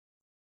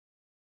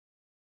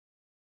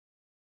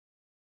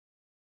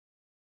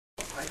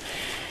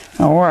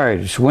All right,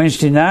 it's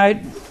Wednesday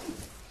night.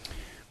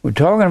 We're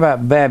talking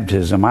about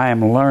baptism. I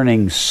am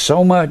learning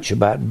so much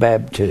about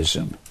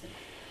baptism.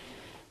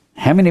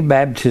 How many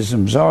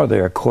baptisms are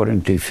there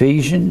according to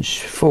Ephesians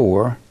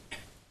 4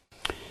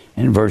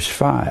 and verse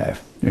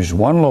 5? There's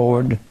one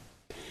Lord,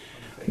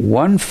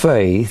 one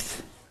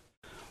faith,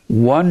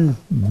 one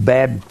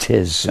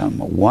baptism,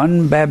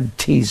 one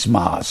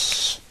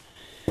baptismos,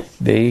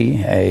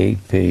 baptismos.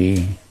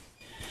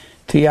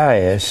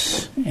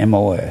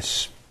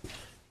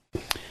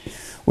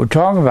 We're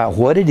talking about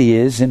what it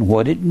is and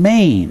what it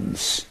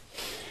means.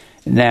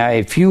 Now,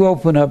 if you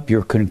open up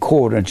your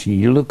concordance and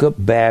you look up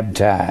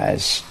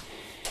baptize,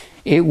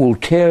 it will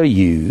tell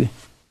you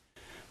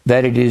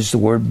that it is the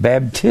word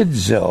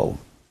baptizo,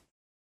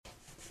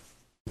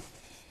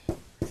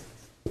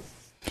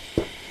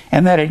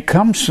 and that it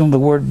comes from the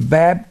word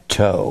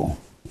bapto.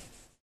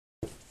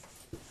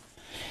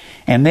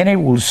 And then it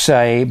will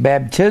say,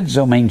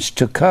 baptizo means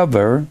to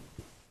cover,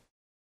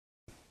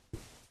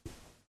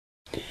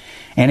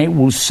 and it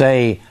will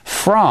say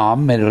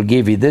from, it'll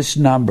give you this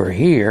number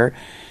here,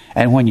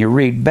 and when you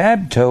read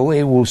bapto,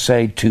 it will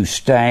say to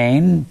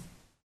stain,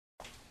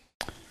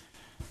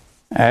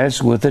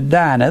 as with a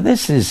dye. Now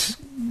this is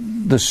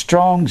the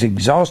Strong's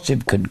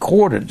Exhaustive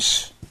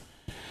Concordance.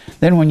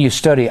 Then when you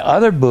study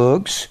other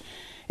books,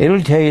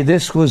 it'll tell you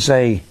this was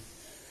a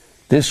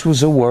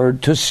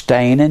word to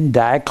stain and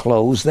dye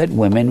clothes that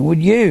women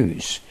would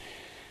use.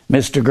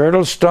 Mr.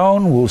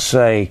 Girdlestone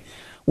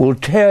will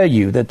tell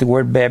you that the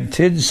word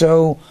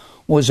baptizo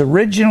was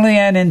originally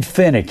an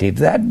infinitive.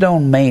 That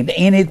don't mean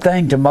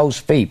anything to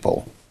most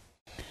people.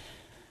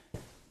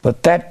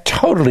 But that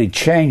totally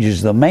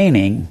changes the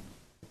meaning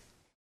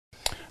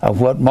of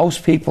what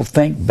most people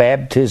think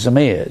baptism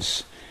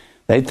is.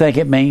 They think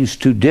it means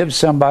to dip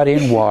somebody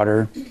in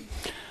water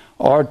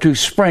or to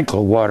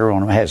sprinkle water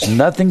on them. It has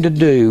nothing to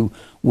do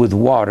with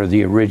water,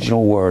 the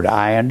original word.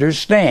 I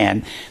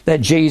understand that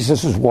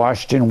Jesus was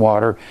washed in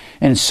water,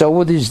 and so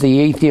was the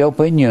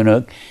Ethiopian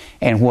eunuch,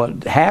 and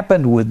what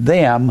happened with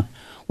them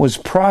was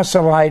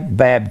proselyte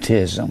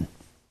baptism.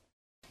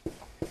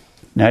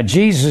 Now,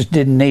 Jesus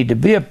didn't need to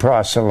be a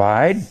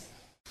proselyte,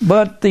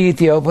 but the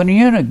Ethiopian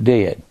eunuch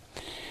did.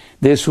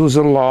 This was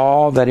a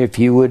law that if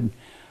you would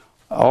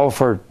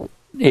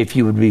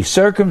be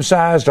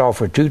circumcised,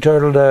 offer 2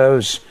 turtle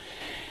doves,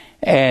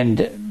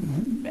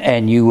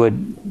 and you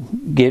would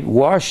get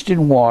washed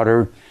in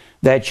water,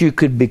 that you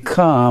could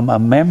become a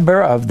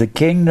member of the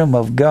kingdom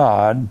of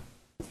God,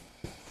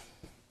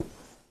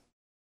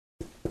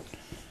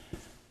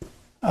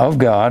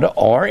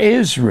 or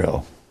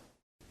Israel.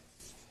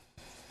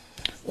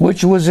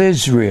 Which was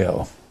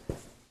Israel?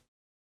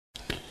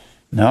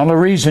 Now, the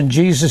reason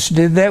Jesus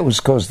did that was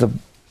because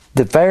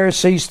the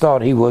Pharisees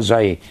thought he was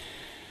a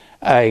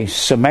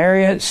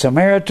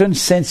Samaritan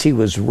since he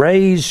was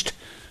raised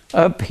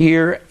up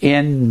here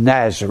in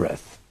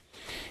Nazareth.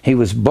 He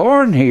was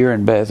born here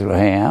in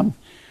Bethlehem.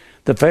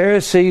 The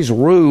Pharisees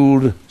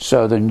ruled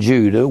southern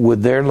Judah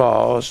with their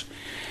laws,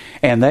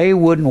 and they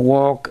wouldn't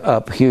walk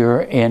up here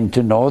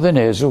into northern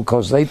Israel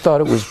because they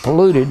thought it was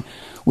polluted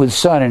with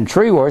sun and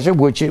tree worship,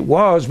 which it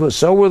was, but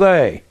so were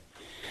they.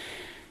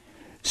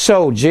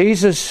 So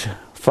Jesus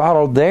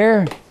followed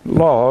their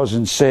laws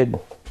and said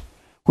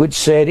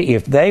if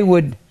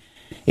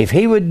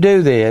he would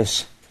do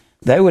this,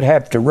 they would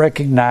have to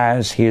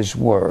recognize his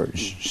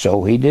words.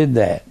 So he did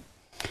that.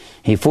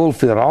 He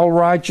fulfilled all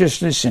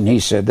righteousness, and he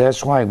said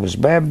that's why he was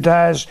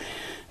baptized.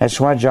 That's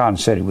why John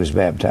said he was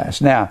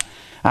baptized. Now,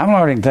 I'm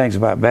learning things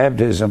about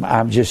baptism.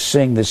 I'm just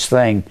seeing this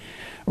thing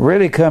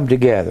really come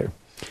together.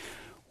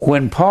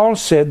 When Paul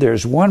said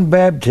there's one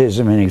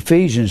baptism in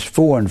Ephesians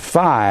 4 and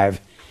 5,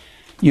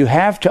 you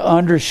have to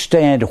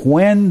understand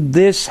when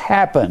this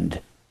happened.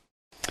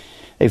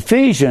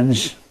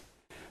 Ephesians,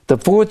 the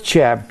 4th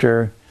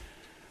chapter,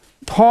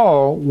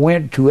 Paul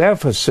went to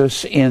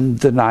Ephesus in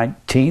the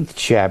 19th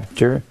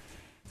chapter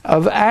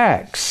of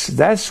Acts.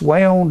 That's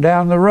way on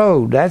down the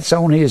road. That's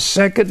on his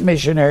second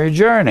missionary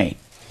journey.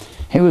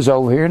 He was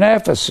over here in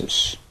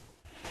Ephesus.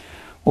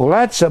 Well,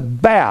 that's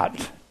about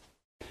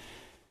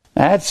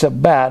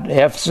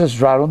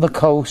Ephesus, right on the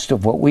coast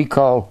of what we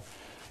call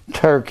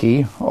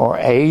Turkey, or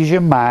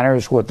Asia Minor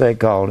is what they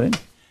called it.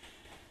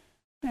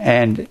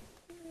 And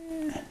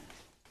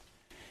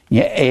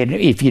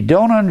if you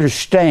don't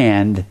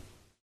understand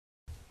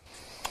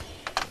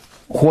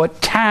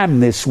what time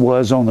this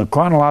was on the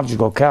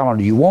chronological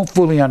calendar, you won't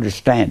fully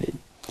understand it.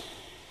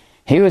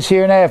 He was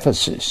here in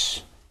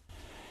Ephesus.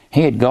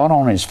 He had gone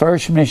on his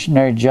first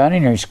missionary journey,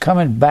 and he's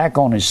coming back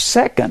on his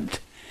second.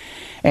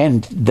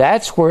 And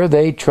that's where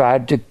they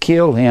tried to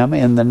kill him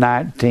in the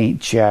 19th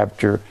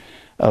chapter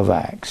of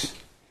Acts.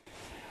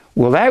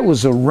 Well, that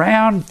was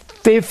around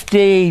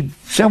 50,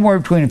 somewhere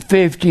between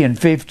 50 and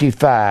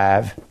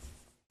 55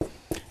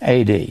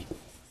 A.D.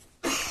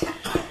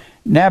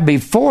 Now,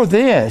 before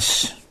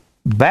this,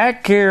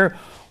 back here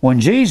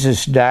when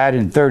Jesus died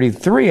in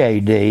 33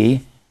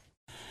 A.D.,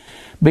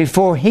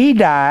 before he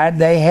died,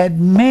 they had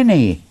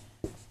many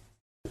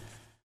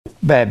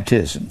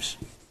baptisms.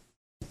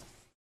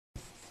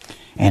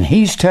 And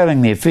he's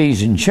telling the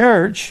Ephesian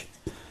church,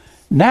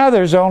 now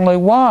there's only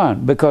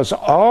one, because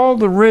all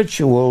the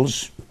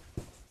rituals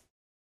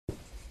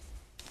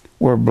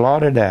were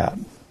blotted out.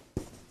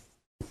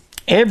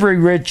 Every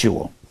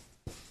ritual,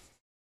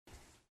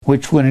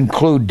 which would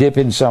include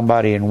dipping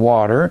somebody in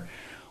water,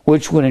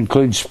 which would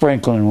include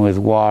sprinkling with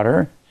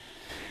water.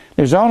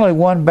 There's only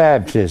one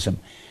baptism.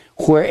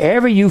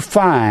 Wherever you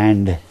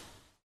find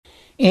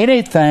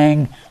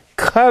anything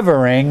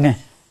covering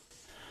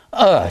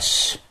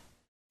us,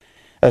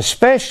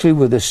 especially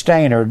with a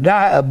stain or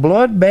dye, a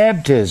blood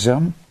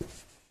baptism,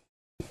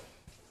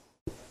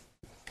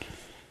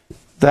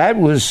 that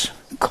was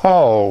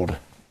called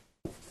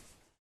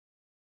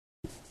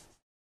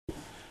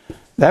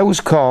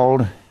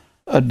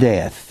a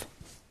death.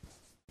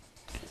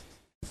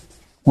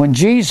 When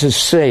Jesus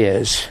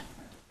says,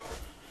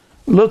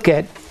 look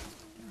at,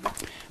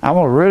 I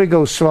want to really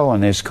go slow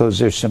on this because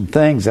there's some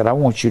things that I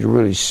want you to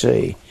really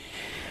see.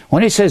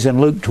 When he says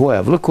in Luke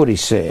 12, look what he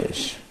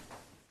says.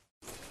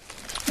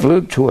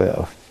 Luke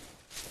 12.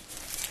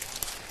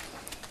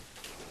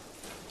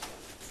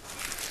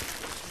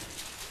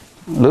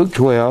 Luke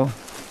 12.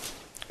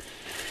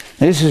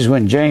 This is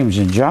when James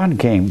and John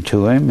came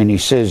to him, and he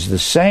says the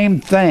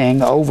same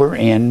thing over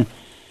in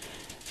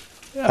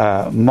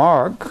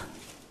Mark.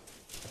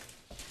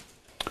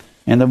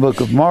 In the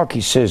book of Mark,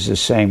 he says the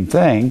same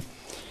thing.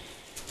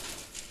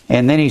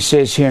 And then he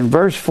says here in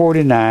verse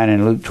 49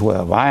 in Luke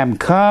 12, I am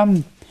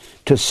come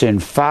to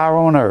send fire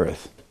on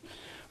earth.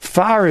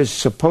 Fire is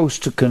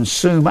supposed to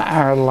consume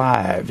our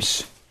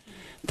lives.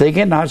 Think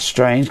it not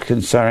strange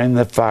concerning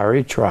the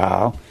fiery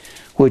trial,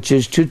 which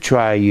is to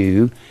try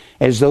you,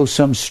 as though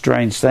some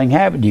strange thing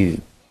happened to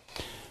you.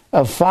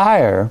 A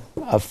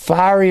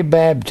fiery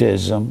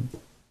baptism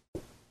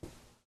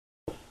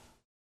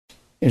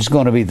is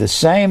going to be the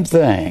same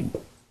thing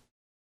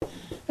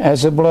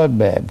as a blood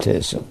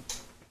baptism.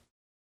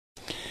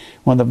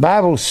 When the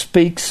Bible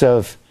speaks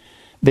of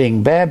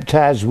being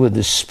baptized with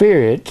the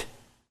Spirit,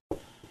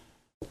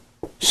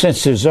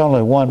 since there's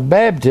only one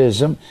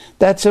baptism,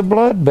 that's a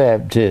blood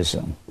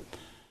baptism.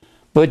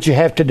 But you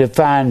have to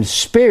define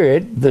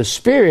Spirit. The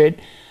Spirit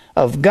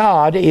of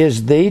God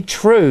is the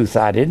truth.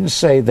 I didn't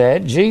say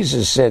that.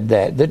 Jesus said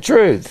that. The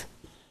truth.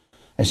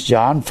 That's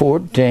John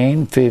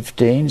 14,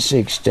 15,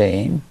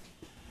 16.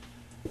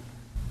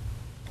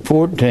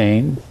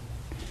 14,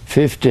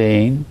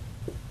 15,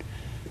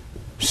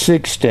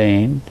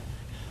 16.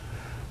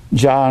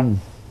 John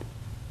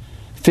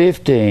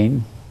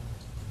 15,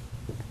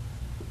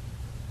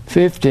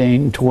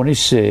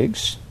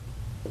 26.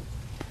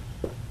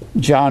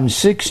 John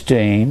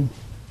 16,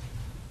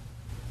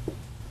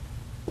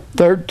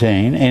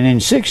 13, and in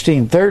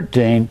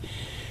 16:13,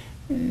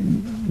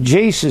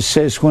 Jesus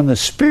says, when the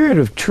Spirit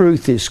of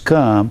truth is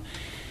come,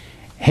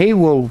 He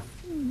will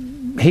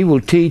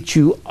teach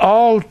you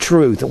all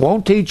truth. It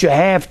won't teach you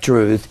half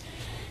truth.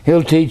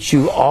 He'll teach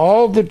you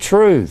all the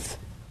truth.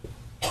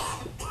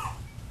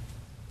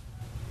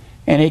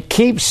 And it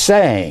keeps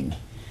saying,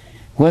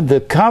 when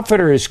the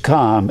Comforter is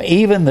come,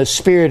 even the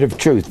Spirit of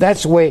truth.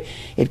 That's the way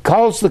it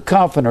calls the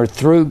Comforter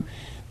through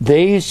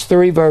these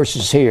three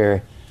verses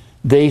here,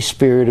 the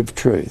Spirit of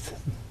truth.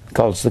 It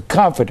calls the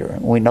Comforter.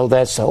 We know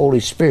that's the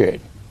Holy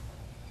Spirit.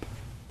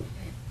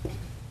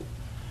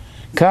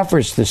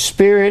 Comfort's the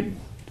Spirit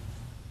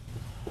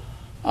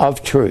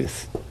of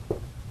truth.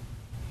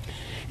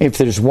 If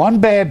there's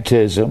one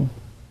baptism,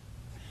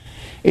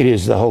 it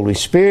is the Holy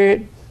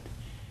Spirit,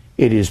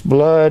 it is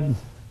blood,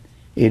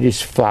 it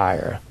is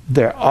fire.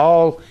 They're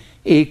all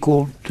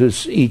equal to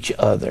each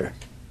other.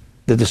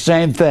 They're the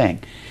same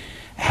thing.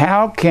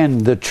 How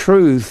can the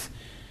truth,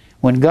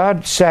 when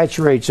God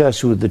saturates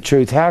us with the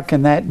truth, how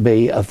can that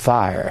be a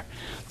fire?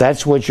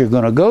 That's what you're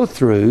going to go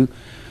through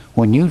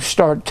when you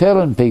start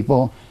telling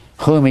people,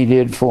 whom He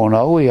did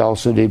foreknow, He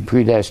also did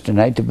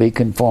predestinate to be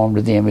conformed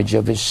to the image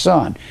of His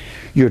Son.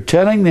 You're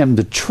telling them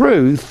the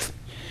truth.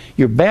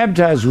 You're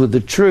baptized with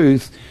the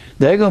truth.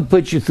 They're going to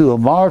put you through a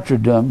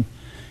martyrdom.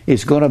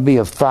 It's going to be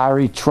a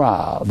fiery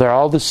trial. They're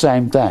all the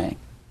same thing.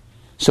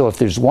 So if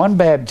there's one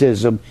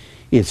baptism,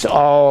 it's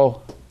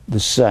all the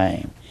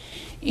same.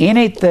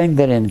 Anything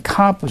that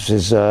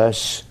encompasses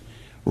us,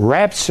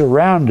 wraps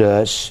around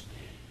us,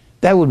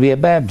 that would be a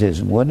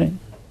baptism, wouldn't it?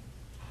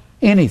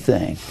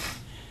 Anything.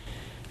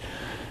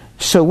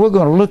 So we're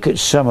going to look at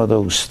some of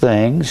those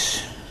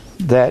things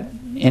that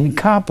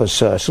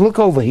encompass us. Look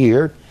over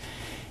here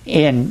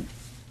in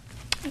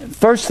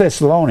 1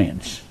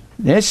 Thessalonians.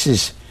 This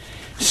is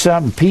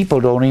something people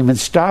don't even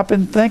stop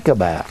and think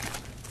about.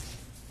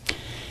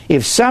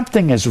 If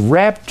something is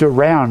wrapped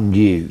around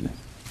you,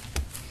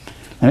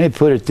 let me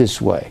put it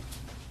this way,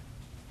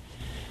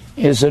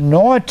 is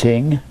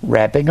anointing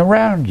wrapping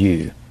around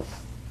you?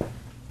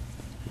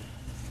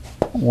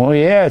 Well,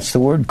 yeah, it's the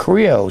word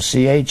chrio,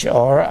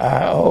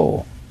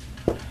 C-H-R-I-O.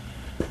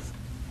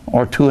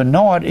 Or to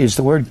anoint is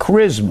the word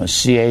charisma,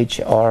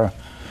 C-H-R-I-S-M-A.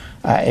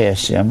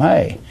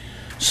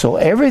 So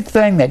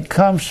everything that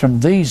comes from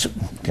these,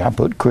 I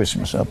put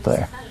Christmas up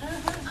there.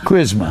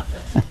 Charisma.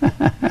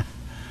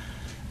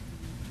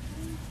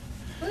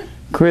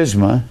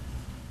 Charisma.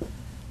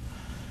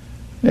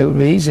 It would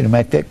be easy to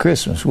make that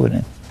Christmas,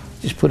 wouldn't it?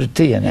 Just put a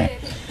T in there.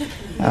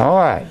 All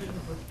right.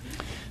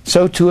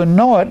 So to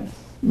anoint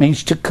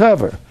means to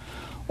cover.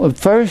 Well,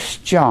 1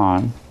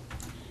 John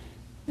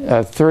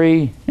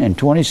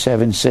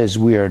 3:27 says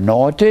we are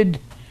anointed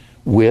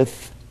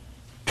with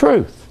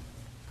truth.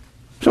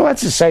 So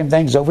that's the same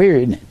thing as over here,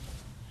 isn't it?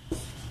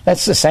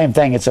 That's the same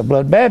thing. It's a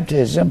blood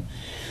baptism.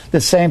 The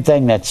same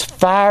thing that's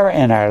fire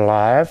in our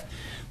life.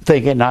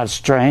 Think it not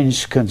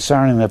strange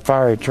concerning the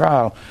fiery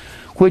trial,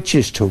 which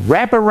is to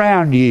wrap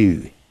around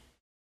you.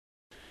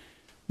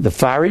 The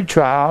fiery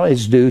trial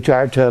is due to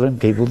our telling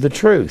people the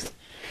truth.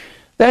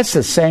 That's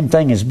the same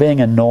thing as being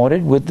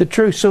anointed with the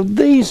truth. So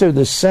these are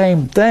the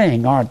same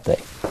thing, aren't they?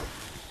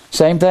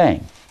 Same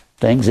thing.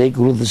 Things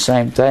equal to the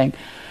same thing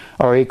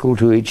are equal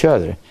to each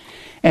other.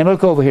 And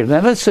look over here.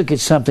 Now let's look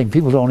at something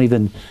people won't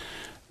even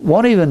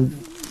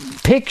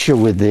picture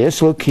with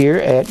this. Look here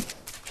at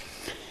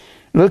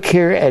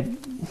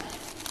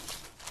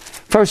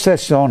 1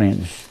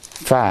 Thessalonians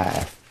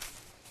 5.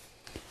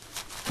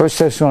 1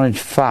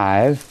 Thessalonians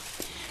 5.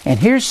 And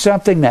here's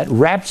something that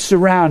wraps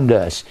around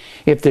us.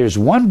 If there's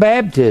one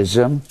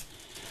baptism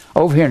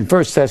over here in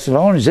 1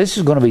 Thessalonians, this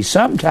is going to be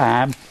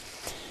sometime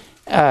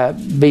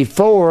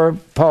before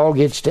Paul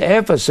gets to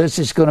Ephesus.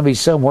 It's going to be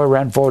somewhere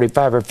around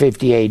 45 or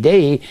 50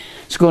 A.D.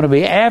 It's going to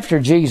be after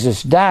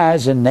Jesus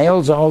dies and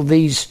nails all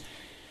these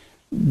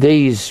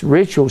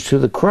rituals to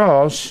the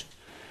cross.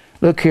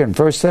 Look here in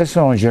 1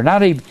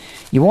 Thessalonians.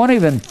 You won't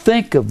even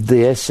think of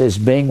this as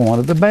being one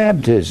of the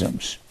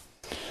baptisms.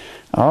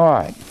 All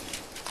right.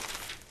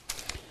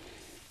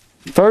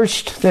 1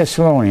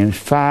 Thessalonians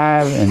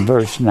 5 and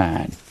verse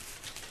 9.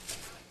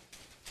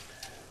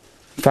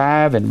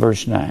 5 and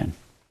verse 9.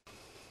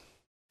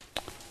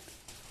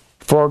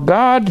 For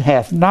God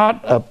hath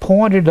not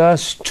appointed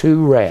us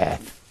to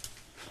wrath.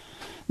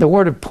 The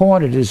word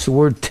appointed is the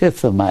word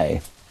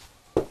tithemi.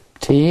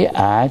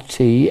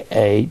 Tithemi.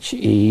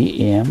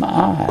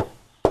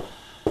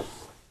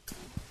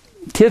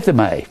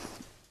 Tithemi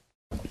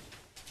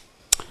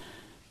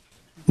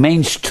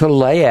means to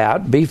lay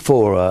out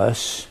before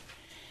us.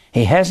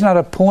 He has not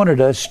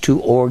appointed us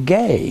to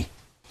orge.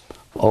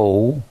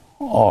 O-R-G.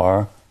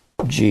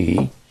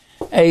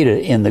 Ada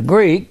in the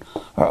Greek,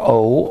 or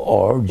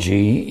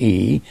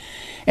O-R-G-E.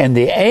 And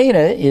the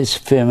Ada is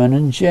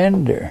feminine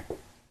gender.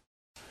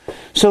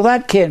 So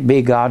that can't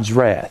be God's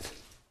wrath.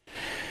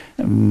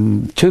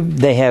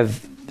 They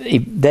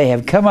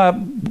have come up,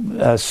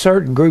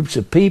 certain groups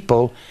of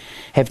people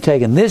have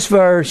taken this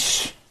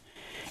verse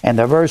and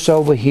the verse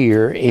over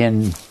here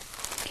in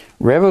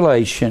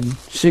Revelation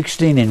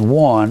 16 and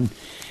 1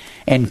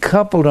 and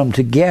coupled them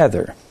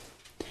together.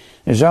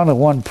 There's only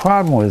one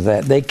problem with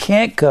that. They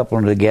can't couple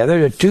them together.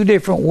 They're two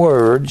different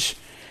words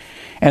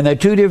and they're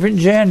two different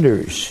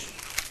genders.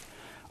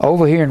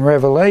 Over here in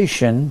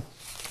Revelation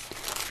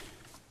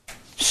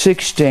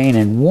 16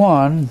 and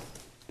 1,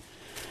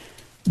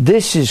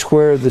 this is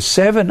where the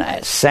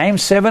same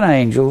seven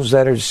angels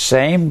that are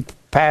same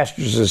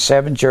pastors of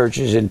seven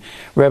churches in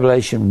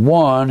Revelation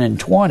 1 and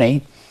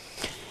 20,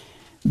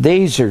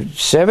 these are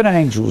seven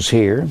angels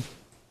here.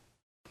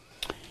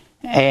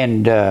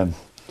 And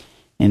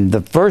in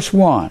the first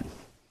one,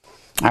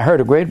 I heard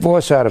a great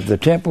voice out of the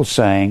temple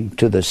saying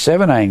to the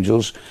seven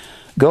angels,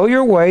 go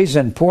your ways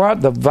and pour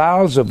out the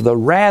vials of the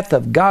wrath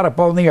of God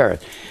upon the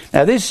earth.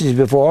 Now this is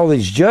before all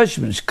these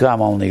judgments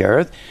come on the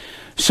earth.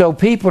 So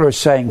people are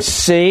saying,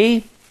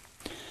 see,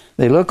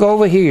 they look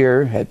over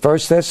here at 1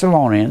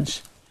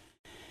 Thessalonians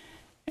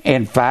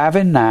and 5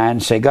 and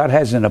 9, say God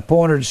hasn't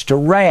appointed us to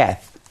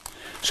wrath.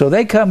 So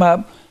they come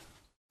up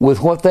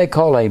with what they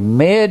call a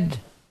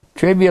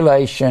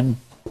mid-tribulation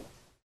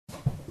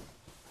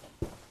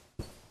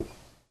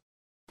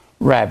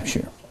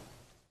rapture.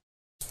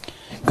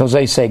 Because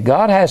they say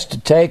God has to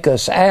take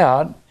us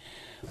out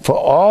for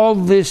all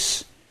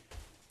this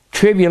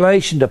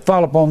tribulation to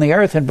fall upon the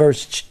earth in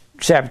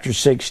chapter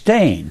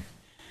 16.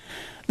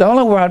 The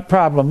only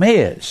problem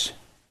is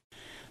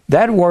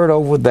that word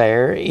over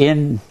there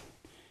in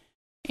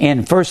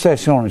 1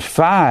 Thessalonians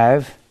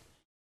 5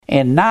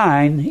 and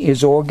 9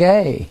 is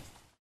orge.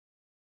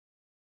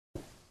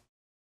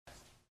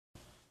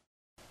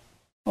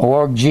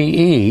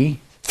 Orge,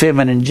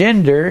 feminine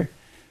gender.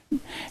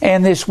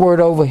 And this word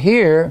over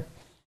here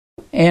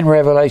in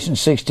Revelation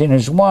 16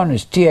 is 1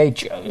 is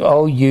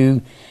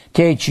Thumou.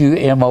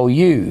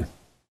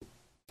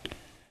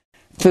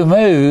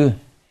 Thumu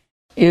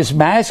is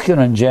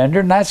masculine gender,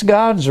 and that's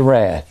God's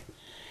wrath.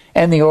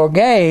 And the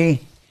orge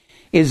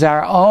is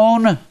our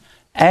own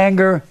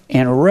anger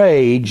and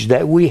rage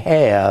that we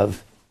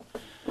have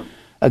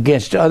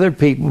against other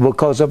people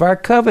because of our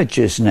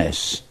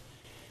covetousness.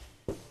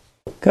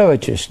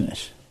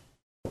 Covetousness.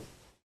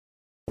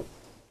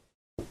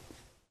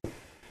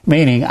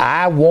 Meaning,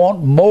 I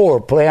want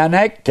more,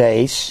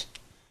 pleonectes.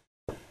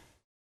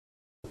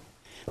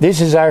 This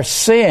is our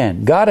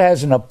sin. God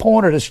hasn't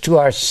appointed us to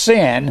our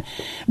sin,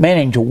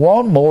 meaning to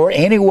want more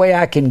any way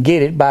I can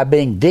get it by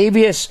being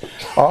devious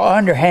or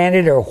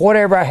underhanded or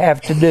whatever I have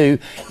to do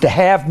to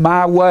have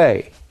my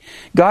way.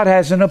 God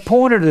hasn't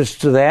appointed us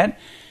to that.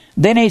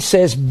 Then he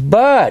says,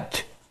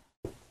 but.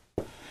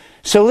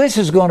 So this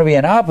is going to be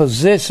in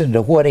opposition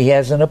to what he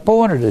hasn't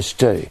appointed us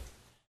to.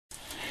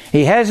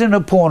 He hasn't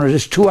appointed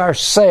us to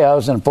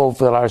ourselves and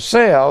fulfill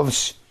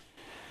ourselves,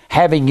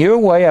 having your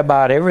way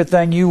about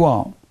everything you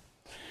want.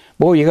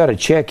 Boy, you got to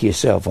check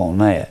yourself on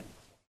that.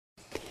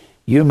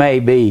 You may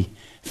be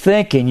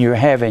thinking you're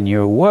having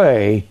your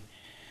way,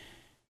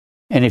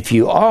 and if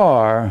you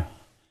are,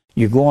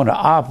 you're going to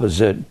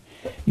opposite.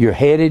 You're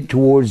headed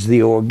towards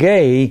the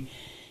orge.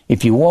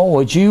 If you want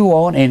what you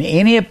want, in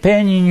any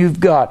opinion you've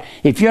got,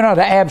 if you're not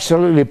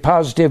absolutely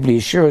positively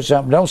sure of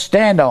something, don't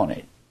stand on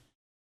it.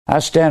 I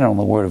stand on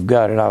the Word of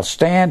God, and I'll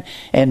stand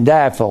and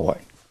die for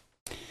it.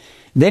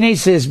 Then he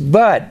says,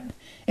 but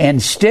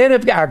instead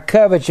of our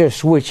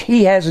covetousness, which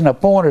he hasn't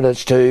appointed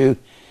us to,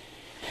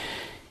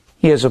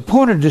 he has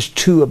appointed us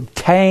to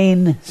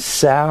obtain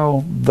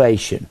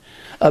salvation.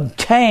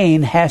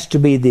 Obtain has to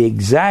be the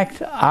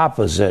exact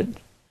opposite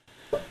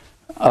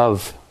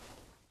of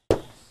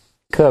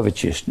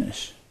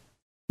covetousness,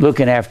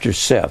 looking after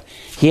self.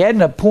 He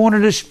hadn't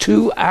appointed us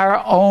to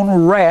our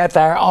own wrath,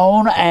 our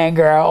own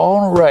anger, our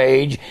own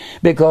rage,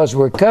 because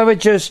we're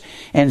covetous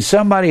and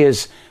somebody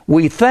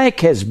we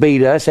think has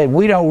beat us and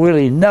we don't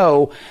really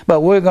know,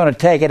 but we're going to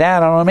take it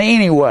out on them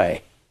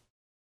anyway.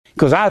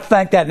 Because I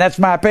think that, and that's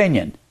my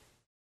opinion.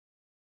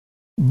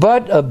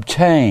 But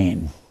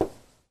obtain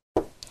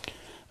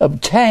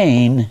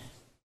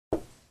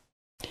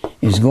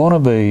is going to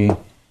be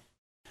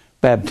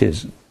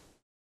baptism.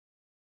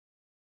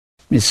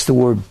 It's the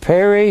word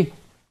peri,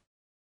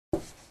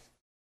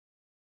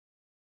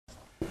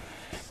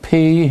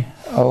 P-O-I-E-S-I-S.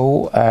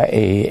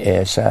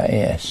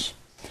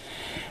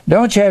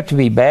 Don't you have to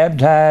be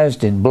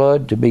baptized in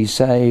blood to be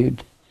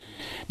saved?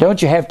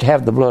 Don't you have to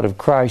have the blood of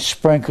Christ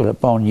sprinkled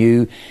upon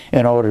you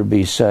in order to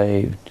be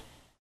saved?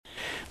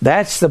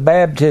 That's the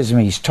baptism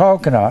he's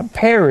talking about.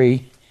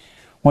 Peri,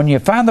 when you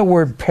find the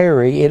word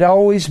peri, it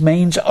always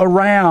means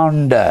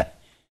around.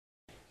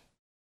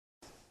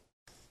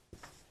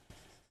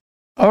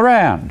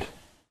 Around.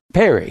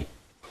 Peri.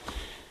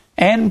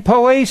 And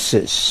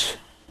poiesis.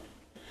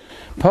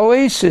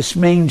 Poiesis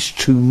means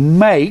to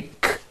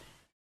make.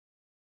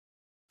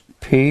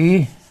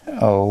 P-O-I-E-S-I-S.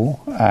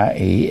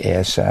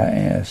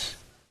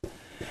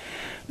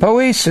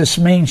 Poiesis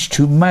means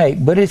to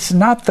make, but it's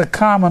not the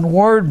common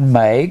word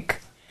make.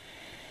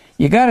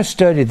 You got to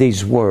study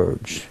these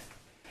words.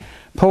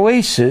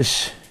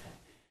 Poiesis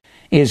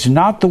is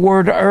not the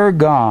word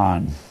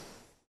ergon.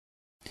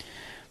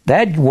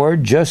 That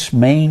word just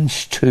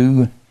means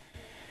to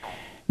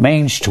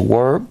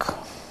work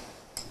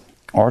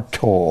or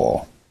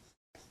toil.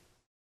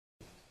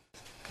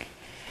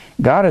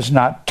 God is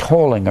not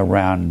toiling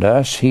around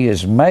us. He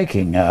is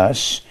making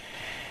us.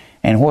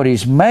 And what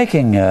He's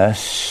making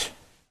us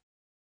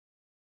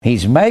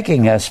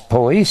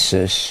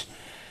poiesis.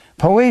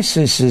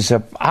 Poiesis is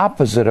the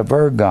opposite of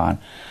ergon.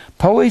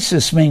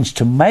 Poiesis means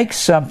to make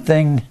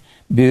something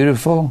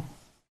beautiful,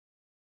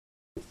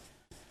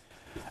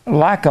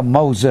 like a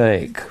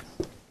mosaic.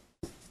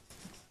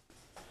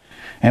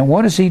 And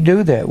what does He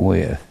do that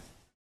with?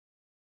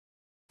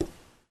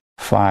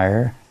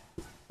 Fire,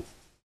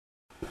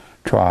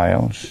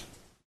 trials.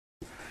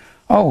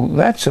 Oh,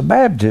 that's a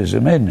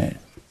baptism, isn't it?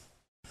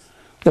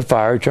 The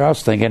fire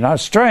trials, thinking not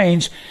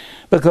strange,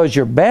 because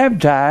you're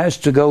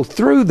baptized to go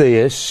through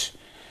this.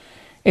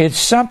 It's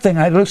something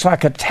that looks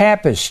like a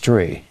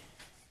tapestry.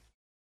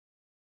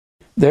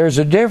 There's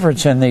a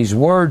difference in these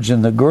words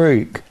in the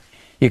Greek.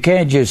 You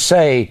can't just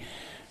say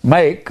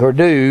make or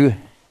do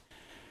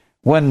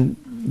when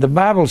the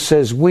Bible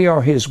says we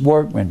are His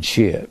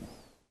workmanship.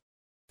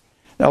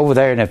 Over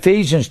there in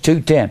Ephesians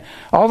 2:10,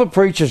 all the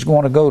preachers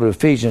want to go to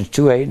Ephesians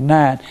 2:8 and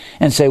 9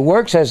 and say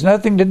works has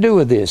nothing to do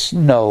with this.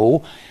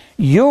 No,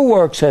 your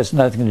works has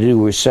nothing to do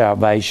with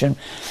salvation,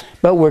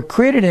 but we're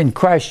created in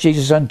Christ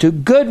Jesus unto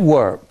good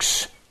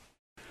works,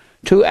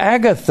 to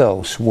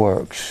agathos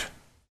works.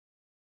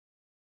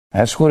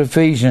 That's what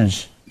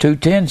Ephesians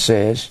 2:10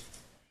 says.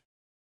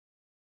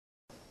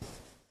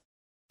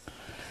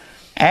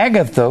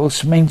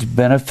 Agathos means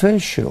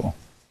beneficial.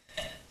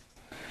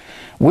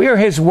 We are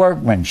His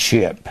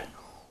workmanship.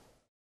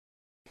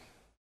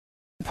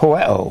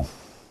 Poieo.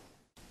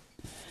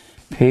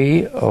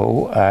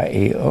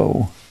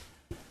 P-O-I-E-O.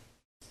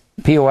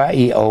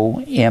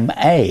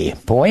 P-O-I-E-O-M-A.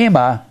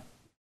 Poema.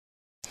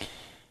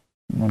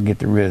 I'm going to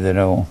get rid of that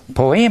O.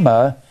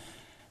 Poema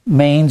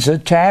means a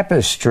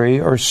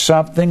tapestry or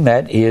something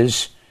that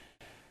is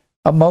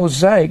a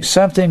mosaic,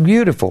 something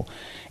beautiful.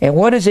 And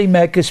what does He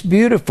make us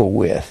beautiful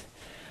with?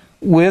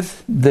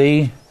 With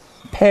the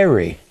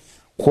peri,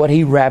 what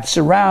He wraps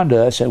around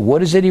us. And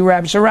what is it He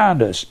wraps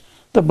around us?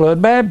 The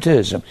blood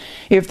baptism.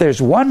 If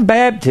there's one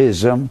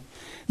baptism,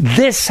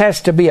 this has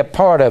to be a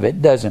part of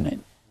it, doesn't it?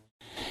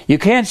 You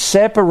can't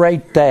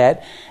separate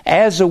that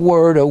as a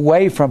word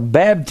away from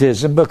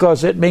baptism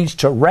because it means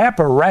to wrap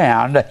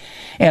around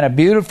in a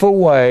beautiful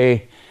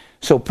way.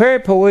 So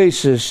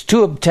peripoiesis,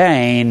 to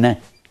obtain,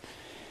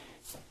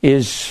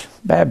 is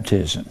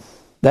baptism.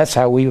 That's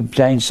how we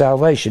obtain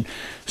salvation.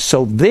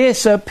 So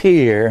this up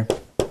here,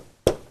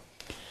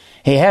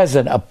 he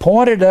hasn't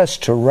appointed us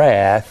to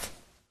wrath,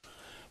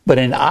 but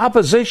in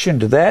opposition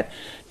to that,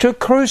 to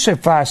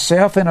crucify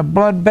self in a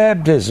blood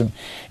baptism.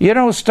 You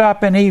don't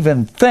stop and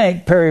even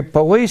think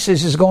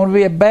peripoiesis is going to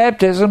be a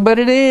baptism, but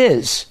it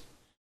is.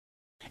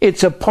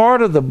 It's a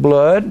part of the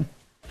blood,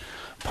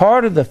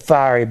 part of the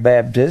fiery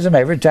baptism.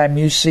 Every time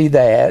you see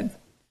that,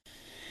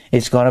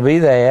 it's going to be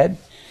that.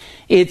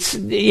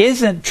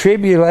 Isn't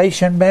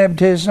tribulation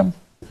baptism?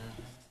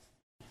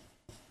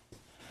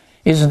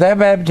 Isn't that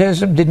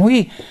baptism?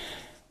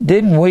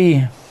 Didn't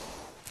we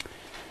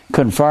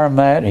confirm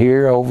that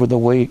here over the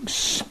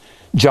weeks?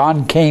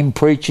 John came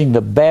preaching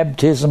the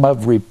baptism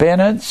of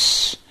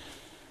repentance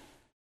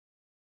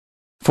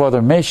for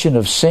the remission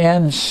of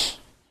sins,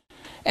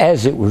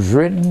 as it was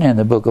written in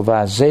the book of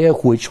Isaiah,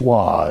 which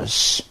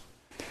was,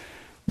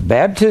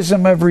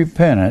 baptism of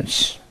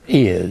repentance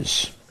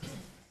is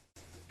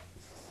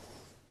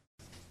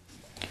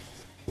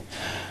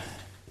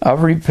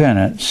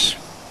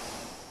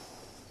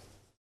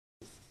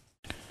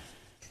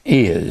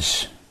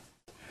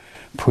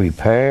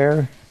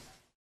prepare.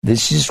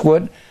 This is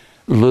what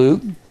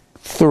Luke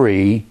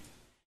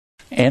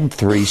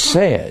 3:3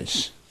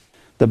 says.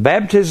 The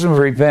baptism of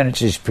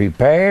repentance is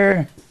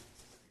prepare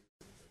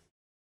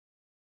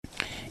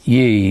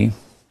ye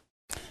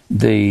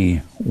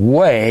the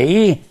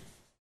way.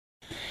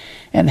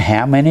 And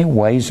how many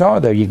ways are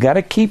there? You got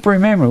to keep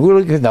remembering. We'll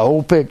look at the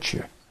whole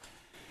picture.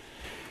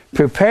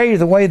 Prepare you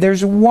the way.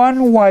 There's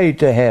one way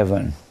to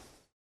heaven.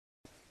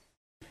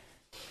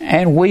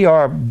 And we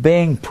are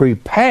being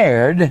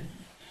prepared,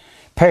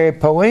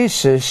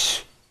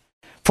 peripoiesis,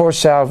 for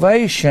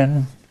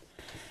salvation.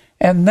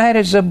 And that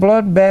is a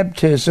blood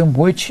baptism,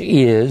 which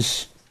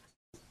is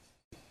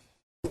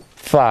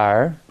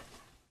fire,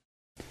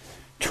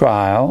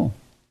 trial,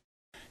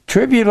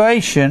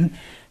 tribulation,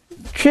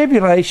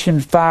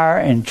 fire,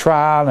 and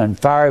trial, and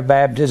fire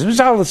baptism. It's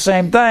all the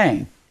same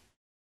thing.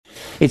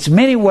 It's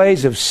many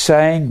ways of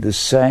saying the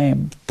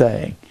same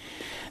thing.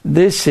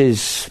 This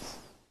is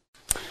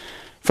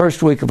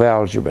first week of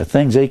algebra.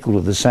 Things equal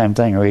to the same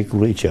thing are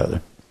equal to each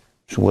other.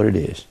 That's what it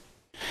is.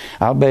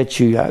 I'll bet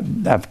you,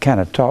 I've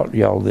kind of taught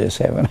y'all this,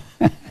 haven't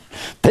I?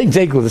 Things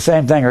equal to the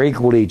same thing are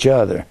equal to each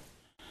other.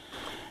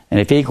 And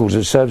if equals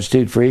a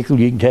substitute for equal,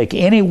 you can take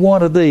any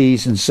one of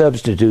these and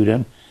substitute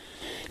them.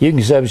 You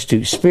can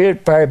substitute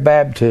spirit, fire,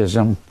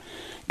 baptism.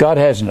 God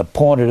hasn't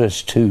appointed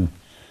us to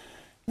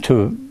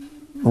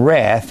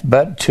wrath,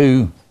 but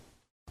to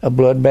a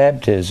blood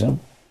baptism,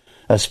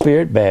 a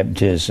spirit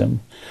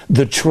baptism,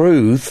 the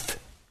truth,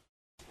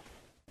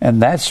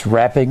 and that's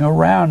wrapping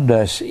around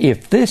us.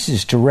 If this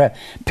is to wrap,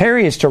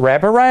 peri is to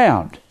wrap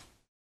around.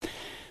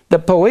 The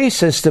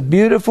poiesis, the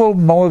beautiful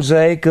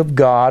mosaic of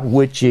God,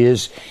 which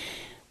is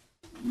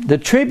the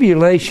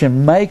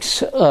tribulation,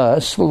 makes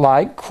us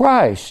like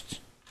Christ,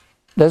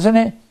 doesn't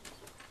it?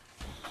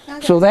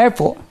 So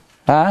therefore,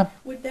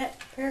 would that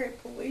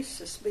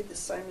peripoiesis be the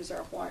same as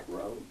our white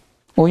robe?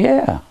 Well,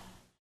 yeah.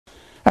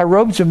 Our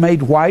robes are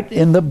made white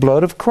in the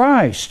blood of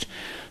Christ.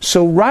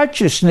 So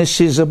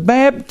righteousness is a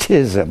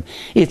baptism.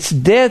 It's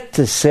death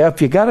to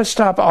self. You got to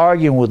stop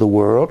arguing with the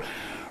world.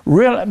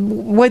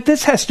 Wait,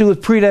 this has to do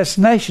with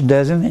predestination,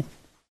 doesn't it?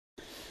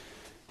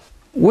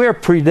 We're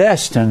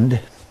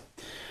predestined.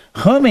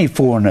 Whom he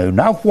foreknew,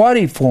 not what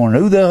he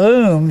foreknew. The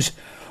whoms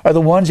are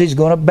the ones he's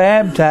going to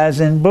baptize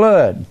in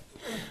blood.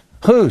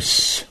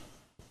 Whos.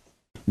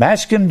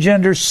 Masculine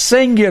gender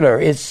singular.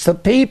 It's the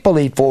people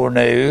he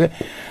foreknew.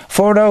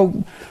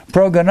 Forno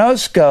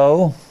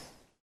prognosko.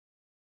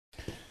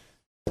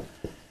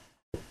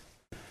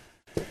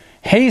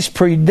 He's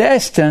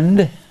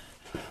predestined,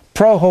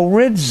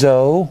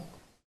 prohorizo,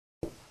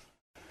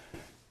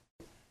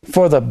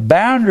 for the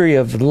boundary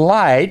of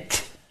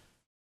light.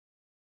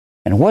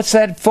 And what's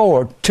that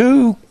for?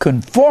 To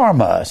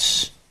conform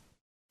us.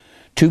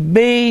 To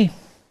be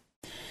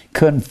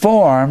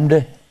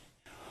conformed.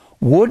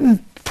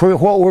 Wouldn't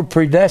what we're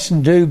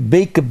predestined to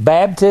be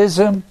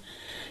baptism?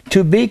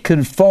 To be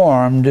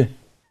conformed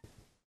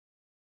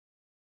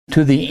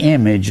to the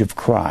image of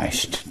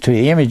Christ, to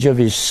the image of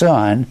His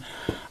Son,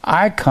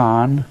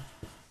 icon,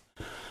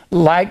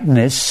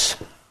 likeness.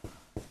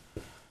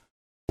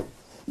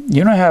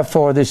 You know how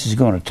far this is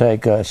going to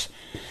take us.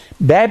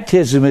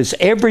 Baptism is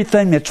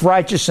everything that's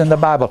righteous in the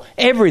Bible.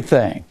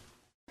 Everything.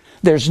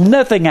 There's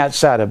nothing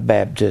outside of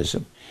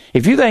baptism.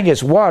 If you think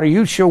it's water,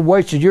 you sure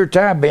wasted your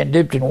time being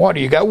dipped in water.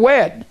 You got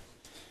wet.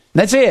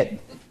 That's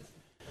it.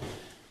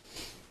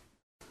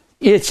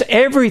 It's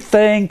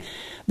everything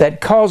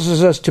that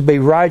causes us to be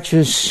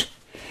righteous.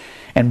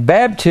 And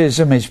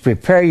baptism is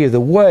prepare you the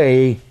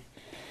way.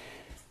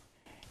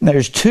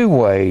 There's two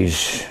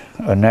ways.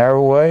 A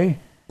narrow way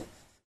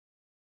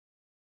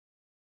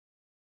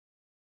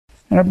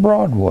and a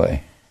broad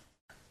way.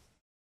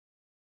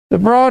 The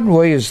broad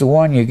way is the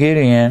one you get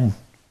in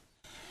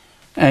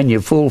and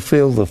you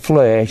fulfill the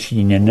flesh,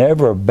 and you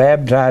never are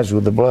baptized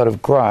with the blood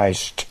of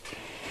Christ.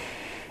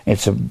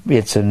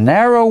 It's a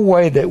narrow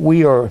way that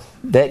we are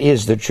that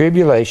is the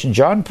tribulation.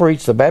 John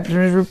preached the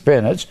baptism of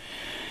repentance,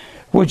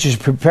 which is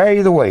prepare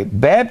you the way.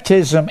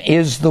 Baptism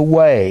is the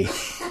way.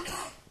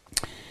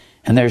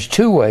 And there's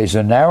two ways,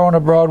 a narrow and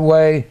a broad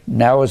way.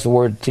 Now is the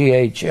word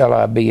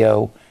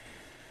T-H-L-I-B-O.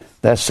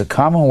 That's the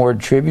common word,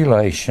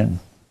 tribulation.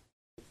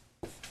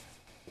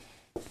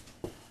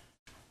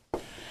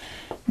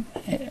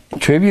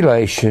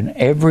 Tribulation,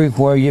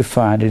 everywhere you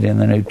find it in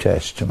the New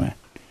Testament.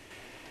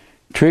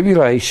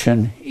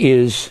 Tribulation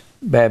is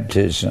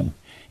baptism.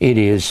 It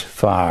is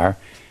fire.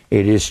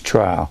 It is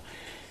trial.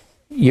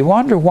 You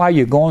wonder why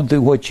you're going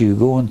through what you're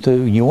going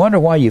through. You wonder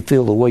why you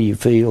feel the way you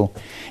feel.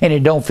 And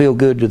it don't feel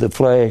good to the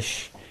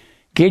flesh.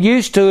 Get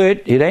used to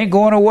it. It ain't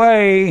going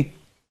away.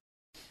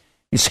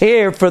 It's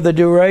here for the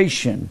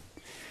duration.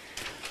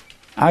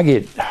 I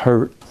get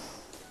hurt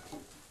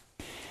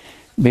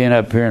being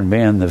up here and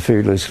being the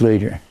fearless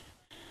leader.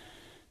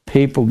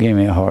 People give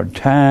me a hard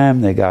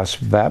time. They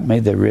gossip about me.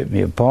 They rip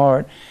me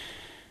apart.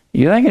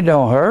 You think it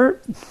don't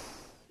hurt?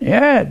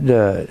 Yeah, it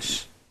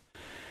does.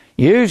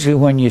 Usually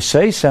when you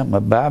say something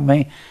about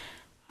me,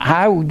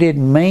 I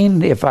didn't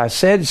mean, if I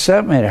said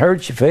something that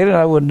hurt your feelings,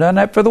 I wouldn't have done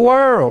that for the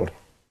world.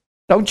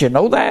 Don't you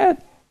know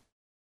that?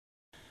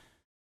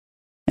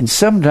 And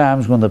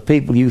sometimes when the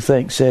people you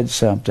think said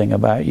something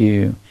about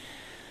you,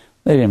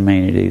 they didn't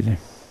mean it either.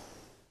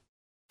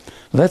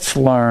 Let's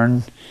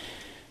learn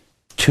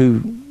to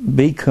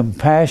be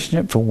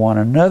compassionate for one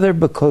another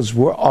because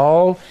we're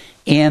all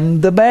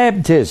in the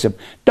baptism.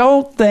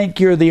 Don't think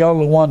you're the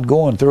only one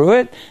going through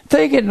it.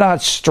 Think it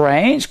not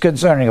strange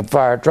concerning a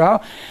fire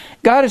trial.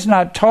 God is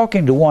not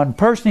talking to one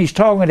person. He's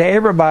talking to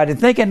everybody.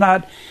 Think it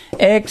not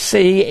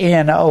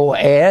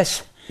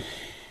X-E-N-O-S,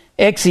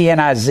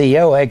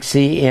 X-E-N-I-Z-O,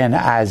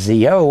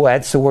 X-E-N-I-Z-O.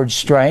 That's the word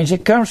strange.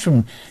 It comes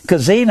from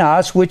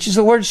kazinos, which is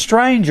the word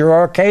stranger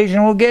or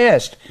occasional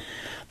guest.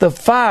 The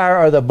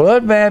fire or the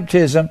blood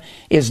baptism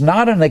is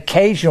not an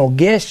occasional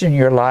guest in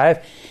your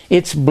life.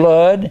 It's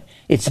blood.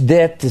 It's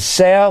death to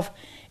self.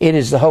 It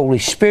is the Holy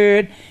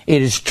Spirit.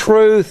 It is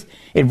truth.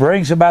 It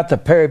brings about the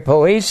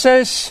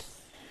peripoiesis.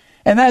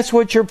 And that's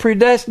what you're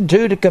predestined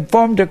to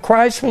conform to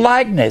Christ's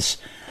likeness.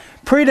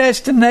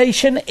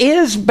 Predestination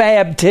is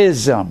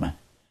baptism.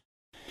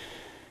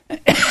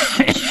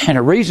 And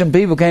the reason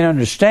people can't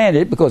understand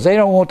it because they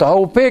don't want the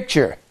whole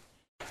picture.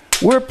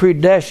 We're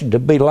predestined to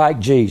be like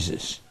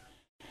Jesus.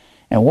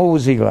 And what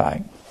was he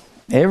like?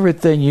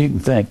 Everything you can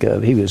think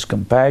of. He was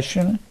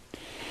compassionate.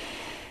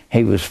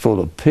 He was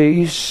full of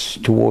peace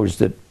towards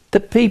the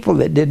people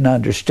that didn't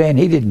understand.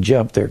 He didn't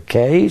jump their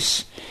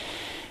case.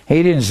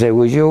 He didn't say,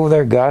 was you over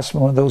there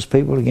gossiping with those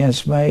people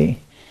against me?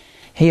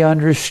 He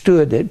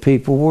understood that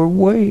people were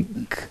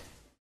weak.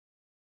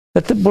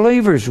 That the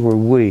believers were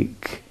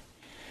weak.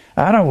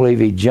 I don't believe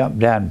he jumped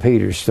down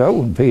Peter's throat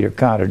when Peter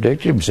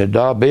contradicted him and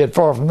said, be it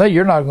far from thee,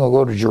 you're not going to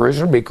go to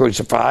Jerusalem and be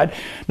crucified.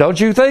 Don't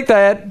you think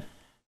that?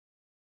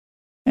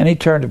 And he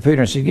turned to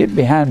Peter and said, get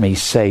behind me,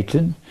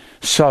 Satan,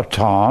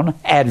 Satan,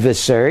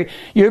 adversary.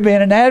 You're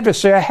being an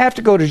adversary. I have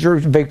to go to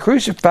Jerusalem and be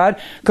crucified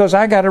because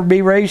I got to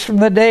be raised from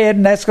the dead,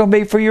 and that's going to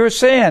be for your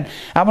sin.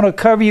 I'm going to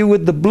cover you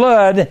with the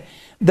blood.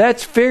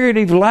 That's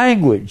figurative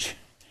language.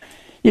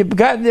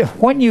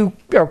 When you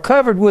are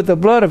covered with the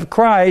blood of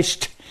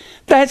Christ,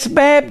 that's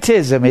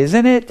baptism,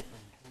 isn't it?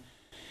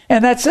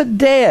 And that's a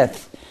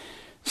death.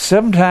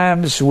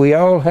 Sometimes we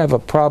all have a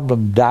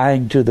problem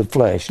dying to the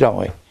flesh, don't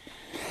we?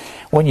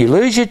 When you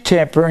lose your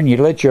temper and you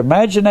let your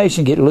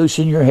imagination get loose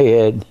in your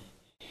head,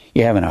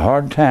 you're having a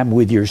hard time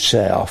with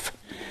yourself.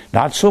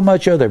 Not so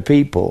much other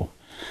people.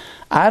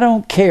 I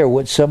don't care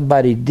what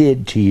somebody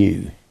did to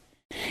you.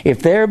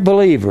 If they're a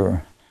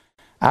believer,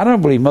 I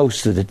don't believe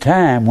most of the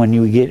time when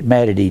you get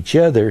mad at each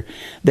other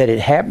that it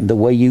happened the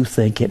way you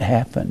think it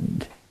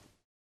happened.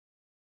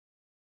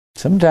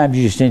 Sometimes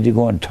you just need to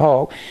go and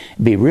talk,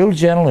 be real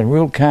gentle and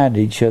real kind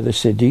to each other.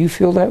 Say, do you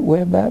feel that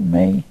way about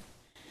me?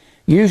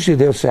 Usually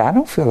they'll say, I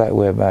don't feel that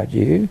way about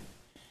you.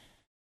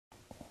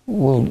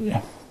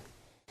 Well,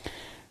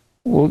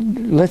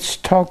 let's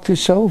talk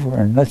this over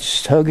and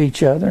let's hug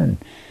each other and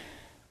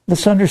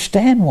let's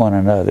understand one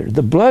another.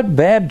 The blood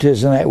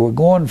baptism that we're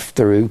going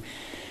through,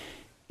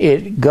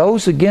 it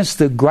goes against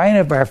the grain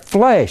of our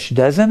flesh,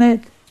 doesn't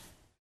it?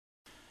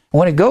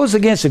 When it goes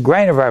against the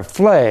grain of our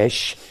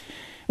flesh,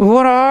 we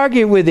want to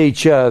argue with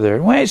each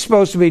other. We ain't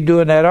supposed to be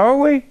doing that, are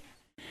we?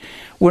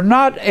 We're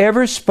not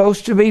ever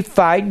supposed to be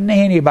fighting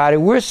anybody.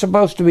 We're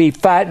supposed to be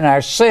fighting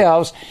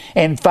ourselves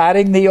and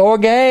fighting the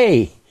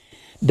orge.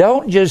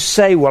 Don't just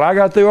say, well, I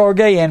got the orge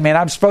in me and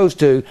I'm supposed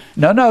to.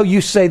 No, you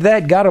say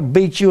that, God will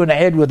beat you in the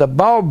head with a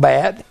ball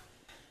bat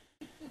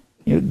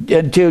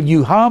until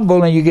you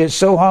humble and you get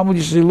so humble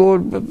you say,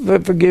 Lord,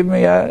 forgive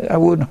me, I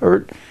wouldn't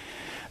hurt.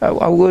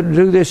 I wouldn't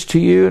do this to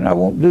you and I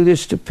won't do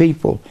this to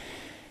people.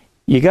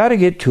 You got to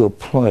get to a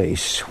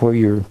place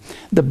where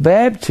the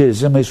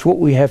baptism is what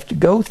we have to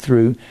go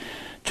through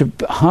to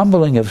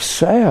humbling of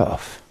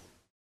self.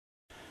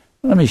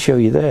 Let me show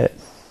you that.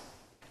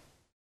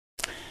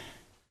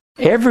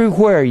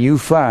 Everywhere you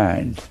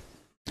find,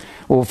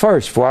 well,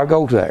 first, before I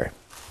go there,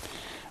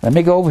 let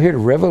me go over here to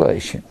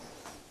Revelation.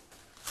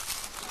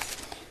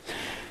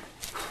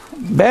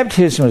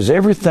 Baptism is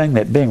everything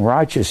that being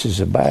righteous is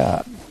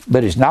about.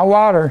 But it's not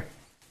water.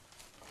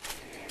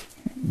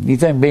 You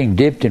think being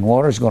dipped in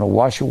water is going to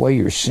wash away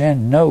your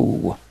sin?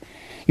 No.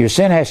 Your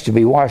sin has to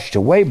be washed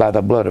away by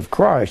the blood of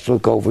Christ.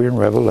 Look over in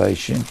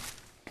Revelation.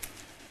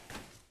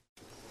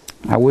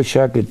 I wish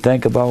I could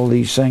think of all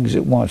these things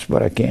at once,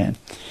 but I can't.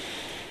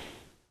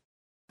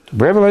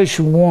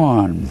 Revelation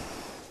 1.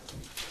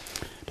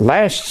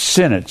 Last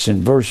sentence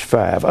in verse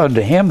 5.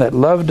 Unto him that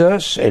loved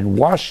us and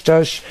washed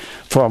us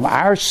from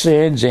our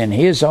sins in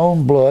his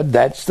own blood.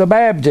 That's the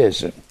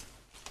baptism.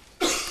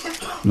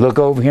 Look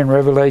over here in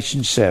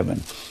Revelation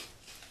 7.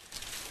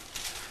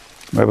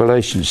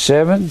 Revelation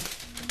 7.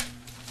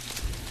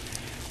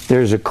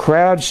 There's a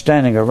crowd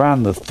standing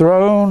around the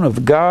throne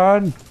of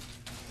God.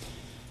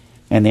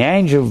 And the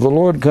angel of the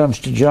Lord comes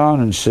to John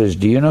and says,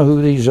 do you know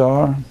who these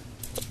are?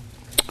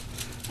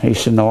 He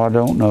said, no, I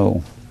don't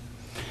know.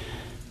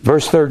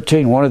 Verse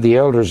 13, one of the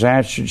elders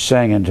answered,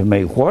 saying unto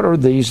me, what are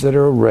these that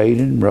are arrayed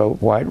in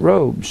white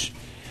robes?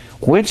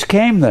 Whence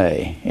came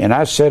they? And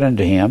I said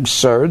unto him,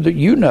 Sir, that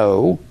you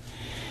know.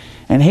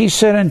 And he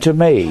said unto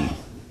me,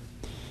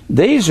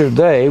 these are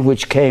they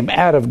which came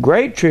out of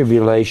great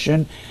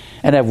tribulation,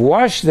 and have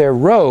washed their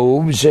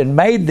robes, and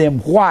made them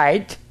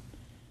white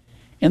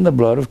in the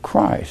blood of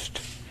Christ.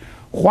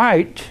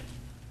 White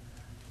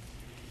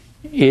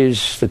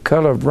is the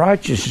color of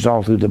righteousness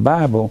all through the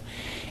Bible.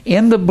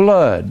 In the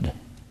blood,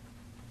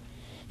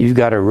 you've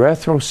got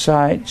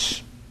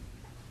erythrocytes,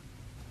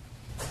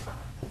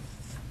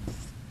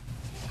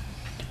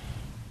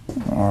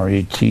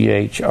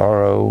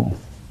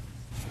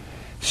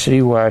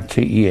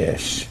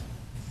 erythrocytes.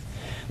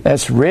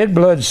 That's red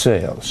blood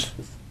cells.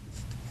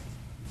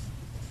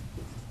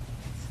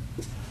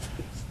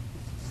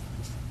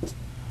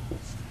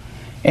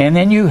 And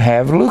then you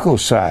have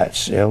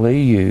leukocytes,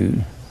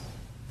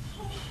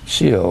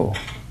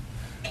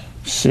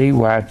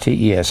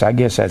 Leucocytes. I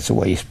guess that's the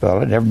way you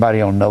spell it.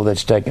 Everybody will know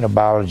that's taking a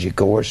biology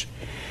course.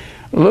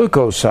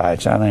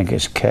 Leukocytes, I think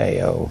it's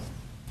K-O.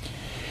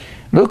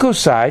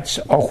 Leukocytes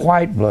are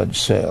white blood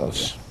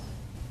cells.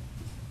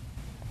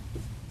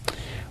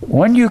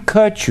 When you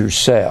cut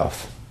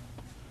yourself,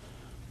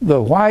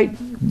 the white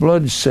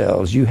blood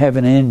cells, you have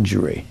an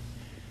injury.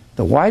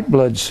 The white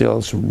blood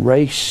cells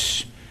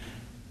race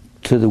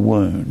to the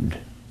wound,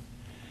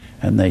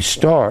 and they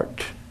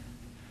fight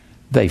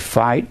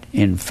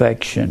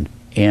infection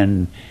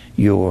in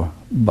your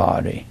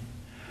body.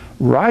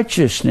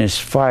 Righteousness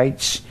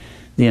fights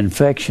the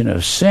infection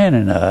of sin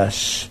in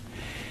us.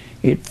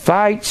 It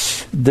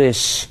fights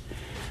this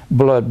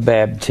blood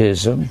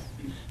baptism.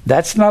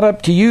 That's not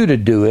up to you to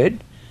do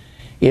it.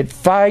 It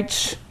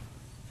fights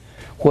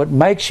what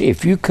makes,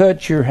 if you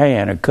cut your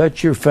hand or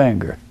cut your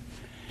finger,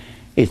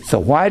 it's the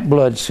white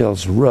blood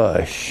cells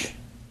rush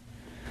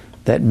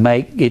that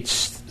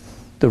it's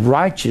the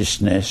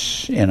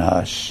righteousness in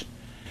us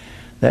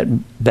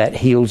that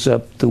heals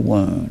up the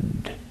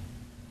wound.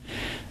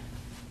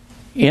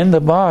 In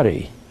the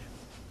body,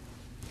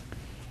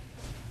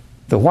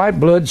 the white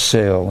blood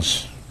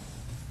cells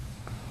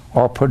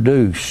are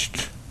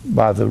produced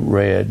by the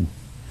red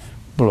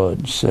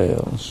blood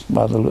cells,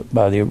 by the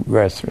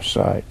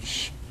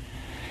erythrocytes.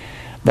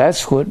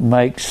 That's what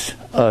makes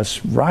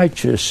us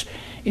righteous,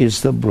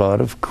 is the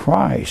blood of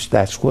Christ.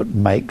 That's what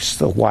makes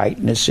the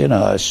whiteness in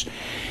us.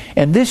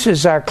 And this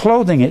is our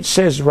clothing. It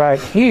says right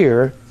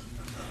here,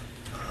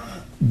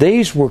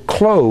 these were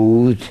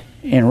clothed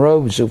in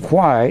robes of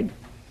white.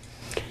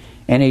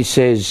 And he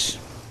says,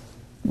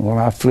 well,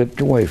 I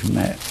flipped away from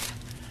that.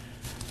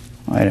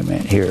 Wait a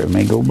minute here. Let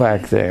me go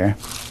back there.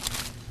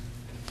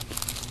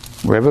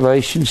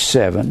 Revelation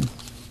 7.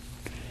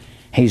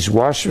 He's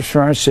washed us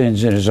from our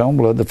sins in his own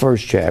blood, the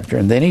first chapter.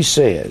 And then he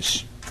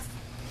says,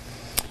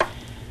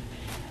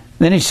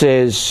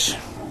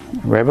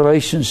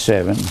 Revelation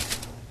 7,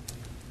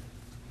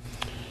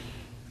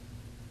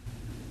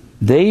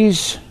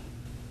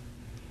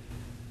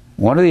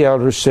 one of the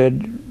elders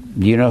said,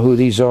 do you know who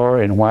these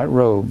are in white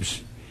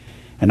robes?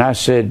 And I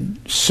said,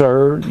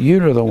 Sir,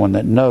 you are the one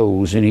that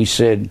knows. And he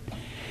said,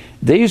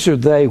 these are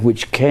they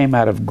which came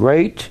out of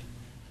great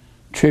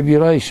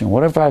tribulation.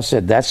 What if I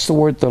said, that's the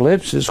word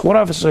thalipsis? What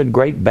if I said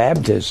great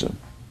baptism?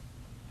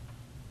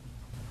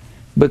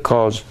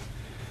 Because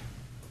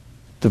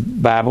the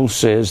Bible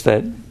says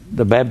that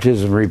the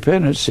baptism of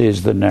repentance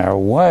is the narrow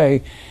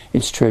way.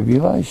 It's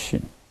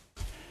tribulation.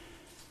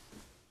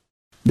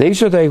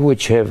 These are they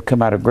which have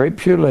come out of great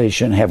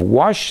tribulation, have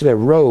washed their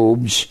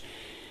robes,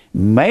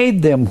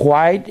 made them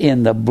white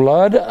in the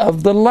blood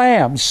of the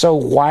Lamb. So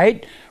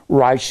white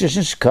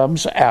righteousness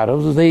comes out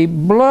of the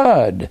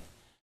blood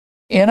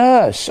in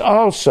us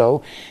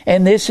also.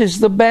 And this is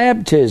the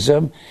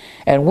baptism.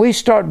 And we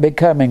start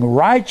becoming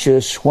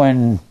righteous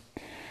when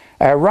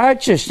our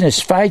righteousness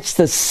fights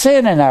the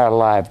sin in our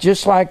life.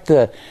 Just like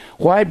the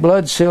white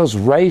blood cells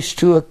race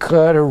to a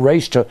cut or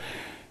race to,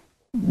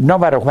 no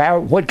matter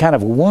what kind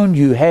of wound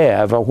you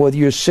have or whether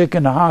you're sick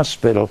in the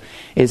hospital,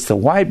 it's the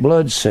white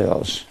blood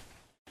cells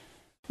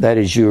that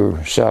is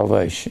your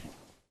salvation.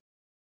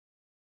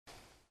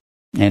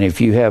 And if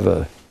you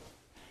have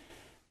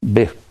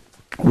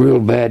real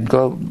bad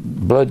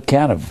blood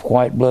count of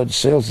white blood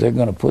cells, they're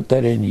going to put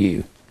that in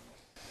you.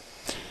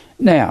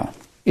 Now,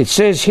 it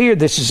says here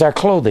this is our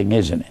clothing,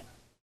 isn't it?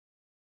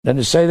 Doesn't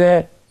it say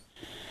that?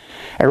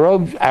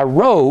 Our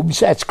robes,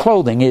 that's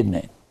clothing, isn't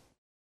it?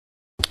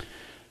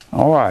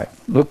 All right,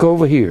 look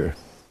over here.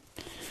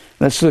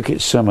 Let's look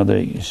at some of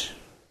these.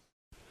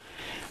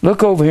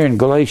 Look over here in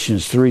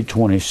Galatians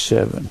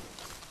 3:27.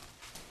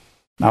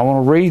 I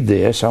want to read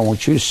this. I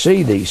want you to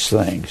see these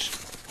things.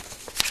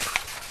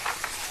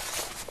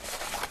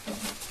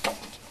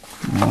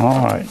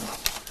 All right.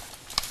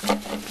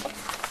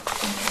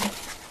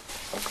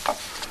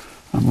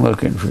 I'm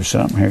looking for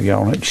something here.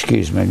 Y'all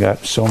excuse me. I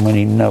got so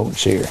many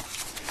notes here.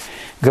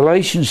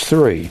 Galatians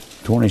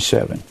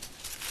 3:27.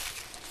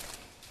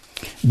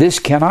 This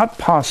cannot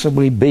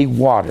possibly be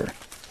water.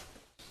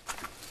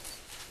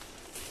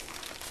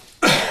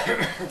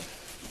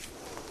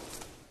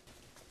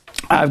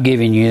 I've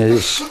given you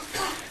this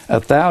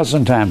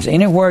 1,000 times.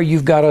 Anywhere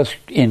you've got us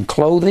in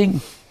clothing,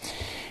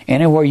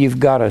 anywhere you've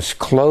got us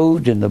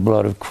clothed in the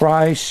blood of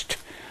Christ,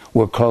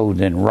 we're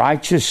clothed in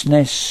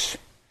righteousness.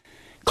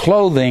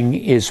 Clothing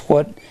is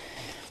what,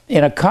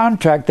 in a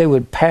contract, they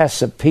would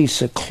pass a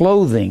piece of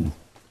clothing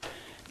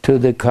to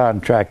the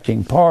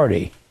contracting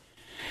party.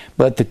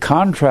 But the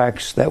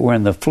contracts that were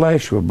in the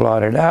flesh were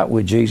blotted out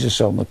with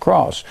Jesus on the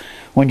cross.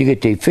 When you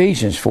get to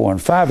Ephesians 4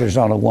 and 5, there's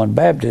only one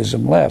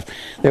baptism left.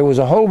 There was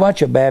a whole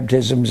bunch of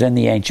baptisms in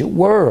the ancient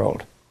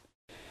world.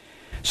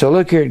 So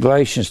look here at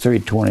Galatians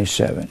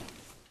 3:27.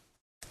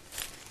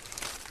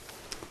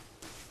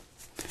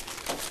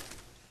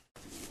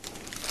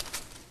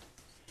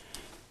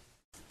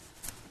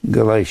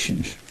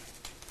 Galatians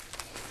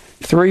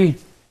 3,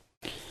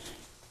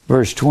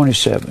 verse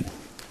 27.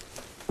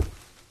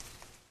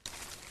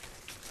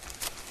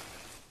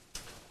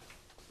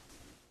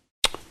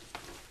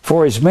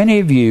 For as many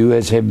of you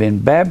as have been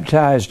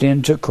baptized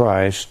into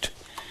Christ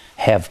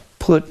have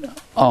put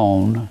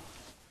on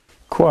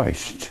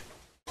Christ.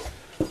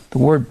 The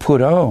word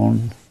put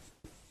on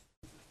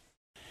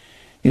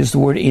is the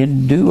word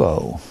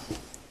enduo.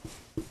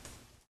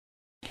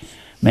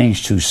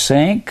 Means to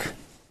sink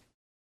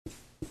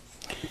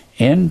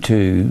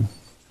into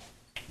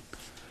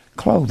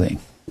clothing.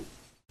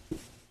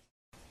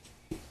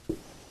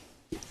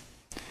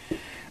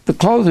 The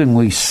clothing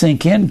we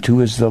sink into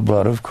is the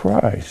blood of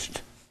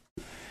Christ.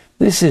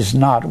 This is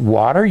not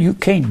water. You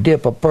can't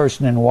dip a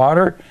person in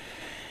water.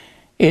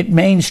 It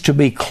means to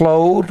be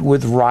clothed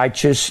with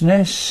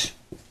righteousness.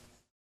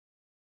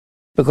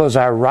 Because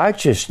our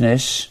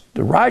righteousness,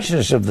 the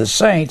righteousness of the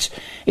saints,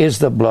 is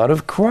the blood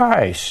of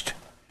Christ.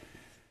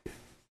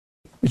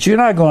 But you're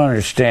not going to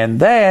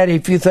understand that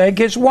if you think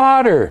it's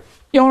water.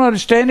 You don't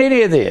understand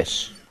any of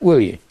this,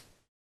 will you?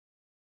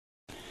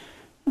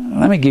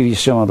 Let me give you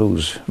some of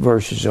those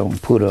verses on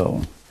put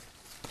on.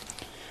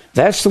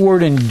 That's the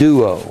word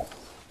enduo.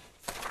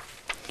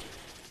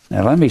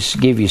 Now let me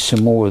give you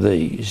some more of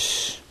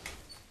these.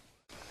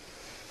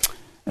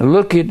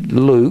 Look at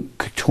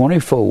Luke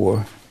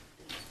 24.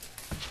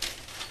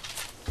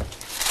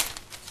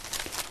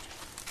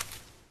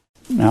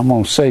 Now I'm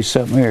going to say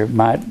something here that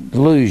might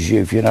lose you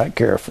if you're not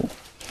careful.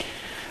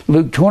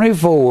 Luke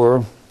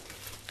 24,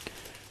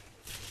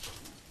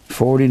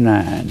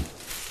 49.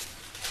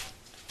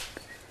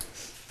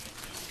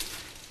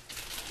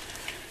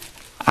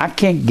 I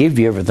can't give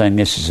you everything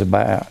this is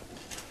about.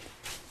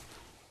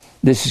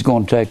 This is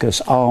going to take us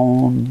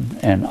on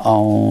and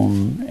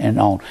on and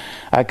on.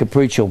 I could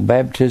preach on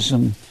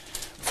baptism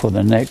for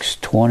the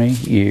next 20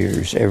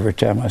 years every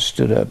time I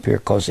stood up here,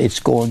 because it's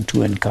going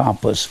to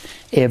encompass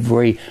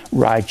every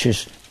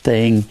righteous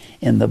thing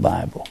in the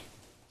Bible.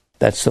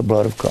 That's the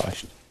blood of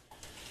Christ.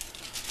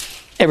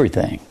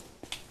 Everything.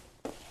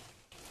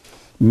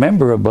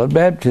 Remember, a blood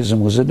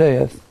baptism was a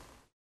death.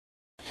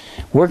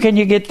 Where can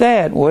you get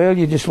that? Well,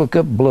 you just look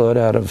up blood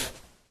out of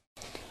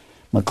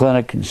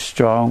McClintock and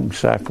Strong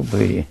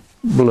Encyclopedia.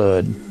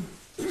 Blood.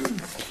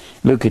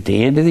 Look at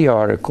the end of the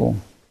article,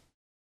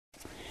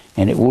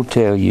 and it will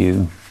tell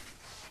you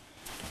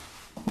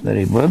that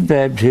a blood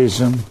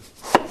baptism,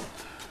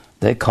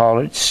 they call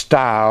it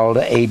styled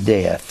a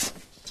death.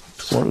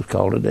 That's what it's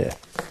called, a death.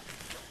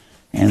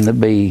 And the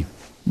B,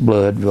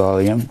 blood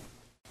volume,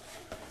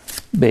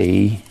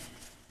 B,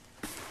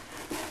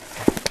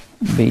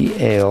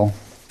 BL.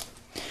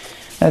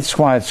 That's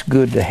why it's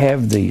good to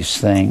have these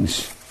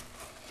things,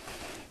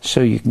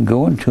 so you can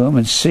go into them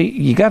and see.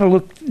 You got to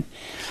look.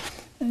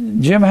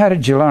 Jim, how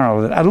did you learn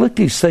all of that? I look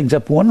these things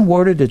up one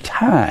word at a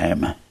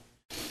time.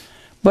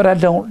 But I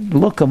don't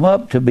look them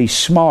up to be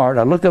smart.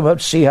 I look them up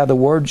to see how the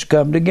words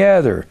come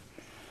together.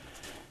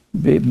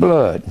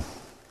 Blood.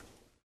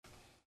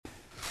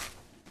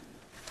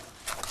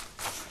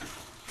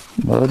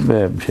 Blood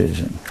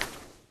baptism.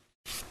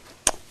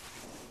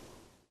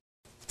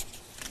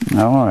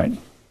 All right.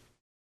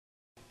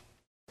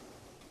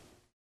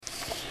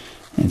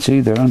 It's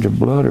either under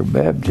blood or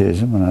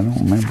baptism, and I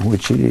don't remember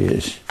which it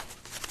is.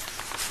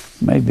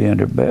 Maybe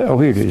under...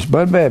 here it is.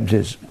 Blood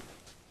baptism.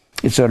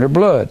 It's under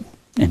blood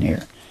in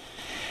here.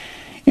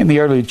 In the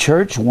early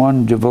church,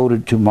 one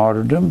devoted to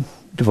martyrdom,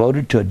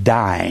 devoted to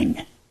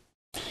dying.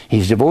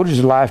 He's devoted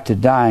his life to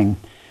dying.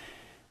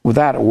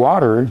 Without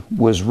water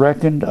was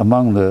reckoned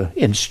among the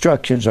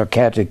instructions or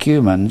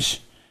catechumens.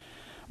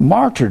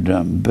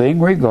 Martyrdom, being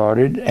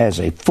regarded as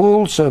a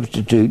full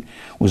substitute,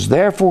 was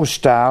therefore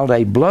styled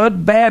a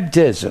blood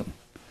baptism.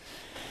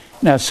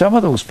 Now, some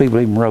of those people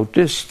even wrote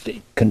this,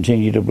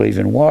 continue to believe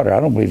in water. I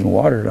don't believe in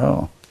water at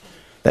all.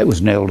 That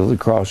was nailed to the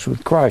cross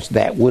with Christ.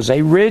 That was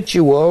a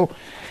ritual,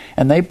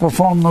 and they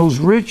performed those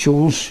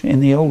rituals in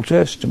the Old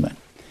Testament.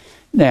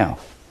 Now,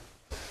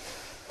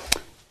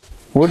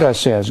 where did I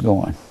say I was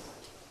going?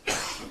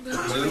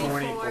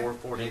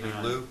 Luke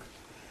 24, Luke.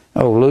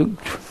 Oh,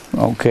 Luke.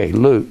 Okay,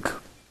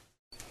 Luke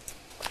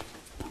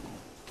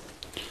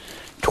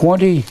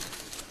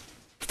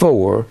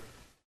 24,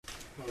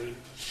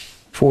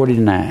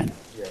 49.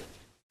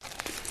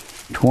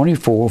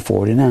 24,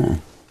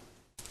 49.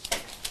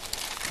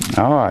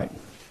 All right.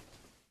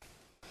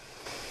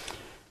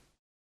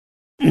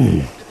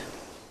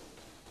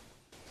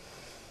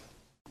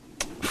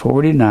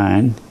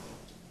 $49.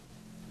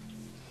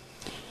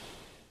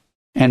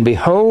 And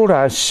behold,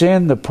 I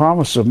send the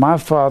promise of my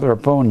Father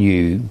upon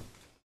you,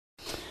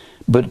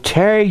 but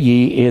tarry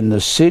ye in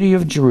the city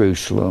of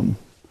Jerusalem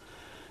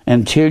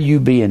until you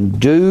be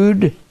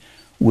endued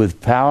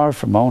with power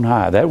from on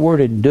high. That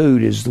word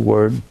endued is the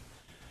word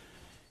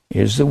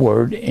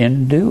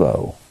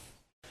enduo.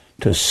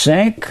 To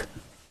sink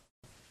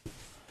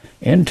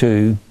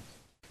into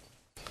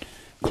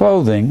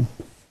clothing.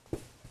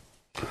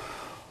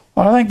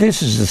 Well, I think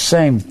this is the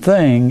same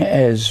thing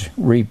as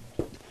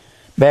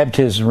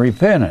baptism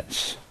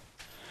repentance.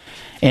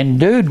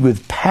 Endued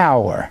with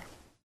power.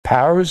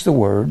 Power is the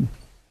word.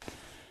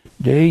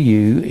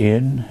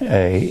 D-U-N-A-M-I-S.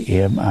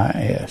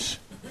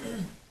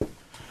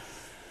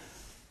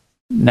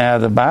 Now,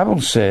 the Bible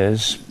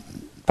says,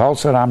 Paul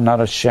said, I'm not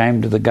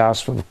ashamed of the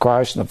gospel of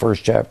Christ in the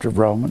first chapter of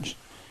Romans.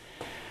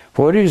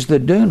 For it is the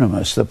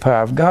dunamis, the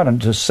power of God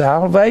unto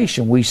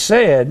salvation. We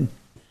said,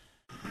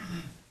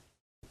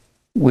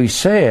 I'll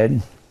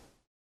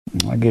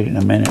get it in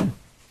a minute.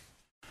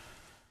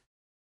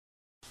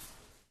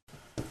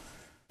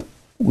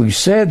 We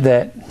said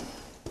that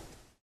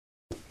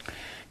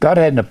God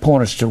hadn't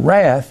appointed us to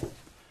wrath,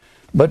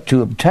 but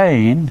to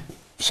obtain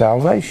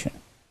salvation.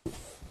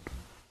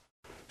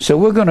 So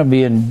we're going to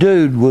be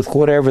endued with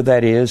whatever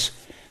that is,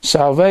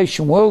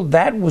 salvation. Well,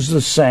 that was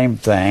the same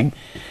thing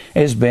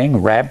as being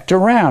wrapped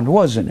around,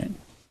 wasn't it?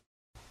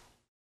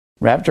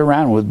 Wrapped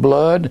around with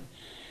blood.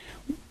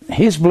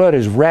 His blood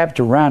is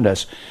wrapped around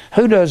us.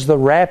 Who does the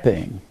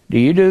wrapping? Do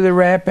you do the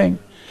wrapping?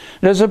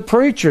 Does a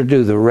preacher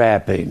do the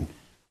wrapping?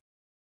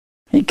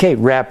 He can't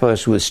wrap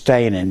us with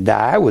stain and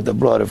dye with the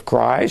blood of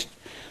Christ.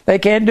 They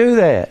can't do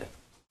that.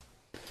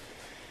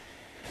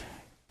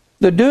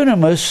 The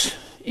dunamis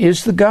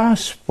is the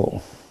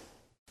gospel.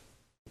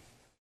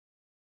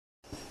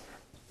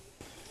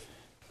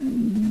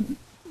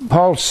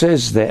 Paul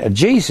says that,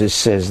 Jesus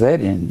says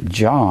that in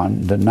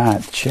John, the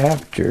 9th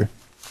chapter.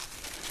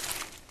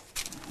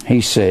 He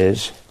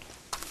says,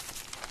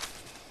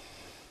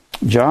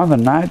 John, the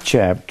 9th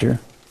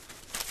chapter,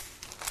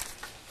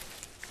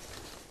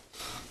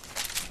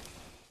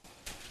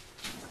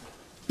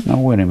 no,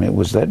 wait a minute,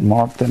 was that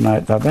Mark the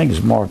 9th? I think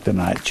it's Mark the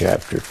 9th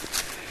chapter.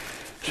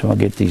 So I'll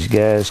get these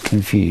guys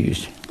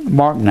confused.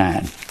 Mark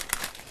 9.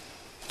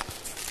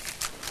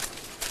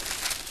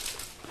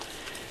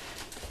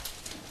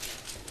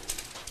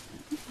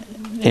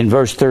 In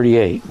verse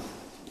 38,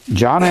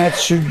 John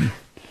answered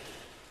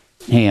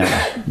him,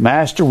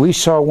 Master, we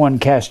saw one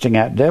casting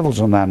out devils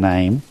in thy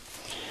name,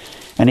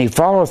 and he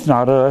followeth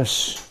not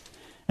us,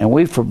 and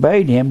we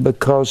forbade him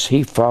because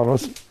he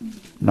followeth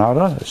not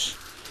us.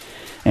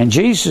 And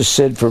Jesus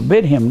said,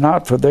 Forbid him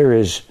not, for there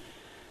is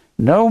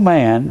no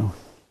man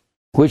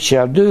which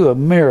shall do a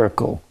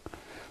miracle.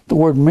 The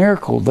word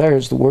miracle there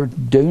is the word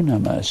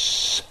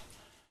dunamis.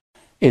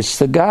 It's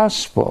the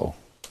gospel.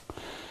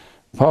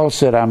 Paul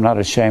said, I'm not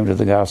ashamed of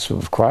the gospel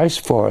of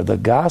Christ, for the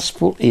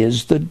gospel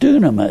is the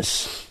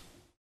dunamis.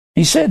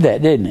 He said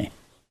that, didn't he?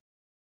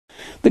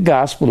 The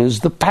gospel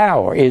is the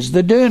power, is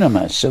the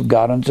dunamis of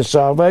God unto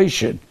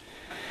salvation.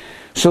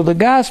 So the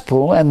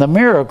gospel and the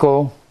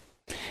miracle,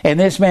 and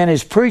this man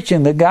is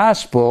preaching the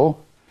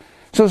gospel,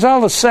 so it's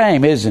all the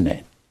same, isn't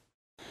it?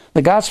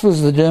 The gospel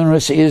is the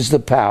dunamis, is the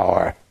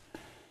power.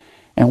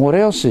 And what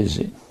else is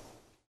it?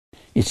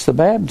 It's the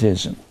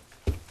baptism.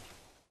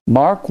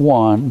 Mark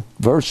 1,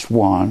 verse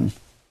 1,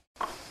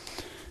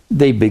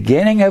 the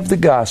beginning of the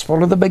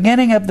gospel, or the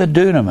beginning of the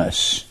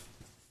dunamis.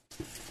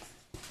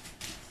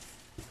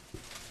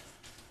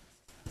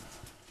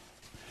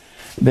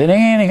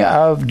 Beginning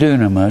of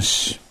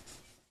dunamis,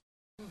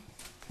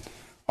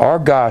 our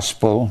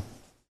gospel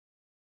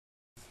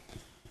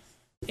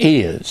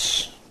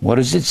is, what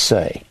does it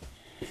say?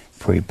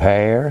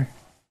 Prepare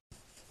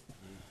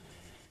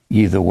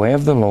ye the way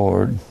of the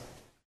Lord,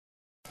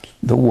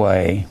 the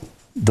way.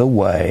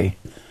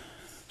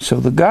 So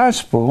the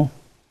gospel,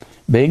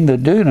 being the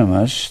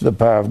dunamis, the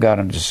power of God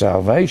unto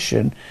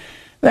salvation,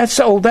 That's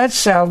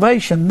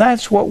salvation.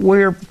 That's what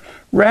we're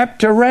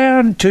wrapped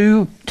around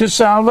to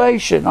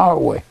salvation,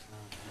 aren't we?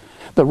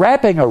 The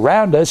wrapping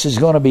around us is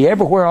going to be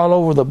everywhere all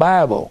over the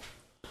Bible,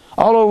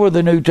 all over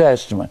the New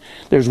Testament.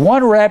 There's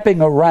one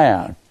wrapping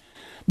around.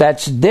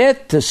 That's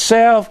death to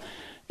self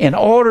in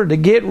order to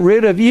get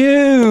rid of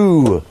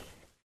you.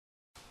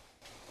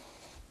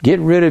 Get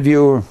rid of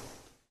your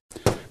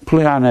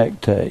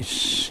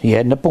pleonectes. He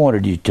hadn't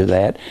appointed you to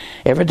that.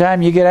 Every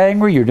time you get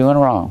angry, you're doing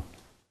wrong.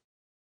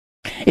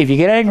 If you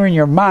get angry in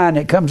your mind,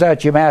 it comes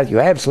out your mouth, you're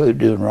absolutely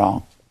doing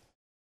wrong.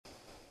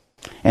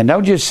 And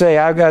don't just say,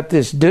 I've got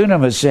this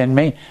dunamis in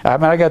me,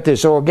 I got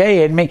this orge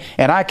in me,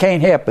 and I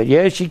can't help it.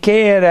 Yes, you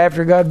can.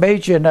 After God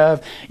beats you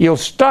enough, you'll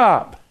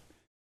stop.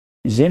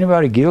 Is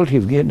anybody guilty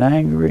of getting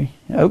angry?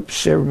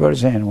 Oops,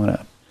 everybody's hand went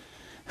up.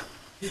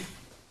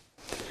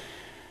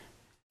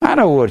 I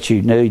know what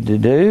you need to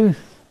do.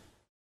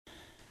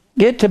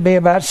 Get to be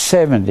about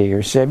 70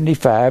 or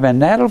 75,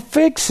 and that'll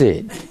fix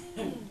it.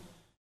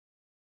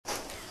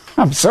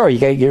 I'm sorry you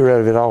can't get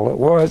rid of it all at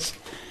once,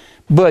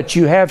 but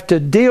you have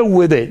to deal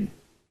with it.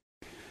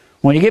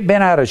 When you get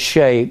bent out of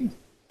shape,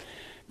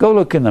 go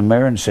look in the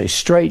mirror and say,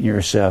 straighten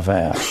yourself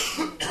out.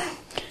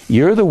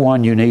 You're the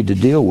one you need to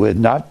deal with,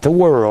 not the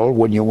world,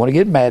 when you want to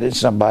get mad at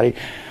somebody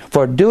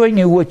for doing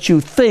what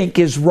you think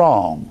is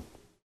wrong.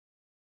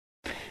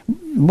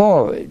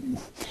 Boy,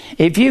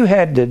 if you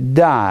had to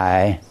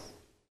die,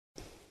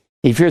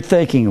 if your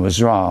thinking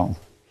was wrong,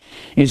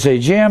 you say,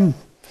 Jim,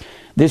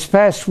 this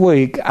past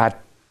week I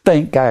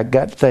think I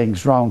got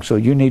things wrong, so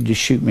you need to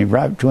shoot me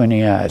right between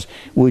the eyes.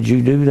 Would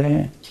you do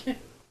that?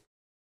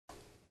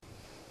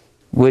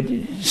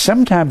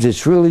 Sometimes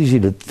it's real easy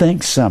to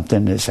think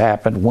something has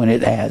happened when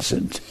it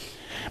hasn't,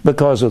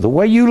 because of the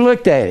way you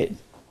looked at it.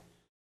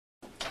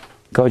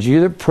 Because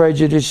you're the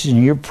prejudices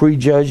and your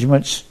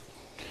prejudgments,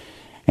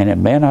 and it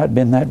may not have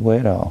been that way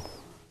at all.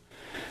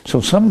 So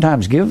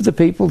sometimes give the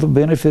people the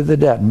benefit of the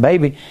doubt.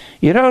 Maybe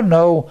you don't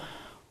know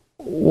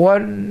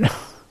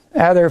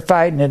how they're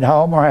fighting at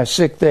home, or how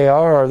sick they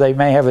are, or they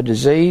may have a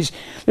disease.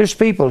 There's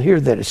people here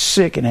that are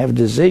sick and have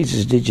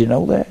diseases. Did you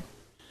know that?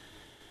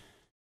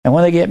 And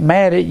when they get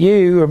mad at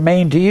you or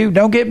mean to you,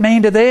 don't get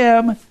mean to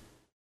them.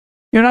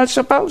 You're not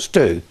supposed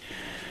to.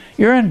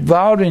 You're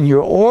involved in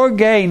your orge.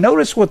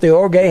 Notice what the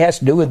orge has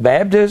to do with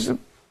baptism.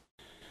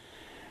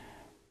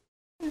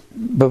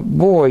 But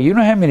boy, you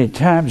know how many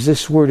times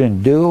this word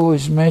enduo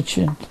is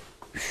mentioned?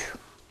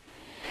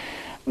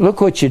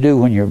 Look what you do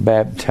when you're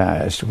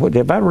baptized.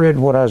 Have I read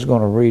what I was going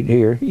to read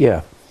here?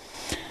 Yeah.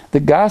 The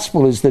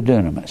gospel is the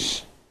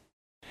dunamis.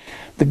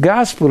 The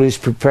gospel is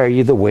prepare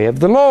you the way of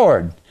the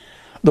Lord.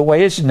 The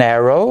way is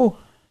narrow.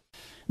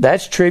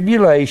 That's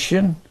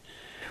tribulation.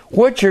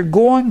 What you're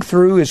going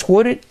through is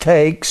what it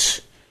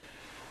takes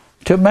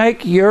to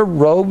make your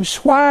robes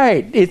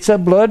white. It's a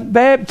blood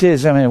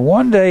baptism. And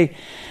one day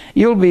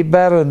you'll be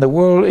battling the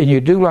world, and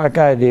you do like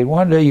I did.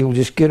 One day you'll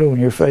just get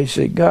on your face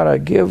and say, God, I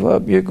give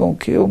up. You're going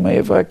to kill me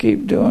if I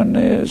keep doing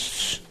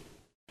this.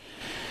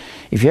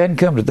 If you hadn't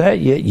come to that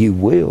yet, you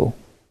will.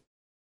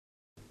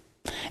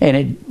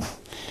 And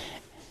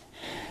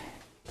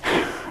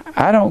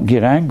I don't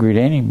get angry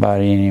at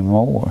anybody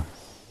anymore.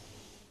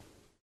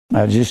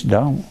 I just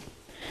don't.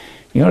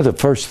 You know the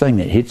first thing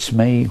that hits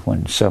me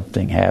when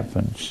something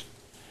happens?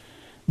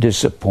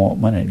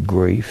 Disappointment and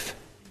grief.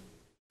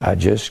 I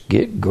just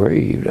get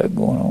grieved. That's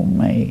going on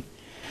me.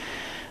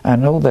 I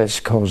know that's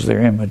because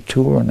they're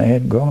immature and they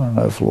hadn't grown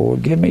enough,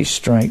 Lord. Give me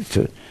strength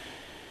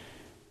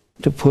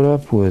to put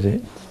up with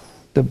it.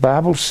 The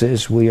Bible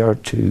says we are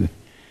to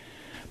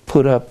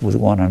put up with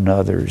one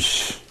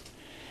another's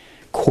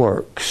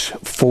quirks,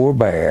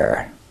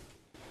 forbear,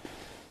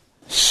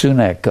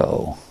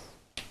 suneko,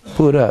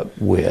 put up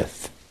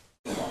with.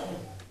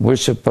 We're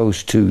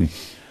supposed to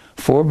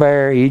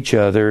forbear each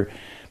other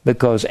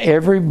because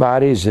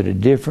everybody's at a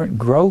different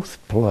growth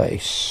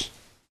place.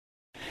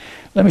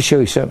 Let me show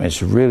you something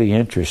that's really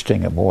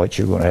interesting about what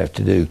you're going to have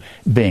to do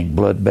being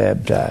blood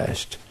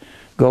baptized.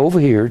 Go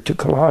over here to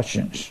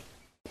Colossians.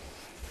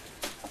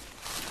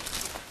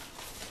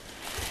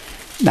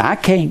 Now, I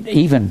can't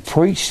even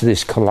preach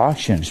this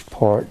Colossians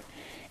part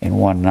in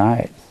one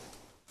night.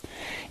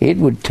 It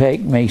would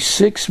take me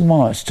 6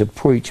 months to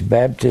preach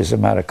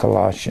baptism out of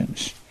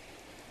Colossians,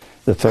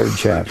 the 3rd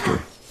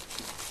chapter.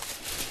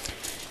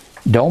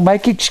 Don't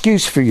make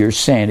excuse for your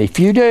sin. If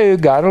you do,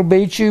 God will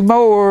beat you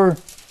more.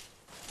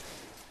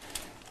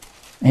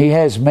 He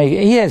hasn't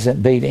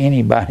beat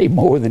anybody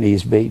more than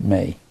He's beat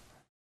me.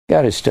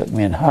 God has stuck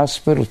me in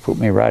hospitals, put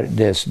me right at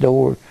death's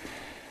door,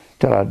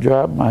 till I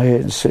dropped my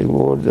head and say,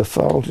 Lord, the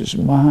fault is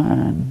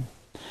mine.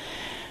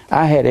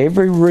 I had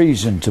every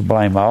reason to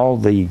blame all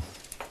the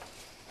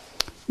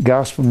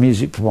gospel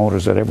music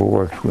promoters I'd ever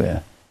worked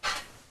with.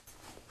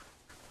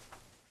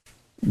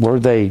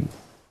 Were they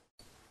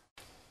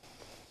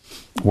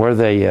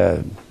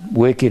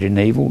wicked and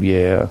evil?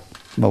 Yeah,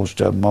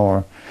 most of them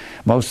are.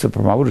 Most of the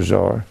promoters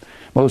are.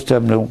 Most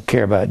of them don't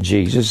care about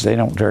Jesus. They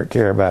don't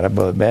care about a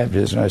blood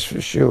baptism, that's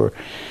for sure.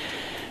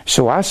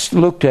 So I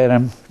looked at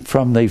them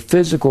from the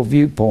physical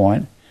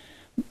viewpoint.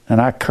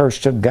 And I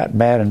cursed them, got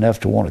mad enough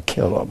to want to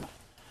kill them.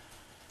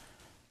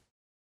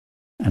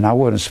 And I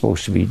wasn't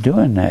supposed to be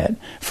doing that.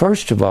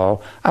 First of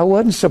all, I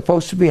wasn't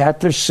supposed to be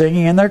out there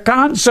singing in their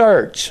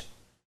concerts.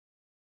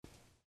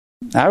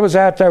 I was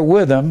out there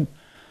with them,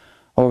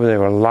 or they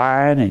were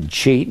lying and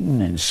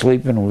cheating and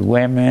sleeping with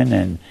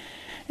women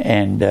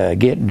and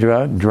getting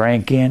drunk,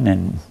 drinking,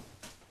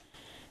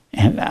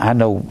 and I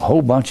know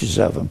whole bunches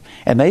of them.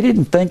 And they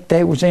didn't think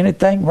there was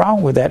anything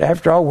wrong with that.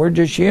 After all, we're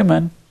just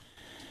human.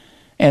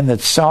 And the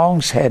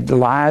songs had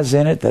lies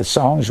in it. The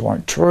songs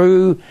weren't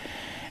true.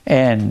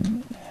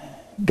 And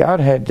God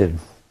had to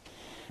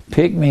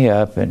pick me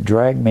up and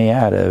drag me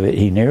out of it.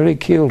 He nearly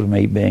killed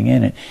me being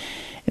in it.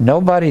 And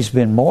nobody's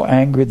been more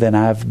angry than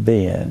I've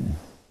been.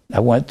 I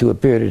went through a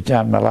period of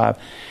time in my life,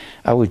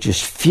 I was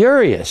just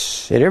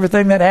furious at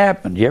everything that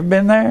happened. You ever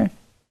been there?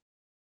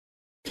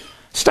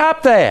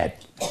 Stop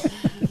that.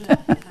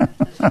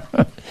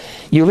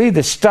 You'll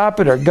either stop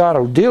it or God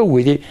will deal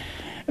with you.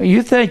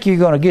 You think you're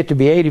going to get to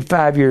be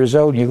 85 years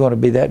old and you're going to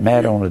be that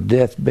mad on a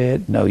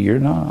deathbed? No, you're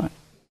not.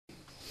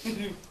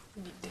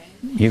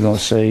 You're going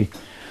to say,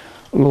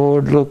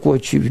 Lord, look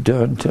what you've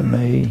done to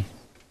me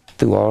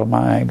through all of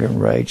my anger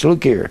and rage.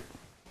 Look here.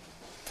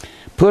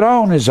 Put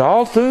on is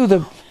all through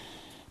the...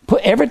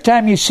 Every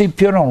time you see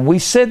put on, we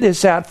said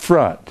this out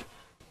front.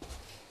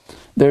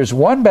 There's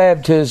one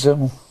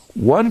baptism,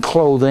 one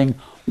clothing,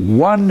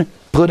 one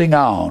putting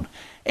on.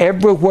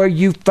 Everywhere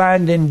you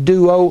find in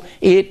duo,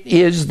 it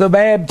is the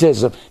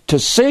baptism. To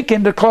sink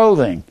into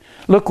clothing.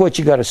 Look what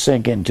you got to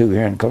sink into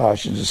here in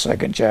Colossians, the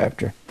 2nd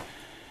chapter.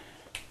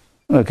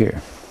 Look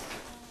here.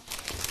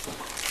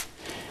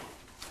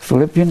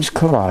 Philippians,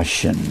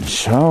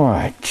 Colossians. All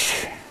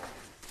right.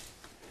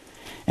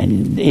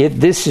 And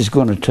this is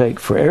going to take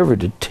forever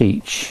to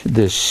teach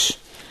this,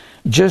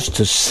 just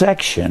a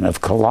section of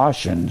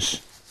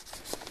Colossians,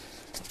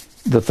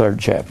 the 3rd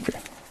chapter.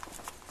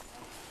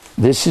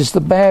 This is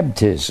the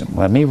baptism.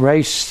 Let me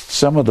erase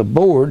some of the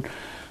board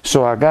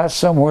so I got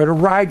somewhere to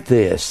write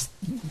this.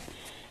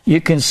 You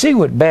can see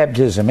what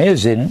baptism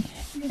is in it.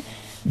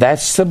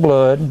 That's the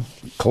blood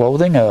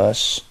clothing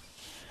us.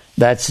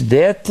 That's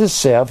death to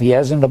self. He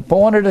hasn't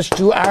appointed us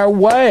to our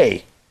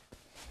way.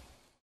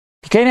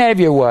 You can't have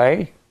your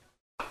way.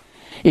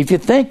 If you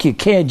think you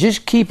can,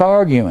 just keep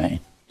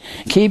arguing.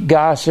 Keep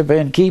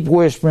gossiping. Keep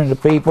whispering to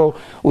people,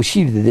 well,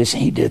 she did this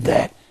and he did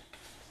that.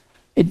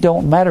 It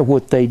don't matter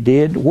what they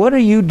did. What do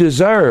you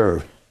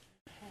deserve?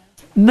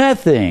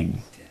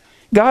 Nothing.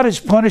 God is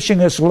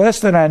punishing us less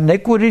than our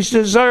iniquities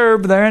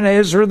deserve there in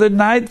Ezra, the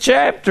 9th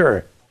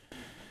chapter.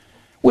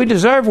 We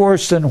deserve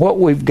worse than what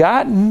we've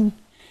gotten.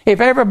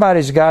 If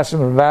everybody's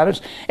gossiping about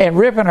us and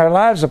ripping our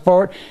lives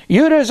apart,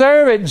 you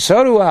deserve it, and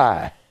so do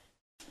I.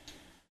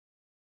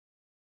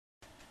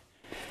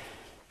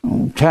 By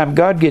the time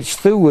God gets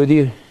through with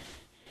you,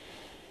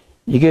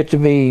 you get to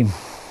be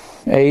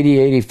 80,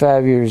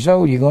 85 years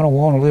old, you're going to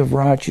want to live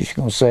righteous. You're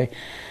going to say,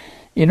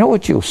 you know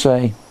what you'll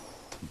say?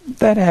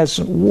 That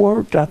hasn't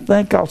worked. I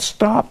think I'll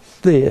stop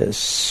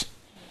this.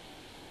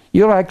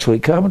 You'll actually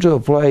come to a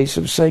place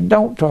of saying,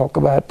 don't talk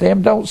about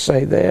them. Don't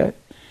say that.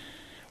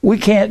 We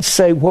can't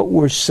say what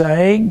we're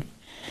saying.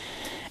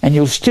 And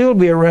you'll still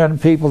be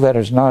around people that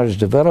is not as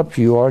developed as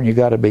you are, and you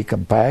got to be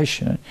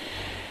compassionate.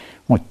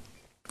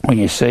 When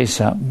you say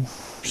something,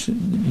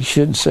 you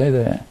shouldn't say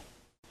that.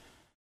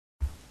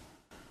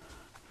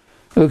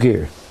 Look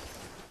here.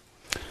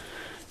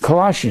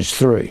 Colossians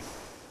 3.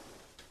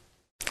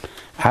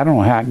 I don't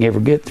know how I can ever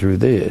get through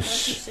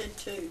this. You said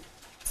 2.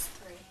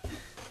 3.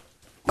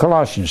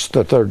 Colossians,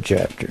 the 3rd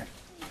chapter.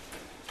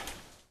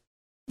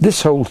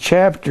 This whole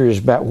chapter is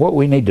about what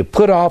we need to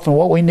put off and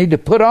what we need to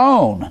put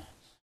on.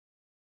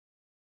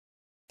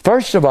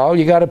 First of all,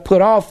 you got to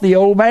put off the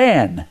old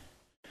man.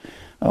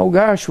 Oh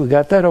gosh, we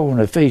got that over in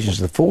Ephesians,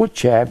 the 4th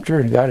chapter,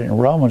 and got it in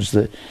Romans,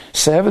 the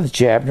 7th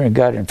chapter, and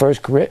got it in 2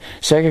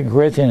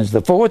 Corinthians,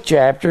 the 4th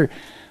chapter.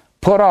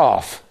 Put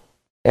off.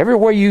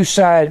 Everywhere you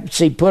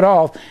see put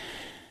off,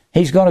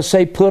 he's going to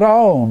say put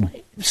on.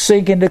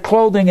 Sink into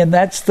clothing, and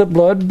that's the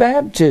blood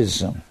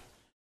baptism.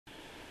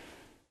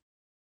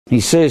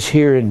 He says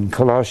here in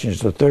Colossians,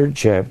 the 3rd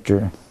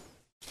chapter,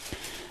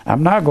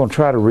 I'm not going to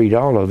try to read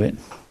all of it.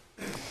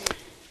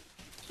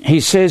 He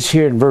says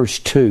here in verse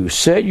 2,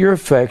 set your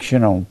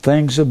affection on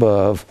things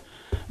above,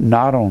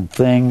 not on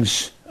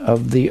things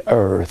of the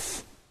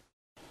earth.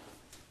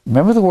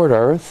 Remember the word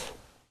earth?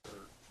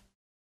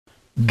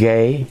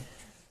 Gay,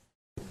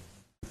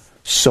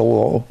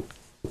 soil,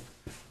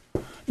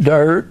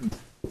 dirt.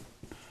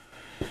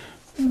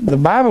 The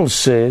Bible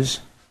says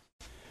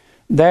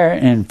there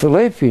in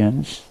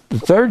Philippians, the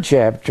 3rd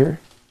chapter,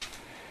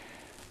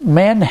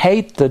 men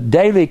hate the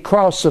daily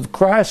cross of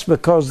Christ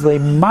because they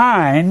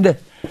mind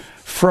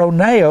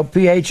phroneo,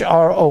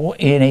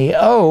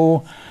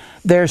 Phroneo,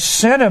 their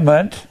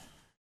sentiment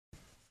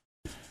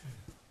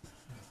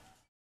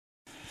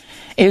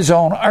is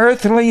on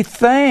earthly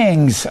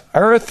things.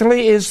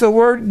 Earthly is the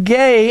word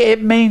gay.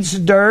 It means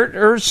dirt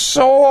or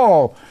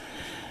soil.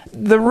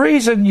 the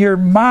reason your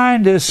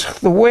mind is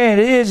the way it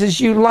is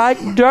you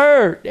like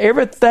dirt.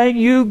 Everything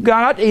you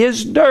got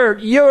is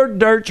dirt. Your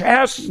dirt, your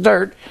house is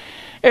dirt.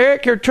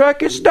 Eric, your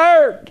truck is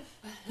dirt.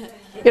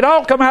 It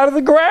all come out of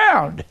the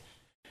ground.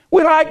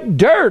 We like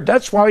dirt.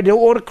 That's why we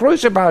don't want to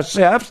crucify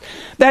ourselves.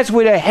 That's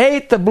why we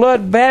hate the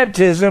blood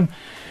baptism.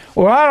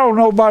 Well, I don't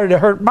know nobody to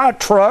hurt my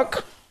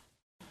truck.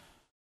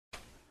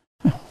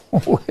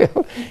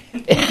 Well,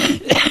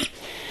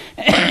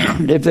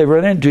 if they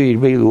run into you,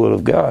 it'd be the will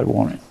of God,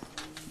 won't it?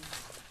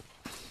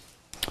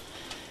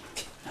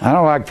 I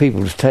don't like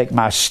people to take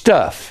my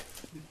stuff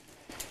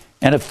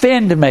and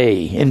offend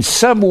me in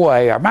some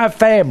way, or my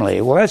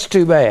family. Well, that's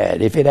too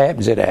bad. If it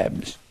happens, it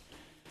happens.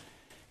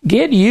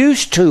 Get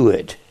used to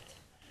it.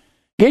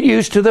 Get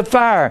used to the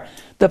fire.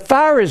 The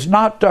fire is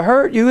not to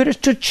hurt you. It is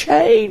to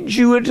change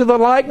you into the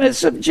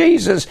likeness of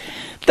Jesus.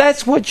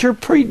 That's what you're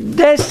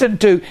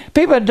predestined to.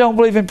 People that don't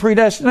believe in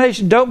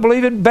predestination don't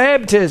believe in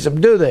baptism,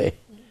 do they?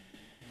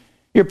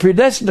 You're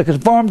predestined to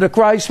conform to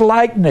Christ's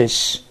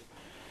likeness.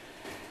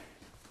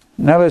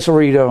 Now let's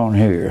read on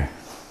here.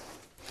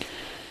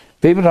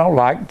 People don't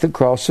like the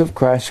cross of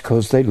Christ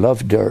because they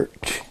love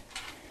dirt.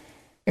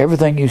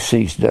 Everything you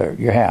see is dirt.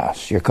 Your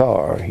house, your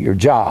car, your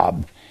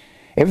job.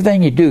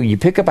 Everything you do, you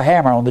pick up a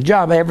hammer on the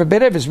job, every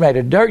bit of it's made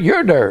of dirt.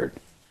 You're dirt.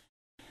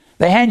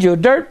 They hand you a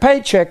dirt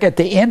paycheck at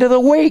the end of the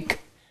week.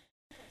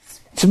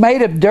 It's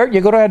made of dirt.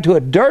 You go down to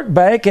a dirt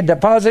bank and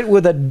deposit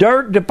with a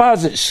dirt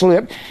deposit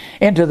slip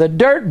into the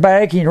dirt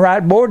bank, and you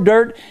write more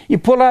dirt. You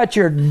pull out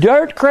your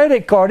dirt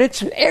credit card.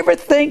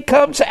 Everything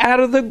comes out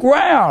of the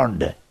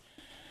ground.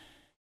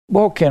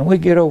 Well, can we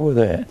get over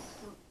that?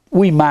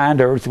 We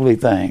mind earthly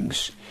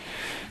things.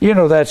 You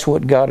know, that's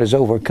what God is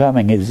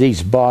overcoming, is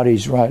these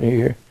bodies right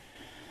here.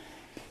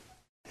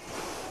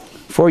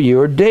 For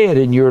you are dead,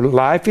 and your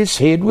life is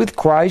hid with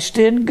Christ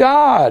in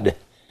God.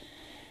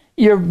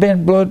 You've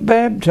been blood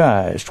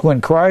baptized. When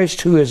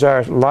Christ, who is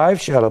our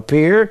life, shall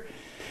appear,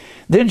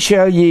 then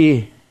shall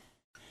ye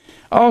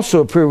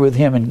also appear with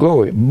him in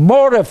glory.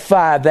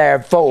 Mortify,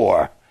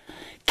 therefore.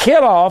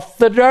 Kill off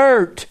the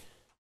dirt.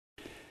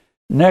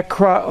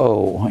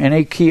 Necro,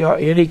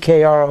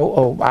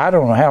 N-E-K-R-O. I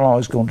don't know how long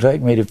it's going to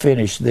take me to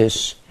finish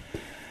this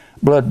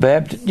blood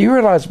baptism. Do you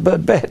realize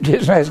blood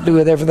baptism has to do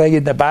with everything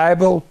in the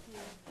Bible?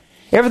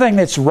 Everything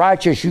that's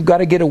righteous, you've got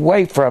to get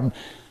away from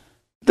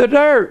the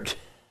dirt.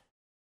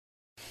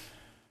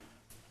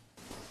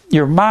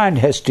 Your mind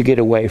has to get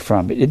away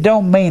from it. It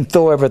don't mean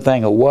throw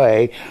everything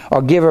away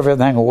or give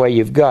everything away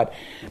you've got,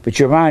 but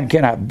your mind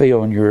cannot be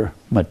on your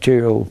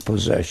material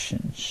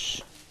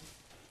possessions.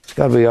 It's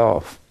got to be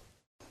off.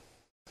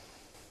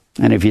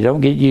 And if you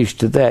don't get used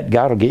to that,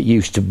 God will get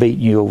used to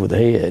beating you over the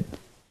head.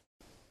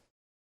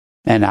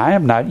 And I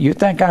am not, you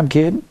think I'm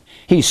kidding?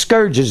 He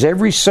scourges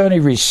every son he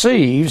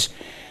receives.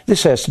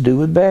 This has to do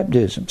with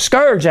baptism.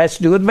 Scourge has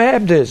to do with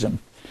baptism.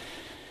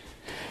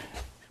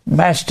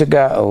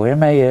 Mastigao,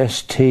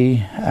 M-A-S-T-I-G-O-O.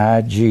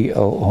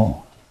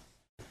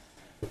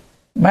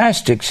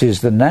 Mastix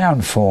is the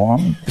noun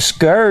form.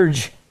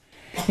 Scourge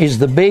is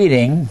the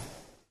beating,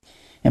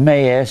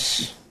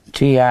 M-A-S-T-I-X.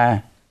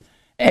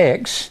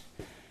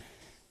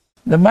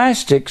 The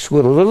mastix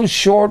with a little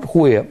short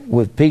whip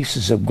with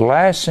pieces of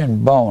glass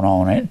and bone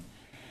on it.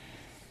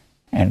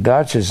 And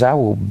God says, I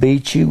will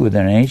beat you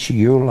within an inch of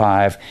your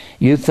life.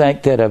 You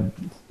think a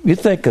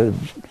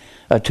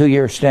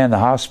 2-year stay in the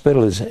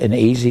hospital is an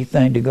easy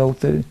thing to go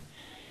through?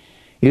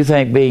 You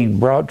think being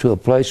brought to a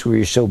place where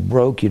you're so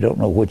broke you don't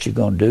know what you're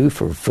going to do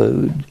for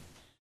food?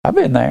 I've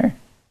been there.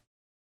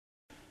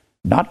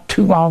 Not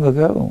too long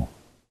ago.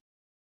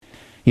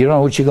 You don't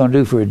know what you're going to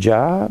do for a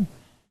job?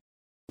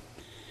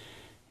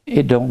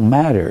 It don't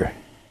matter.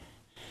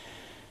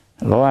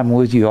 Lord, I'm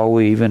with you all the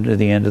way even to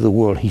the end of the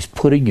world. He's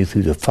putting you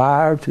through the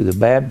fire, through the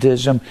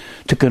baptism,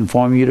 to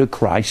conform you to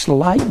Christ's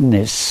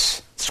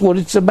likeness. That's what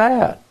it's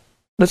about.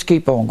 Let's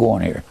keep on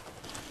going here.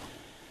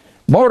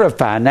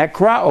 Mortify,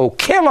 necro,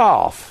 kill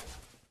off.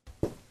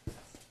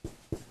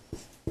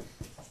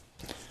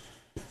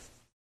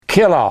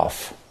 Kill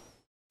off.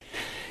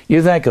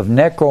 You think of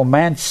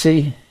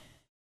necromancy,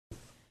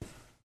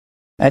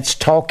 that's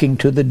talking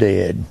to the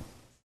dead.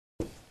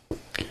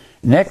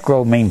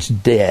 Necro means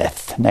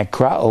death.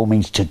 Necro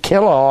means to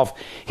kill off.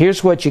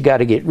 Here's what you got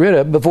to get rid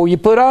of before you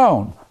put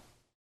on.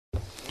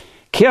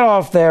 Kill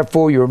off,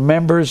 therefore, your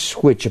members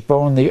which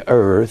upon the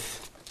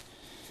earth,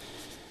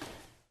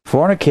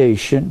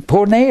 fornication,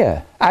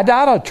 porneia,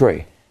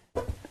 idolatry,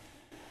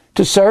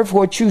 to serve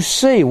what you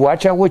see.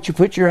 Watch out what you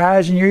put your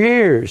eyes and your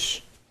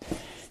ears.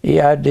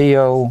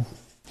 E-I-D-O-L-O-L-A-T-R-E-I.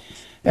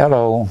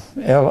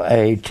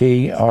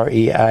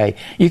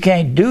 You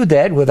can't do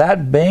that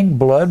without being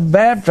blood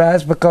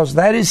baptized, because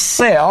that is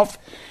self.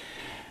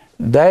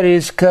 That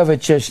is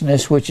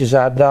covetousness, which is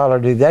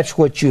idolatry. That's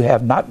what you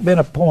have not been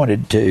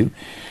appointed to.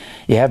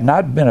 You have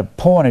not been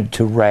appointed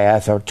to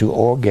wrath or to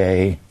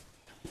orgy.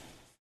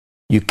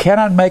 You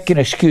cannot make an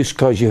excuse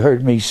because you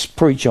heard me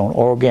preach on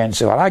orgy and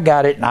say, well, I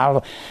got it and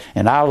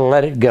I'll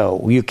let it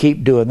go. You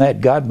keep doing that,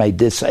 God may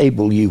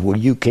disable you where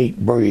you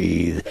can't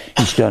breathe.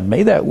 He's done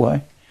me that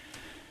way.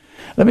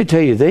 Let me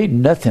tell you, there ain't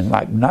nothing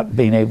like not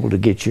being able to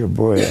get your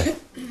breath.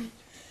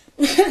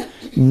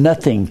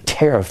 Nothing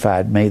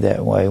terrified me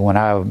that way. When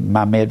I was in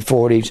my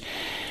mid-40s,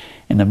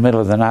 in the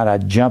middle of the night,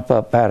 I'd jump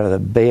up out of the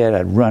bed,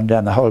 I'd run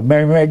down the hall,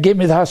 Mary, get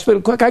me to the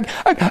hospital quick, I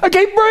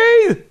can't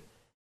breathe.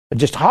 I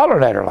just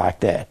hollered at her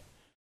like that.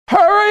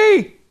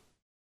 Hurry!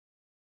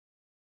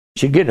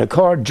 She'd get in a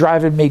car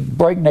driving me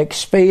breakneck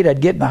speed. I'd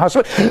get in the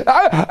hospital.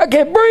 I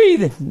can't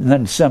breathe. And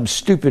then some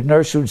stupid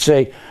nurse would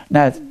say,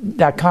 now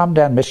calm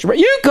down, Mr. Ray.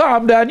 You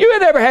calm down. You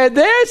ain't never had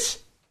this.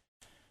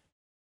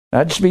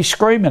 I'd just be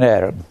screaming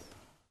at them.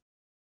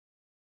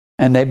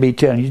 And they'd be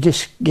telling you,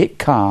 just get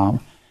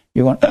calm.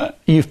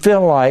 You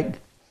feel like,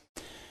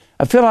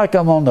 I feel like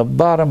I'm on the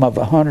bottom of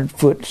a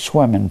 100-foot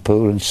swimming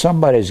pool and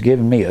somebody's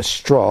giving me a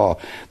straw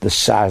the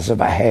size of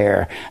a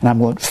hair. And I'm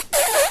going,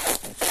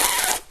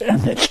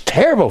 and it's a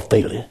terrible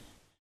feeling.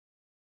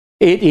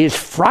 It is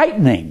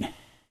frightening.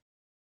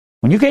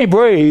 When you can't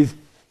breathe,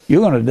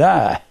 you're going to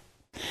die.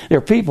 There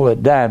are people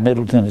that die in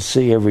Middle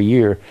Tennessee every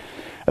year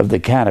of the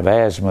kind of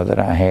asthma that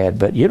I had.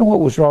 But you know what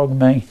was wrong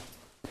with me?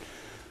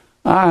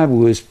 I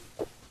was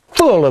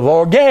full of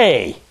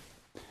orgay.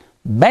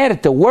 Mad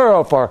at the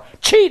world for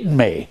cheating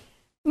me.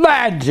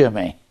 Lied to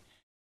me.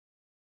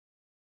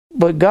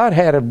 But God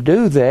had him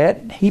do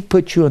that. He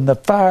put you in the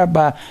fire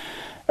by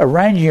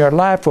arranging your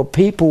life where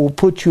people will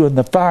put you in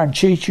the fire and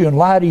cheat you and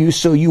lie to you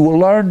so you will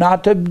learn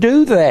not to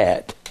do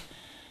that.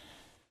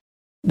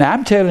 Now,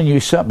 I'm telling you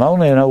something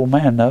only an old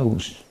man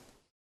knows.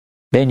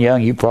 Being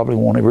young, you probably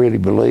won't really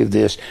believe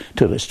this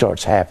till it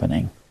starts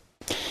happening.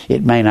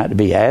 It may not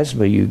be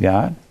asthma you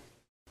got.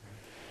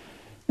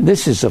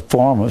 This is a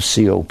form of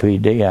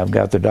COPD. I've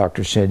got the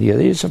doctor said, yeah,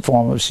 this is a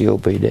form of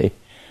COPD.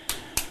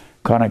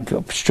 Chronic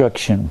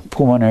obstruction,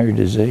 pulmonary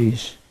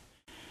disease.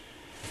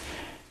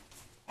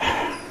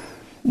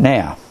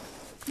 Now,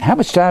 how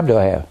much time do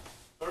I have?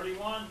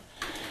 31.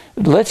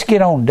 Let's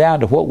get on down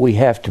to what we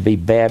have to be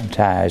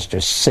baptized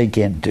to sink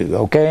into,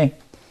 okay?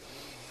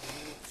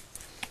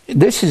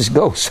 This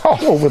goes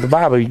all over the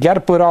Bible. You got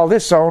to put all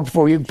this on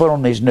before you can put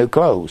on these new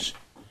clothes.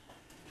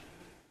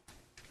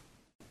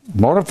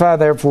 Mortify,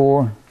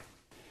 therefore,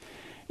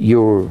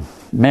 your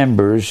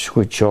members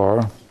which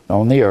are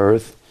on the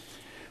earth,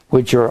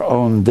 which are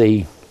on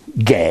the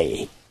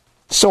gay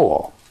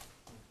soil,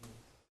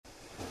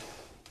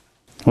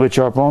 which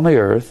are upon the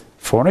earth,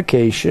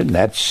 fornication,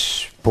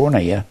 that's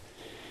porneia,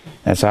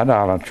 that's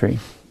idolatry,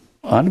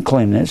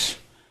 uncleanness,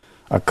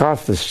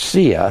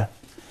 akathasia,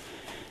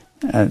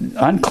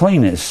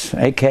 uncleanness,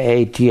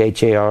 a.k.a.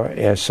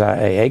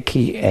 T-H-A-R-S-I-A,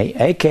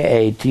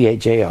 a.k.a.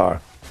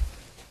 T-H-A-R,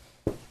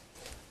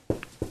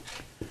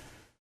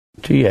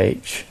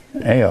 T-H-A-R-S-I.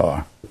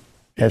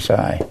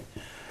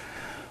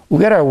 We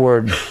got our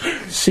word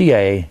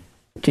C-A-T-H-A-R,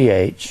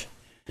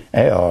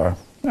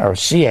 or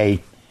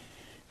C-A-T-A-R.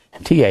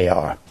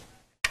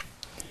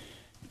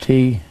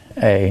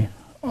 T-A-R-I-Z-E.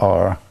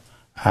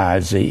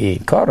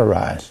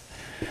 Cauterize.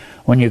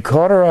 When you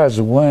cauterize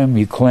a womb,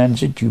 you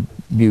cleanse it,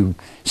 you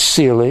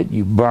seal it,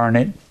 you burn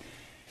it.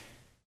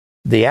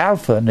 The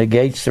alpha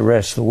negates the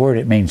rest of the word.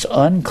 It means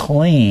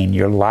unclean.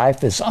 Your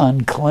life is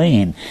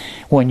unclean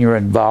when you're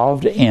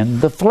involved in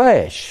the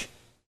flesh.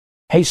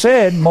 He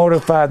said,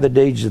 mortify the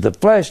deeds of the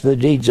flesh, the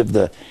deeds of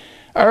the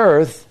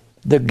earth,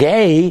 the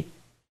gay.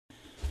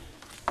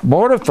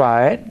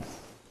 Mortify it.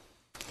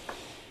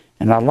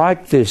 And I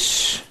like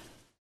this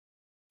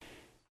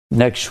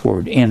next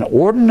word,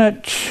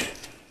 inordinate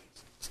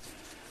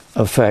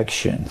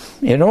affection.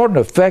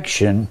 Inordinate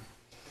affection,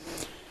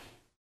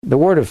 the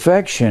word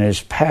affection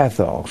is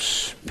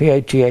pathos,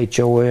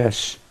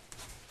 P-A-T-H-O-S.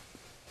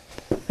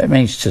 That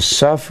means to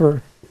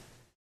suffer.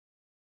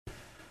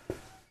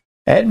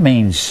 That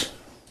means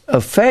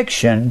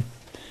affection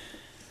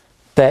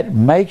that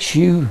brings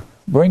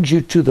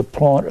you to the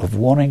point of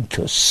wanting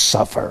to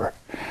suffer.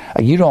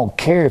 You don't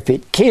care if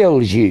it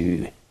kills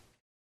you.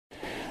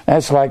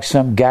 That's like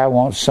some guy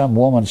wants some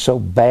woman so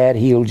bad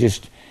you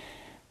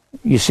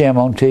see him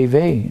on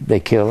TV, they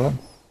kill him.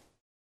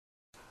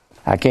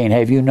 I can't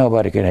have you,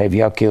 nobody can have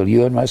you, I'll kill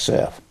you and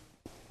myself.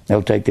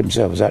 They'll take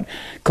themselves out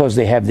because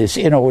they have this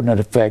inordinate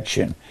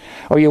affection.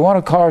 Or you want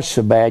a car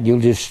so bad,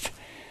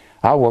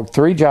 I'll work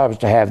 3 jobs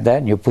to have that,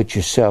 and you'll put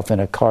yourself in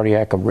a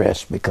cardiac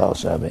arrest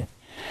because of it.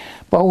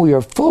 But we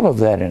are full of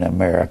that in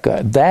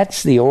America.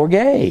 That's the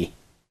orgay.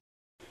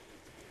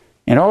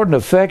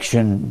 Inordinate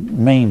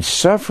affection means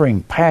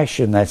suffering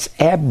passion that's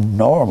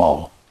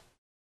abnormal.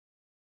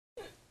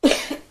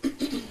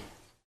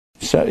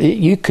 So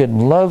you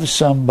can love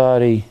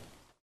somebody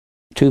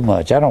too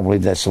much. I don't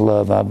believe that's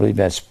love. I believe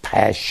that's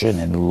passion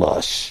and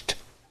lust.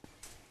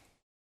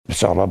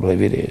 That's all I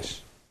believe it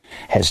is.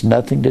 Has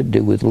nothing to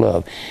do with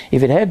love.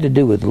 If it had to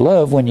do with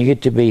love, when you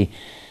get to be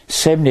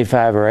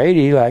 75 or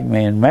 80, like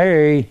me and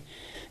Mary,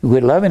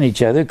 we'd loving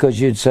each other because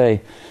you'd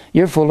say,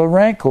 you're full of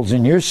wrinkles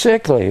and you're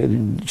sickly.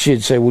 And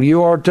she'd say, well,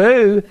 you are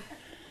too.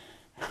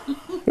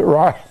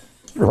 Right?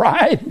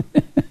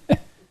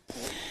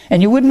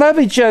 And you wouldn't love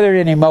each other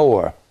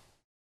anymore.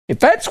 If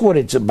that's what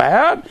it's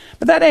about.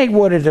 But that ain't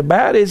what it's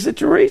about, is it,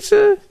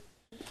 Teresa?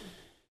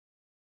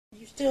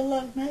 You still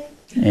love me?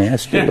 Yeah, I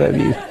still love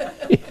you.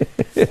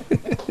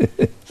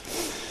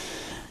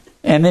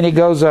 And then he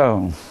goes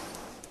on.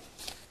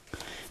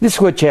 This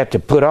is what you have to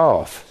put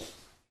off.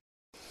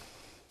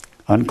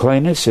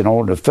 Uncleanness,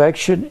 inordinate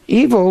affection,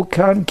 evil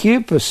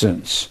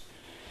concupiscence.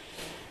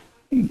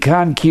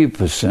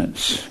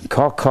 Concupiscence,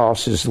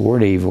 kakos is the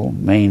word evil,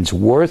 means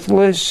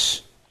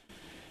worthless.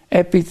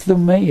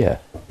 Epithumia,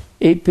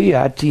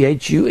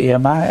 Epithumia.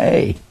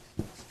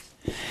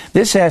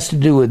 This has to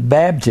do with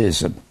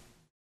baptism.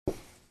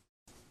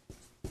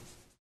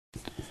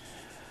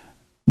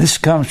 This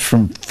comes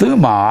from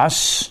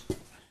thumos,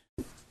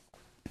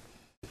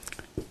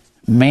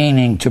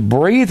 meaning to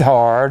breathe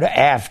hard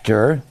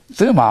after.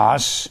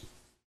 Thumos.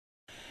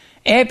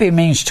 Epi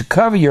means to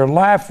cover your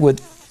life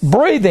with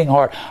breathing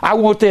hard. I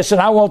want this and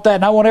I want that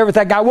and I want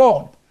everything I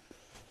want.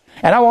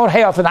 And I want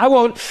health and I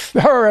want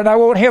her and I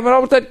want him and I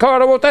want that car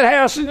and I want that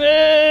house.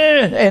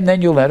 And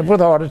then you'll end up with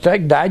a heart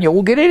attack, die, and you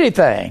won't get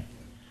anything.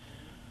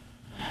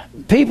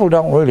 People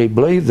don't really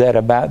believe that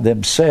about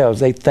themselves.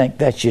 They think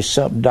that's just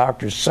something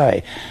doctors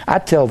say. I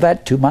tell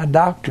that to my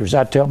doctors.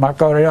 I tell my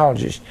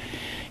cardiologists,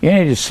 you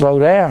need to slow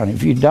down.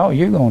 If you don't,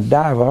 you're going to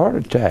die of a heart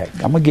attack.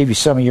 I'm going to give you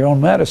some of your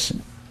own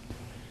medicine.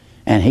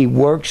 And he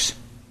works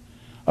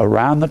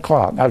around the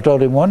clock. I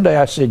told him one day,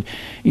 I said,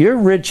 you're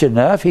rich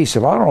enough. He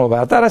said, well, I don't know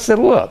about that. I said,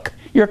 look,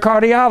 you're a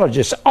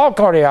cardiologist. All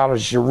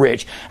cardiologists are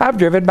rich. I've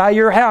driven by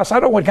your house. I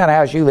know what kind of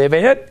house you live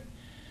in.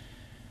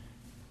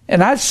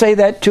 And I'd say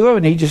that to him,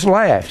 and he just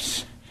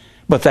laughs.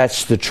 But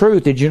that's the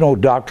truth. Did you know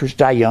doctors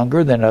die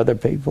younger than other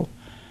people?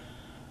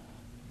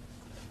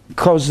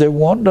 Because they're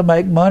wanting to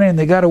make money, and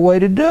they got a way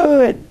to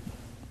do it.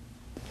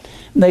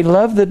 And they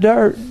love the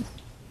dirt.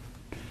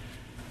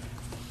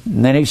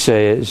 And then he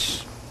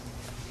says,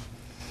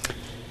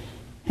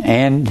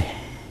 and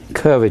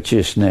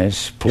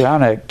covetousness,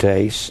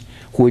 pleonectes,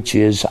 which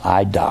is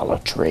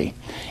idolatry.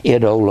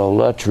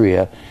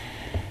 Idolatria.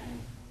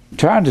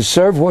 Trying to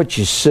serve what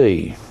you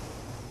see.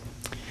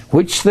 For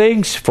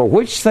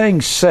which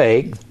things'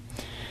 sake,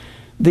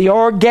 the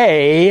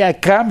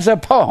orge comes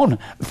upon.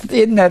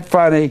 Isn't that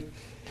funny?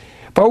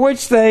 For which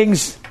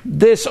things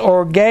this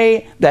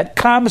orge that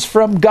comes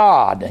from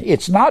God.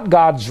 It's not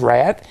God's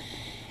wrath.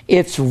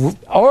 It's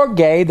orge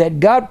that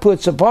God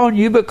puts upon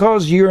you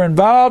because you're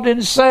involved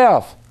in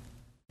self.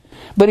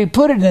 But he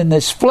put it in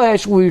this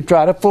flesh where you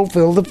try to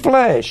fulfill the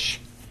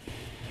flesh.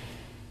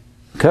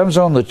 Comes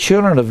on the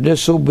children of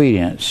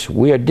disobedience.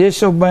 We are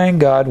disobeying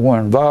God. We're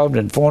involved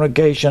in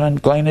fornication,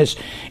 uncleanness,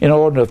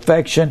 inordinate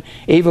affection,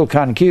 evil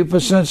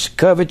concupiscence,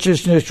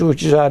 covetousness,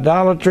 which is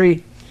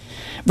idolatry.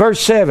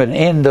 Verse 7,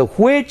 in the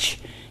which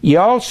ye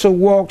also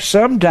walked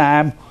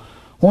sometime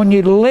when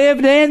you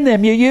lived in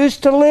them. You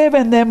used to live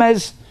in them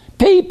as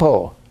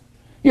people.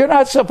 You're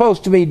not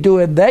supposed to be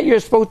doing that. You're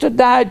supposed to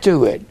die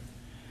to it.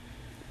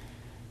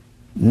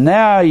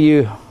 Now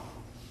you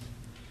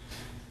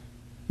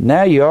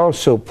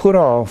also put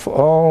off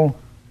all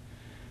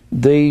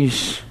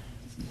these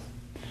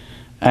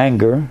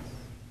anger.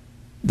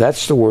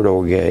 That's the word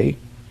orge.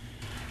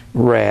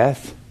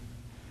 Wrath.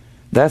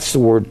 That's the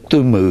word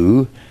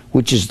thumu,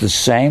 which is the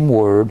same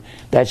word.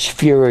 That's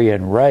fury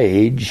and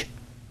rage.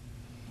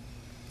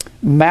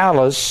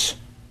 Malice.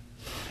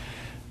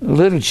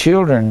 Little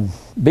children,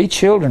 be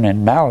children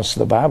in malice,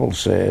 the Bible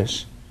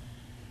says.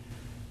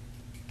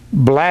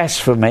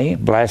 Blasphemy,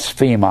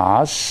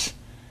 blasphemos.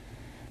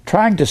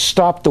 Trying to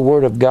stop the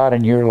Word of God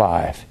in your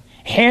life.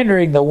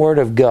 Hindering the Word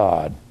of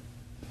God.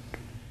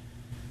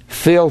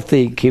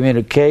 Filthy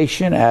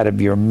communication out of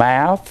your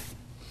mouth.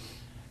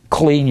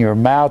 Clean your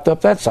mouth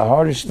up. That's the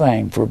hardest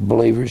thing for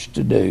believers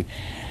to do.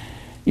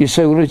 You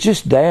say, well, it's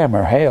just damn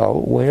or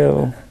hell.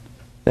 Well,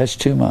 that's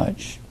too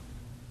much.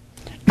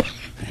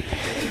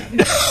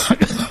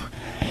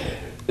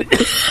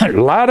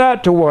 Lie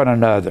out to one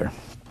another.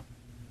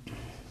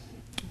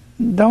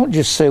 Don't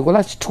just say, well,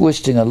 that's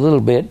twisting a little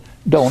bit.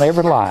 Don't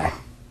ever lie.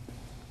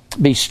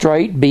 Be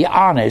straight, be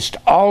honest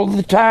all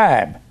the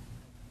time.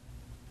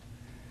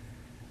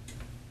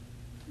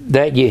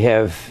 That you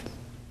have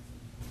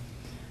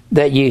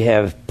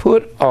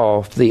put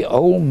off the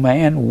old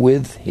man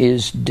with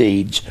his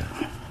deeds.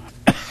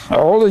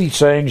 All these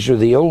things are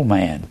the old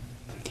man.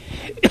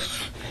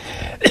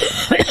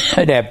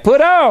 And have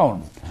put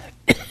on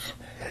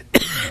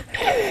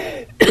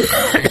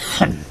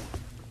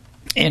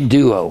in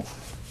duo.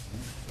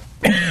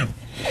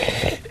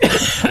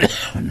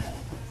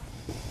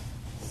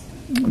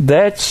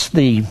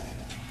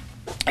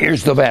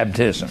 Here's the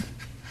baptism,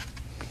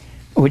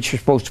 which you're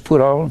supposed to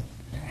put on.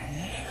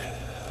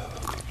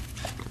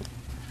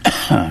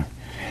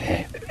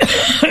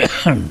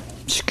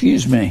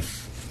 Excuse me.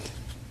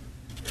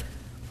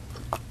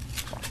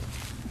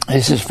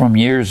 This is from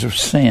years of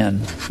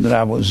sin that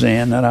I was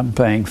in that I'm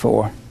paying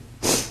for.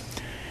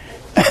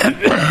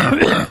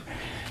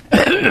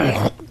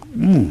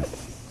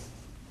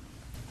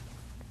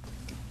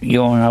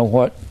 You want to know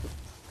what?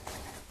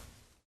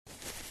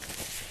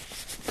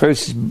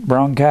 First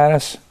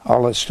bronchitis,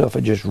 all that stuff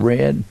I just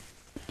read.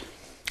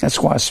 That's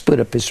why I split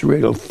up this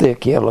real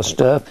thick yellow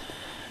stuff,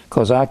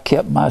 because I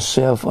kept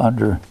myself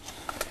under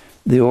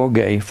the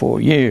orge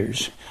for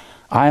years.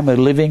 I am a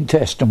living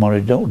testimony.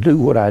 Don't do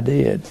what I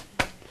did.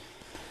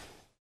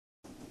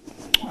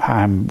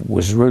 I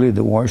was really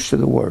the worst of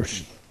the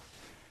worst.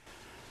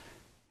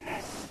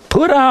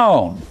 Put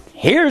on.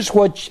 Here's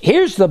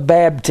the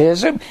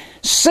baptism.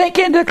 Sink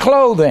into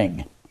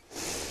clothing.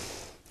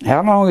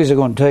 How long is it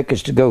going to take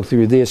us to go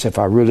through this if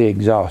I really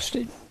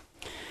exhausted?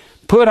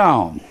 Put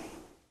on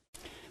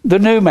the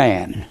new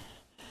man,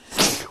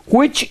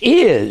 which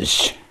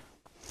is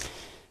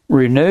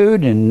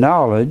renewed in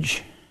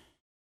knowledge,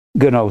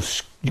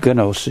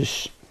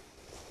 gnosis.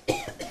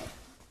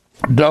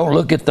 Don't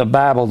look at the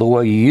Bible the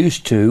way you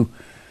used to.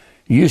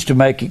 You used to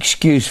make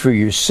excuse for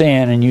your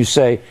sin, and you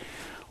say,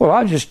 well,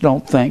 I just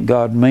don't think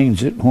God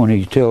means it when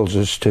He tells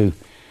us to.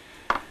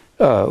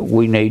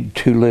 We need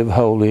to live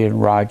holy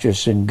and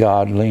righteous and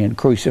godly and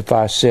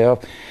crucify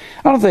self.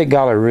 I don't think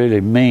God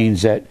really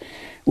means that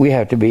we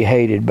have to be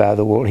hated by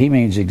the world. He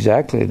means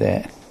exactly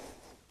that.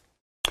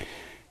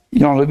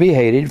 You'll only be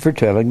hated for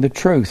telling the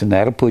truth, and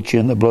that'll put you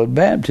in the blood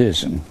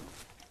baptism.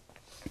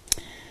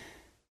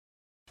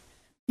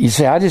 You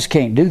say, I just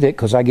can't do that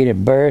because I get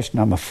embarrassed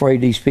and I'm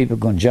afraid these people are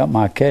going to jump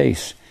my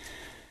case.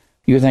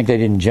 You think they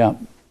didn't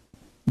jump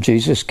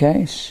Jesus'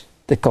 case?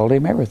 They called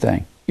him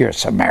everything. You're a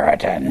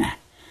Samaritan.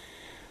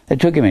 They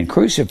took him and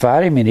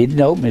crucified him, and he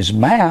didn't open his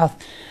mouth.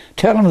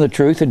 Tell him the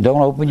truth and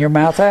don't open your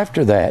mouth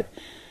after that.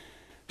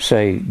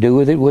 Say, do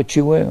with it what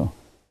you will.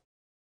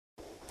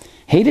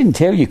 He didn't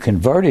tell you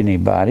convert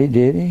anybody,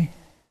 did he?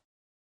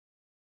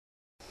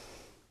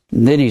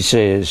 And then he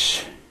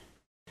says,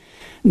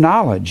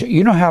 knowledge.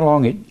 You know how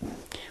long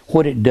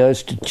what it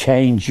does to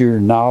change your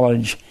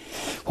knowledge?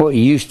 What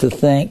you used to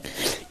think?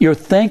 Your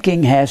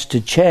thinking has to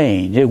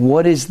change. And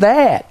what is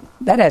that?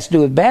 That has to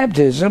do with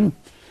baptism.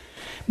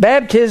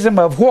 Baptism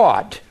of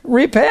what?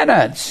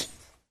 Repentance.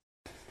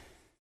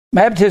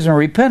 Baptism of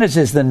repentance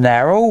is the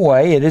narrow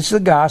way. It is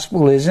the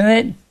gospel, isn't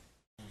it?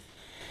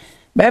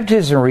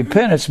 Baptism of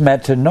repentance,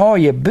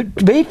 metanoia,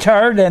 be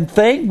turned and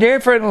think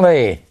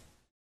differently.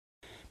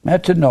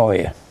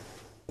 Metanoia.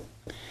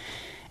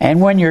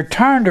 And when you're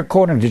turned,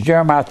 according to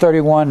Jeremiah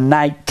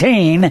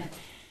 31:19,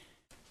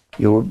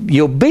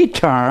 you'll be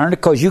turned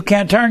because you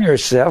can't turn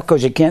yourself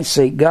because you can't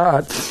seek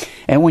God.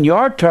 And when you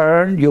are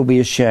turned, you'll be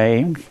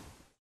ashamed.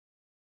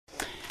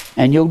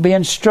 And you'll be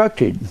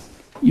instructed.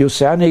 You'll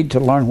say, I need to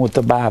learn what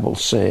the Bible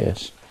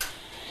says.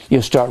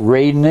 You'll start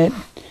reading it.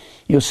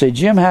 You'll say,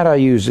 Jim, how do I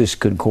use this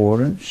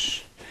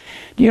concordance?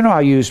 Do you know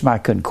I use my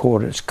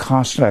concordance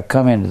constantly? I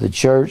come into the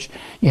church.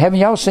 Haven't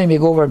y'all seen me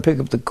go over and pick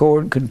up the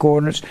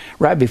concordance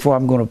right before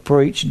I'm going to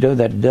preach? Do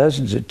that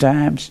dozens of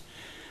times.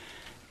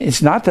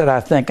 It's not that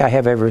I think I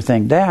have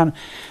everything down.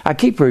 I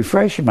keep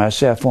refreshing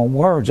myself on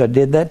words. I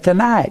did that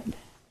tonight.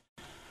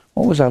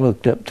 What was I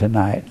looked up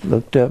tonight?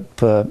 Looked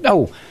up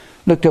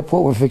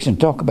what we're fixing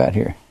to talk about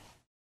here.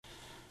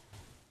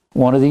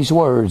 One of these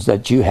words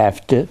that you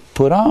have to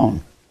put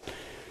on.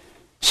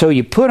 So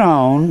you put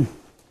on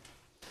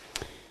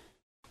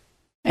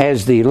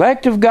as the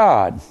elect of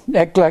God,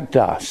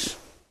 eklektos.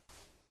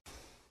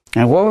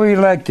 And what were we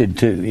elected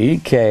to?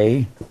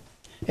 E-K-L-E-K-T-O-S.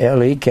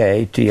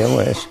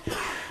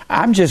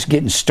 I'm just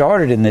getting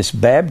started in this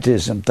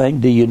baptism thing.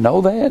 Do you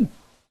know that?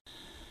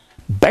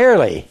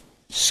 Barely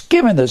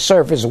skimming the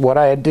surface of what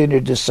I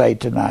intended to say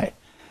tonight.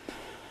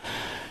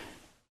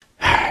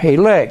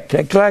 Elect,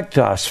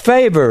 eklektos,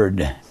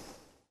 favored.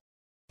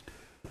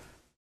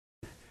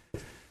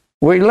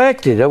 We're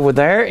elected over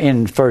there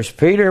in 1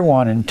 Peter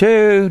 1 and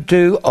 2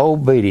 to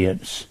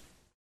obedience.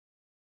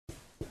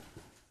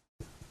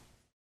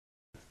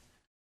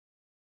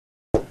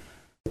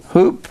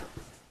 Hoop,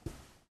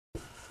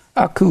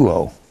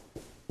 akuo.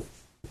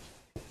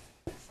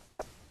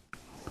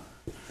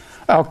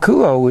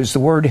 Akuo is the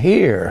word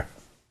hear.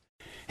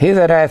 He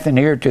that hath an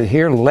ear to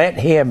hear, let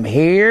him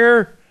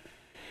hear.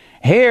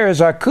 Here is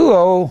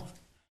akuo,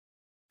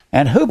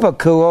 and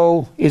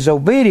hupakuo is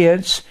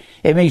obedience.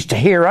 It means to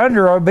hear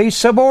under or be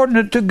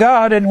subordinate to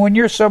God. And when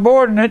you're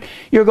subordinate,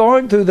 you're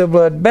going through the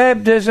blood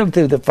baptism,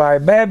 through the fire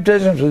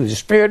baptism, through the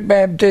spirit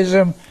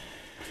baptism.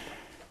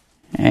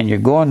 And you're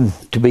going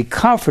to be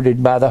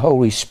comforted by the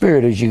Holy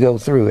Spirit as you go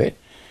through it.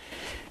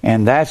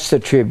 And that's the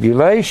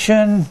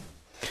tribulation.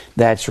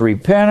 That's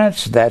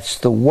repentance. That's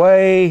the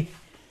way.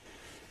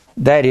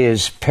 That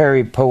is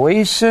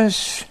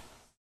peripoiesis.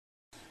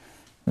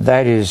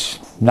 That is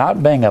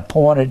not being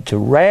appointed to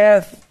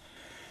wrath,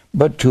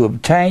 but to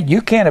obtain.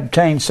 You can't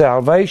obtain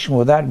salvation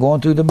without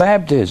going through the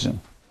baptism.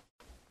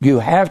 You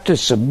have to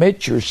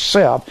submit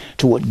yourself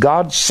to what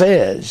God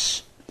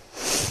says.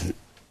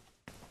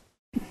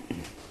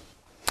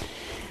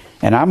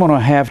 And I'm going to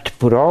have to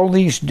put all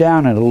these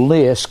down in a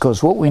list,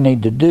 because what we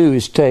need to do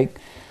is take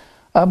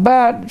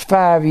about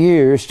 5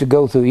 years to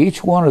go through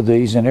each one of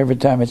these and every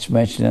time it's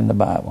mentioned in the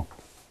Bible.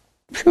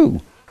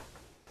 Phew.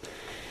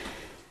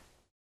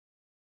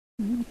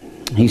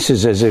 He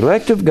says, as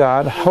elect of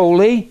God,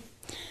 holy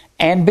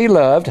and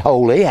beloved,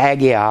 holy,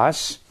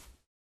 hagios,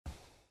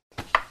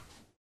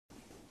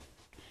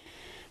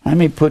 Let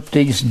me put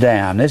these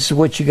down. This is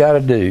what you got to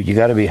do. You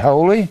got to be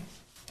holy.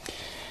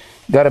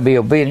 You got to be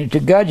obedient to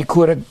God. You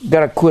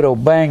got to quit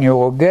obeying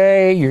your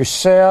orgay,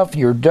 yourself,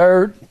 your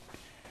dirt.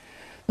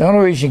 The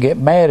only reason you get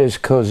mad is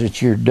because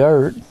it's your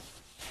dirt.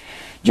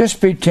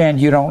 Just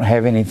pretend you don't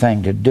have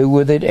anything to do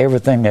with it.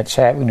 Everything that's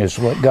happening is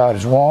what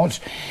God wants.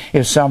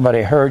 If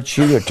somebody hurts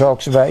you or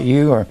talks about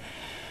you or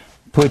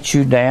puts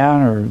you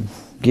down or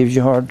gives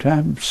you a hard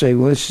time, say,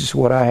 well, this is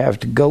what I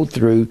have to go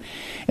through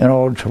in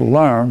order to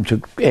learn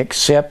to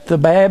accept the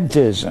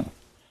baptism.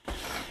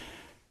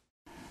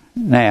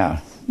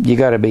 Now, you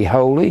got to be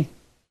holy,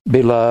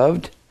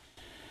 beloved,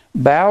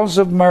 bowels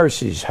of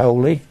mercies,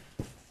 holy.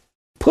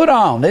 Put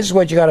on. This is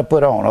what you got to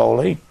put on,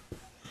 holy,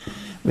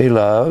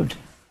 beloved,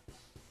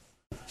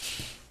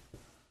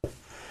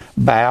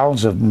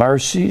 bowels of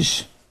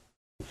mercies.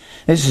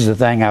 This is the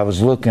thing I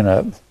was looking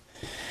up.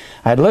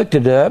 I looked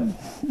it up.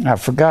 I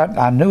forgot.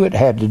 I knew it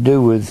had to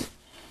do with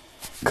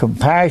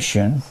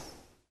compassion.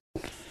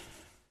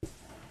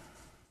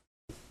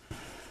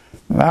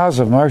 Bowels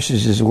of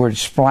mercies is the word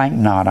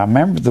splanknon. I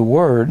remember the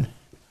word.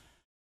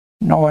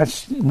 No,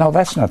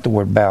 that's not the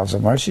word bowels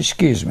of mercy.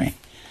 Excuse me.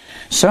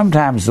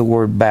 Sometimes the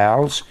word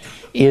bowels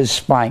is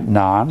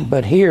splanknon,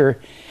 but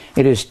here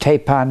it is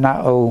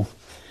tapanao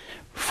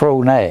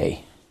phrone.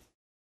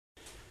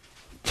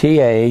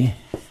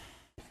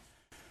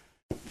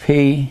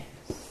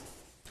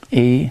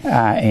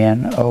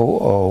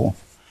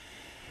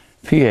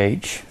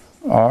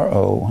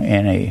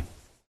 T-A-P-E-I-N-O-O-P-H-R-O-N-E.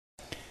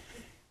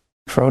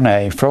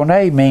 Phrone.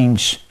 Phrone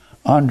means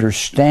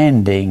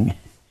understanding.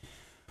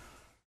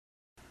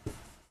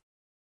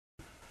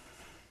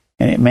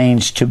 And it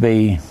means to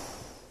be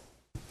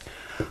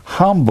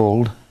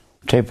humbled.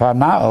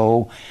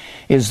 Tepanao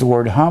is the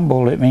word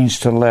humble. It means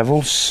to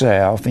level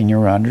self in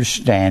your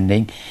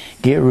understanding.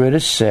 Get rid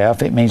of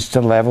self. It means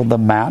to level the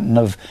mountain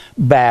of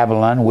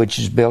Babylon, which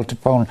is built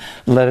upon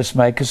let us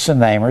make us a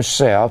name, or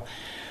self.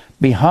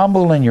 Be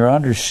humble in your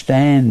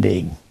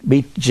understanding.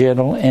 Be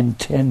gentle and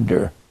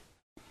tender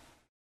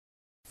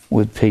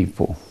with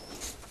people.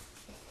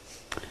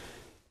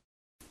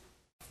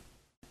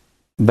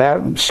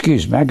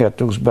 Excuse me, I got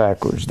those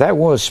backwards. That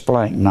was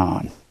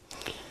splanknon.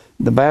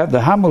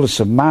 The humbleness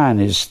of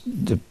mind is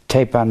the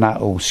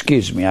tepanao.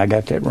 Excuse me, I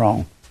got that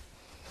wrong.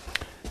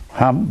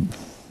 Let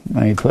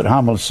me put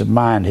humbleness of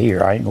mind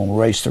here. I ain't going to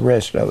erase the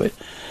rest of it.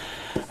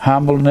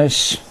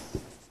 Humbleness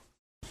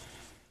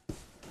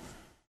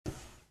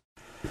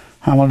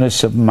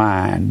of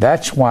mind.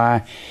 That's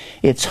why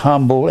it's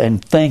humble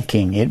and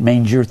thinking. It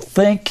means your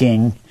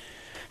thinking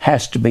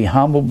has to be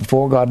humble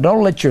before God.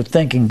 Don't let your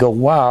thinking go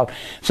wild.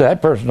 So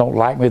that person don't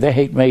like me, they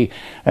hate me,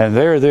 and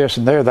they're this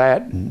and they're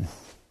that. And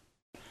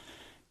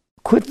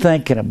quit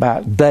thinking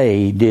about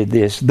they did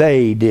this,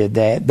 they did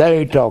that,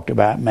 they talked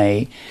about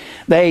me,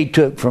 they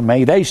took from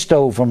me, they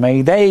stole from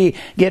me, they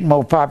get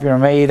more popular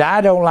than me,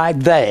 I don't like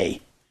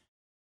they.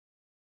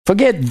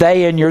 Forget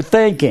they in your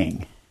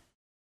thinking.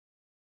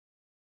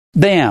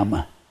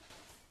 Them.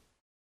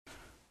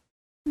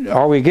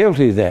 Are we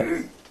guilty of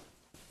that?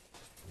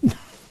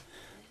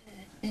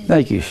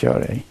 Thank you,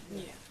 Sade.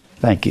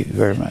 Thank you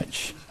very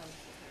much.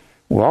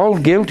 We're all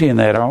guilty in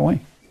that, aren't we?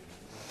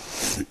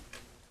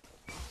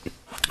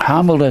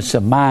 Humbleness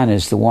of mind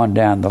is the one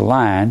down the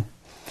line.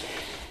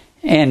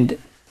 And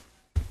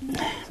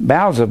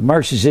bowels of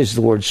mercies is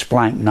the word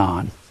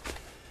splanknon.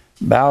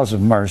 Bowels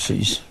of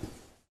mercies.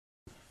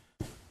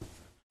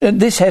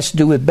 And this has to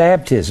do with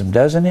baptism,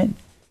 doesn't it?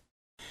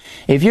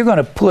 If you're going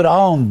to put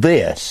on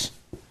this,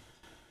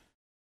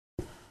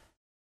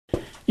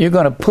 you're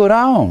going to put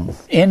on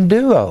in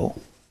duo.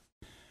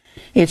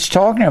 It's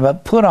talking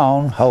about put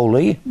on,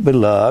 holy,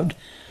 beloved.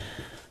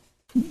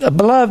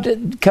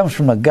 Beloved comes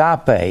from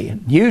agape.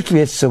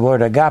 Usually it's the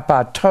word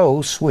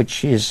agapatos,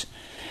 which is,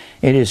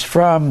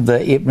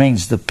 it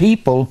means the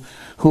people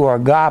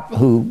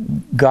who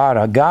God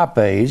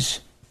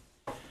agapes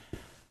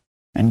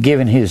and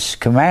given his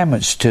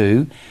commandments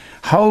to.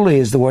 Holy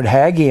is the word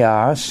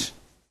hagios.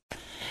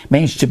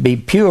 Means to be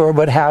pure,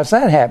 but how's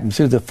that happen?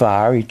 Through the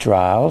fiery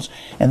trials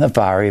and the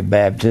fiery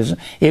baptism.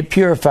 It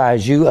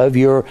purifies you of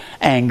your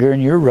anger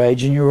and your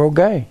rage and your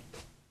orgay.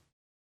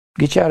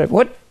 Get you out of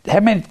what? How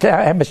much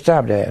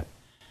time do I have?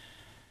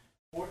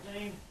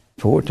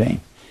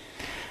 14.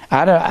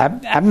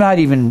 I'm not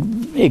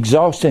even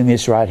exhausting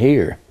this right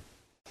here.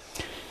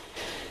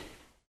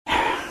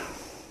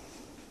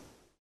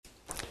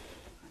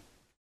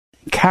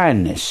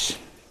 Kindness.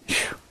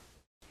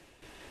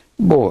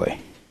 Boy.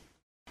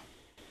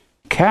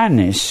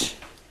 Kindness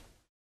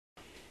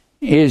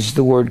is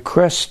the word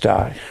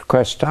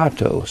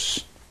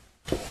Christatos.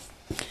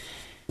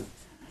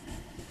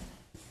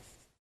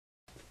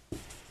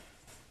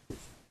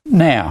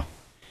 Now,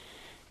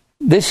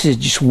 this is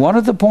just one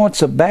of the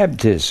points of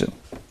baptism.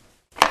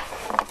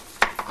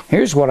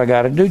 Here's what I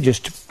got to do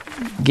just to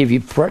give you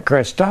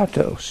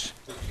Christatos.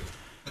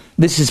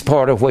 This is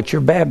part of what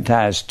you're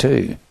baptized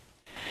to.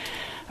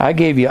 I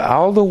gave you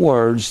all the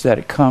words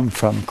that come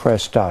from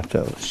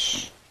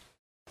Christatos.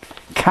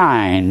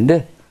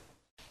 Kind.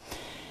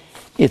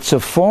 It's a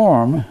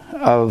form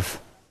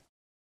of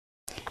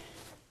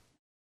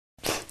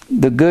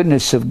the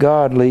goodness of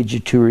God leads you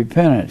to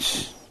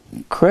repentance.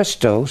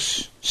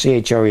 Christos,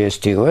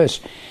 Christos,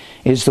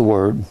 is the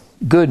word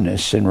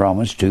goodness in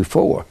Romans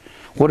 2:4.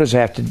 What does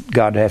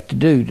God have to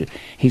do?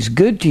 He's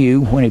good to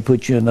you when He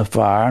puts you in the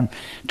fire and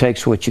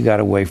takes what you got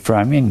away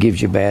from you and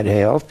gives you bad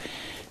health.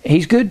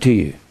 He's good to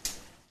you.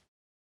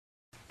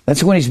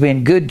 That's when He's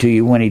been good to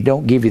you, when He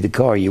don't give you the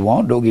car you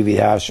want, don't give you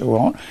the house you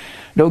want,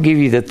 don't give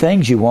you the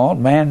things you want.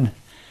 Man,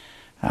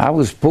 I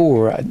was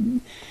poor.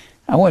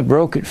 I went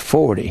broke at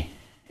 40.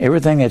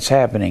 Everything that's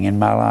happening in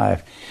my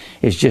life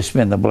has just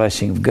been the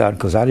blessing of God,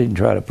 because I didn't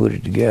try to put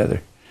it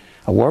together.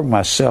 I worked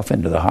myself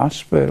into the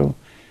hospital.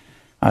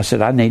 I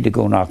said, I need to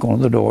go knock on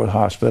the door of the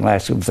hospital and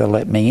ask them if they'll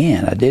let me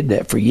in. I did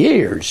that for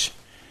years.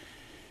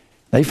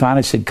 They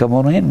finally said, come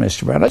on in,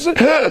 Mr. Brown. I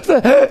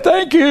said,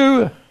 thank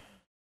you.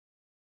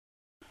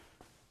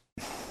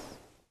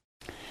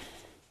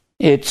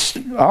 It's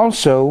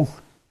also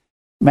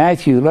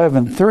Matthew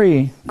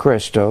 11:3,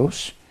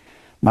 Christos,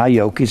 my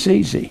yoke is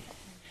easy.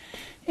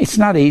 It's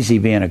not easy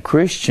being a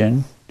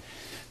Christian.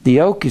 The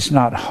yoke is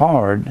not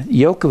hard. The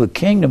yoke of a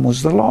kingdom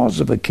was the laws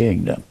of a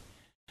kingdom.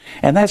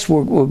 And that's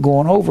what we're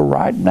going over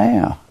right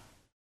now.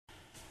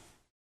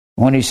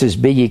 When he says,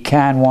 be ye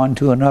kind one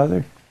to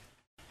another,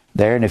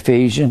 there in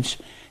Ephesians,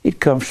 it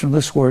comes from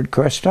this word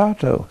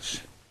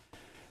Christatos,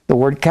 the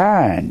word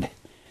kind.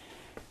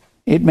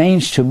 It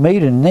means to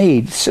meet a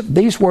need.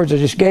 These words I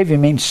just gave you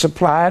mean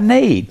supply a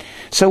need.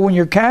 So when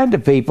you're kind to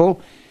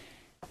people,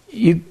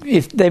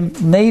 if they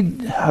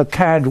need a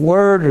kind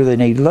word, or they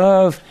need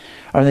love,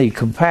 or they need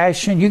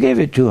compassion, you give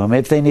it to them.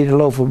 If they need a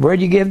loaf of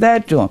bread, you give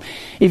that to them.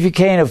 If you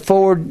can't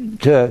afford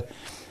to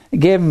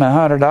give them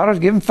 $100,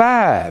 give them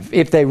 $5,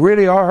 if they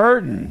really are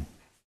hurting.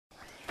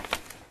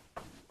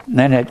 And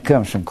then it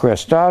comes from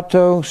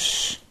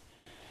Christatos,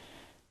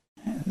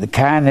 the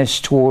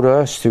kindness toward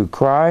us through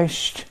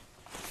Christ.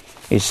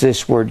 It's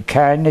this word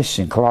kindness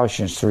in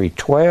Colossians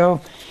 3:12.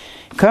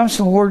 It comes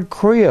from the word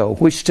kreo,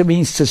 which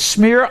means to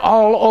smear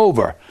all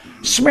over.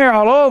 Smear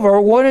all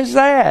over, what is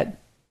that?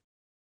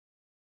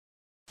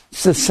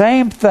 It's the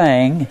same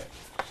thing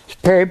as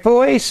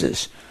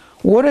peripoiesis.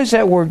 What is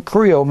that word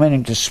kreo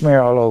meaning to smear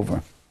all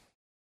over?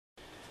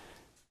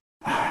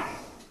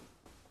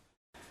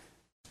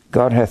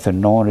 God hath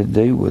anointed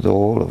thee with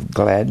oil of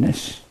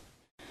gladness.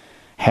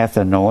 Hath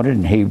anointed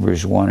in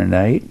Hebrews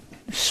 1:8.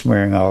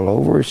 Smearing all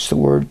over, it's the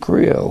word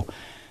kreo.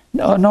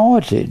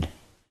 Anointed.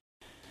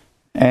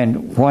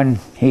 And when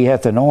he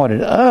hath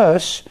anointed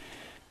us,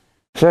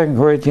 2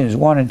 Corinthians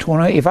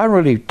 1:20, if I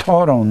really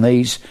taught on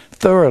these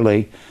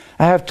thoroughly,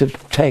 I have to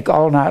take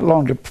all night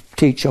long to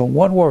teach on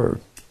one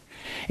word.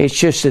 It's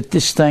just that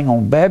this thing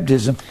on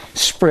baptism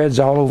spreads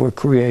all over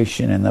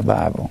creation in the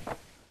Bible.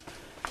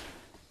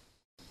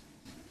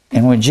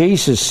 And when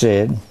Jesus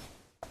said,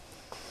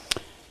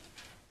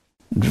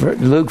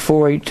 Luke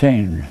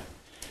 4:18,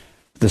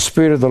 the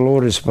Spirit of the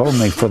Lord is upon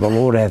me, for the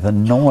Lord hath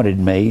anointed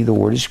me, the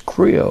word is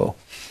kreo.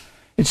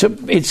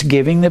 It's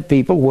giving the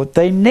people what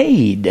they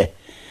need,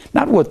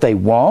 not what they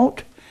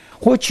want.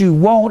 What you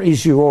want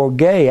is your orge.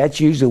 That's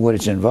usually what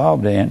it's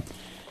involved in.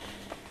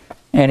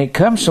 And it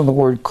comes from the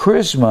word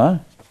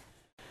charisma,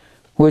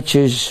 which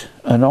is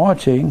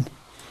anointing.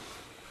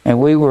 And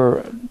we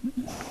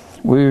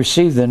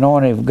received the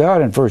anointing of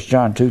God in 1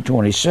 John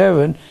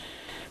 2:27,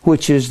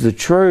 which is the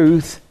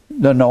truth.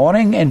 The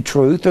anointing and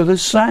truth are the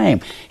same.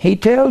 He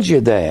tells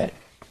you that.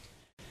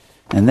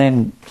 And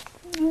then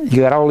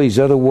you got all these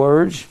other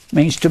words. It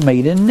means to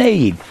meet a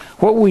need.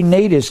 What we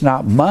need is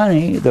not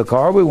money, the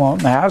car we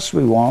want, the house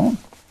we want.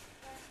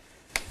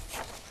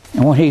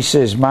 And when he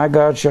says, my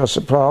God shall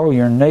supply all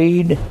your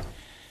need,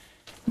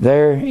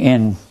 there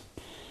in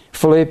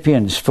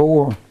Philippians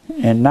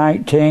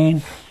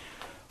 4:19,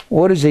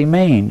 what does he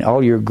mean?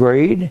 All your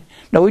greed?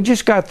 No, we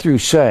just got through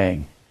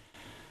saying,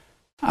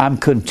 I'm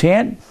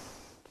content.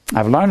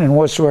 I've learned in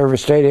whatsoever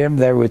state I am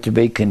therewith to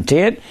be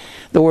content.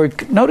 The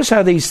word, notice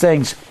how these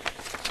things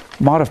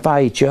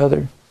modify each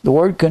other. The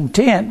word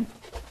content,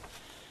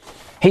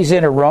 he's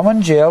in a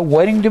Roman jail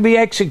waiting to be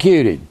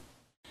executed.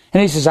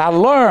 And he says, I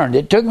learned.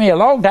 It took me a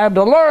long time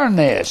to learn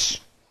this.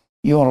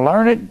 You want to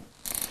learn it?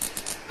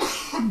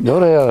 Go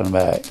to hell and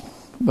back.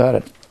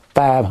 About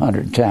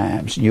 500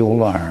 times you'll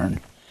learn.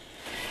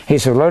 He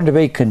said, learn to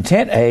be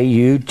content.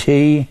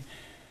 A-U-T-A-R-K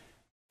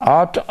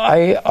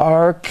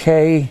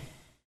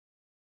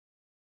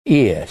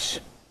is.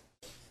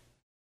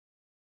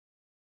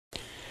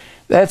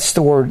 That's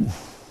the word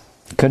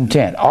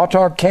content.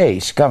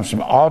 Autarkes comes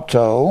from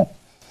auto,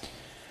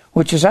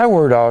 which is our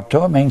word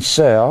auto. It means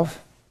self.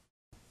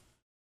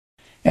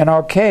 And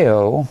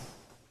archeo,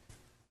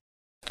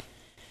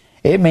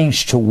 it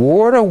means to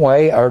ward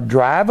away or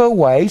drive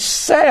away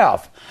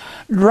self.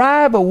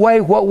 Drive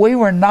away what we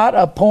were not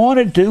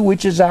appointed to,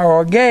 which is our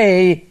orge.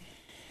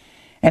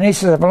 And he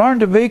says, I've learned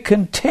to be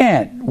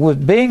content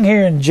with being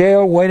here in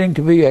jail waiting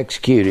to be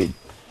executed.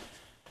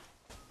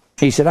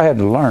 He said, I had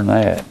to learn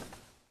that.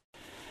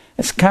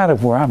 That's kind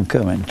of where I'm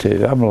coming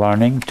to. I'm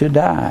learning to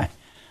die.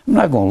 I'm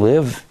not going to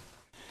live.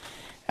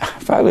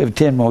 If I live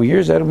 10 more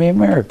years, that'll be a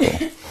miracle.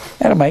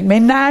 That'll make me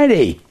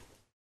 90.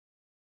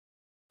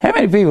 How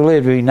many people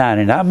live to be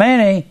 90? Not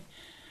many.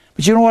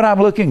 But you know what?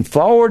 I'm looking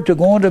forward to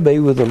going to be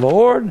with the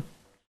Lord.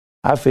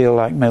 I feel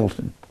like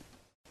Milton.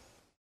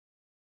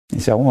 He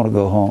said, I want to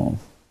go home.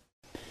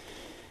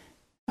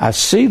 I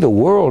see the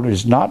world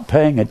is not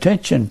paying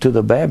attention to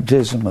the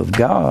baptism of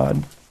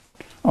God,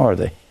 are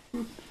they?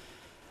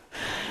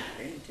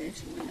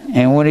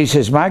 And when he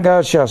says, my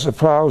God shall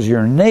supply all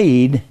your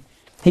need,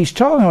 he's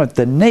talking about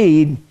the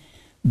need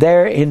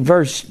there in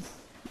verse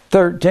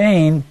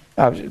 13,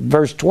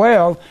 verse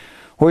 12,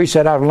 where he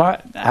said,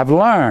 I've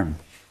learned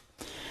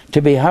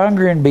to be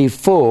hungry and be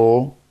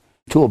full,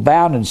 to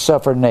abound and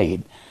suffer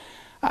need.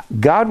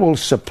 God will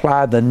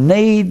supply the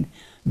need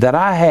that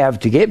I have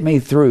to get me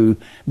through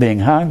being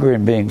hungry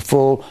and being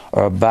full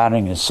or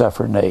abounding and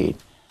suffer need.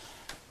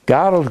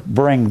 God will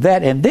bring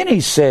that. And then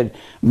he said,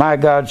 my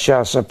God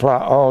shall supply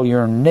all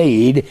your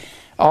need,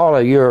 all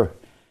of your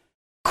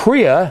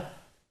kriya,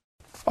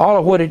 all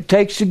of what it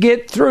takes to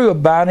get through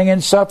abounding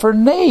and suffer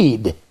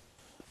need.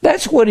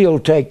 That's what he'll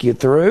take you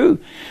through.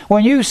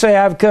 When you say,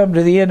 I've come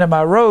to the end of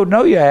my road,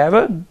 no, you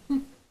haven't.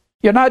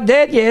 You're not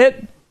dead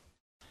yet.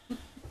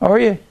 Are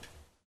you?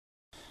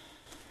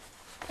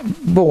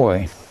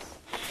 Boy,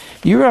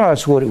 you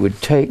realize what it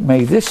would take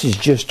me? This is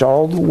just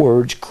all the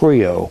words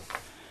Kriya,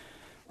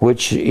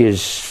 which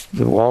is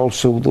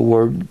also the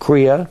word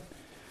Kriya,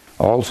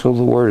 also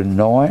the word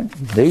anoint.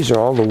 These are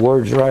all the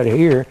words right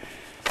here.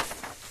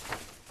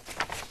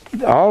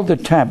 All the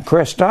time,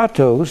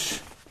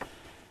 Christatos,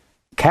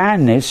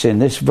 kindness in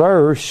this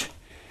verse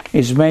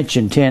is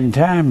mentioned 10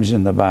 times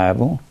in the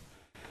Bible.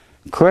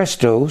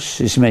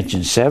 Christos is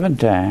mentioned 7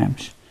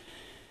 times.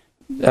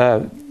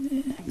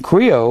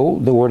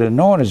 Krio, the word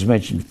anoint, is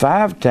mentioned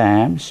 5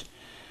 times.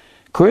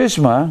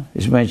 Charisma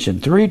is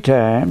mentioned 3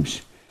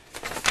 times.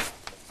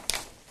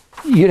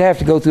 You'd have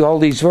to go through all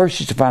these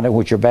verses to find out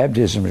what your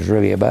baptism is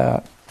really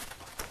about.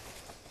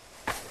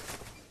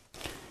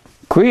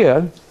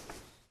 Kriya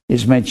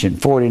is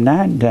mentioned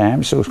 49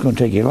 times, so it's going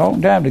to take you a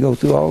long time to go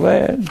through all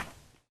that,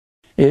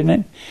 isn't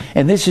it?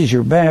 And this is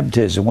your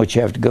baptism, what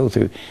you have to go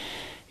through.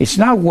 It's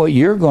not what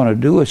you're going to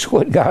do, it's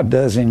what God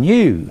does in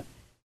you.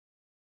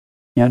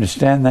 You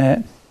understand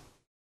that?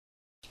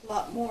 A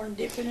lot more than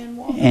dipping in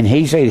water. And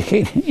he said,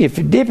 if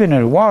dipping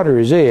in water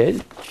is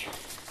it,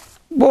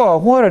 boy,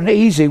 what an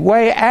easy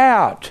way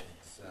out.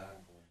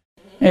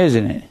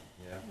 Isn't it?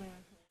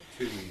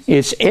 Yeah.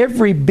 It's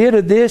every bit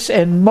of this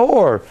and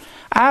more.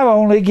 I've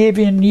only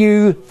given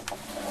you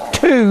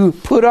 2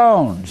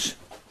 put-ons.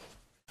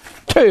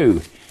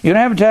 2. You know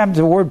how many times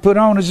the word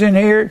put-on is in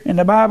here in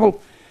the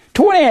Bible?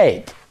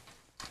 28.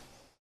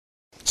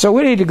 So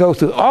we need to go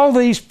through all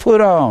these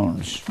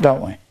put-ons,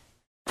 don't we?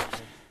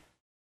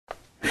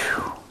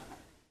 Whew.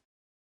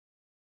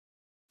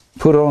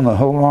 Put on the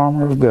whole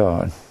armor of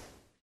God.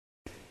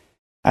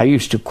 I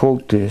used to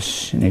quote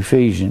this in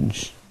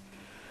Ephesians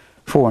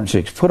 4 and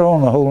 6. Put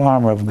on the whole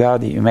armor of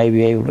God that you may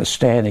be able to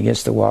stand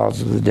against the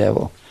wiles of the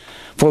devil.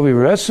 For we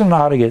wrestle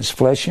not against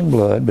flesh and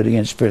blood, but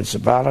against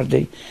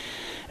principality,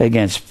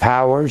 against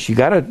powers. You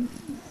got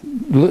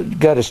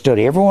to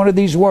study every one of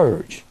these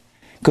words,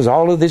 because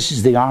all of this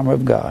is the armor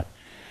of God.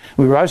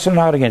 We wrestle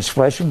not against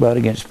flesh and blood,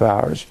 against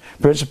powers,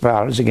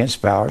 principalities,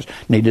 against powers.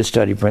 Need to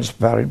study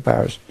principality and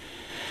powers.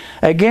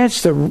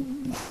 Against the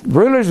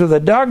rulers of the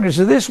darkness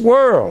of this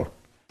world.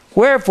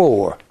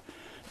 Wherefore,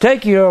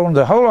 take you on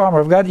the whole armor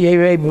of God, that you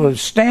may be able to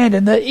stand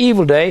in the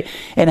evil day,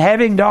 and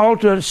having the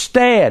altar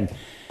stand.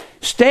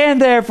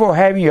 Stand therefore,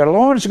 having your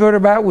loins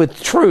girded about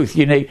with truth.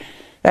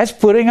 That's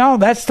putting on.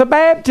 That's the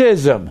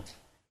baptism.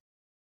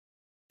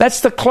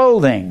 That's the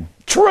clothing.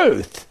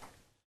 Truth.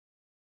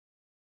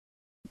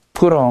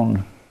 Put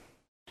on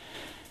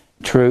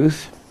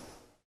truth.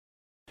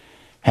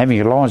 Having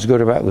your loins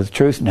girded about with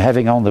truth, and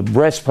having on the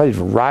breastplate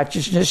of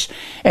righteousness,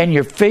 and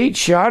your feet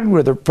shod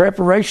with the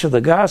preparation of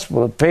the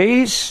gospel of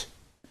peace,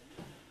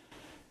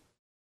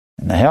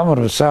 and the helmet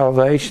of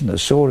salvation, the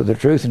sword of the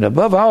truth, and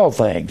above all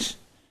things,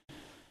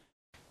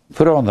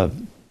 put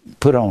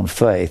on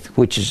faith,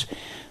 which is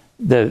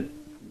the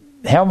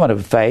helmet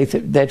of faith,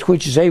 that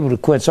which is able to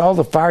quench all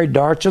the fiery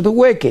darts of the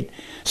wicked.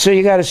 So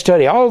you got to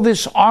study all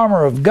this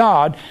armor of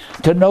God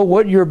to know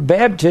what your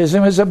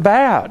baptism is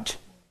about.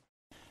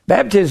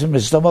 Baptism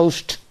is the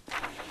most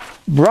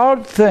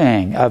broad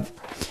thing.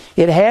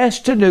 It has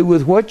to do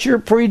with what you're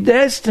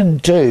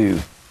predestined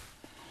to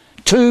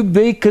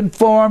be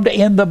conformed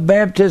in the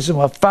baptism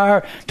of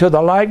fire to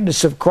the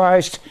likeness of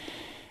Christ.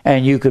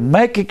 And you can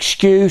make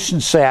excuse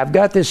and say, I've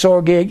got this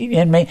organ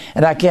in me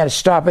and I can't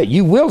stop it.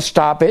 You will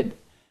stop it.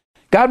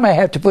 God may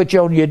have to put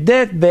you on your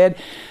deathbed,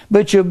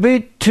 but you'll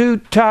be too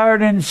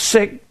tired and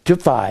sick to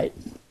fight.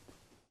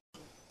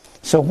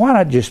 So why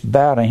not just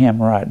bow to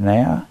Him right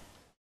now?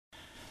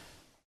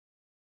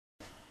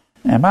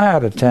 Am I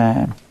out of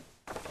time?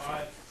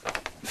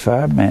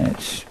 5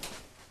 minutes.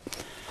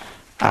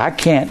 I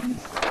can't.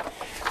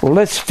 Well,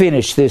 let's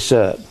finish this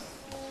up.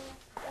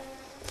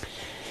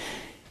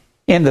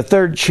 In the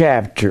 3rd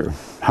chapter,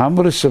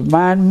 humbleness of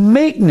mind,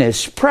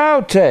 meekness,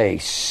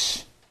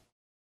 proutes,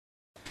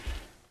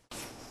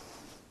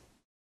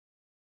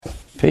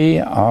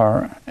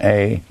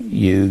 P-R-A-U-T-E-S.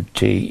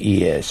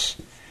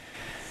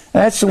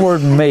 That's the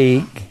word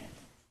meek.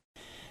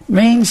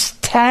 Means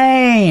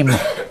tame.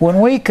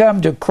 When we come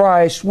to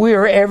Christ, we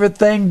are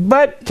everything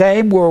but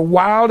tame. We're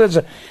wild as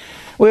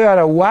we got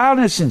a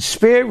wildness in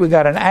spirit. We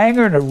got an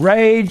anger and a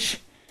rage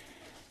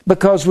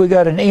because we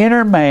got an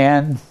inner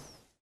man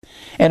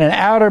and an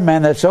outer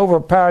man that's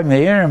overpowering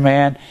the inner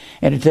man,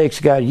 and it takes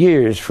God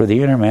years for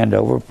the inner man to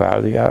overpower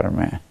the outer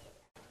man.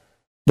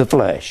 The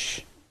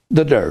flesh,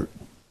 the dirt.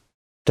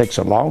 It takes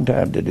a long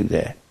time to do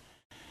that.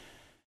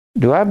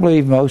 Do I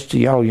believe most of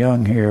y'all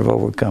young here have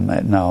overcome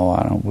that? No,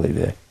 I don't believe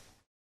that.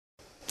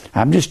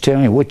 I'm just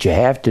telling you what you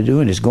have to do,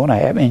 and it's going to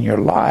happen in your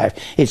life.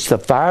 It's the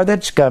fire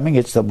that's coming.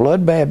 It's the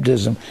blood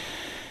baptism.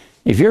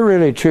 If you're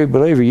really a true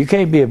believer, you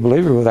can't be a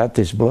believer without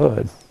this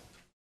blood.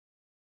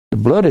 The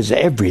blood is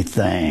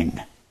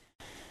everything.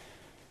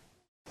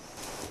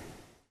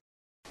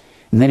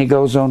 And then he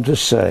goes on to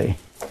say,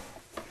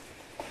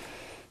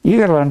 you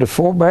got to learn to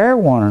forbear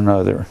one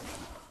another.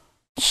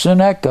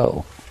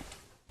 Suneko.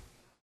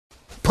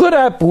 Put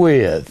up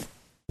with.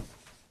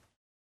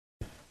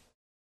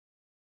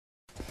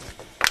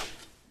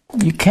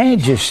 You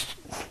can't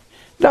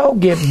don't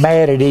get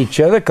mad at each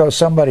other because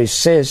somebody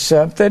says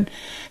something.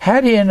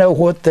 How do you know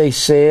what they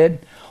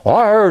said? Oh,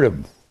 I heard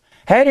them.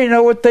 How do you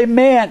know what they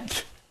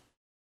meant?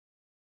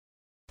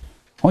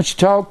 Once you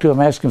talk to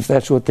them, ask them if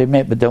that's what they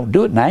meant, but don't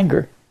do it in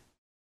anger.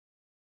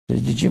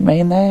 Did you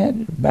mean that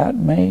about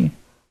me?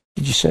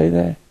 Did you say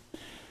that?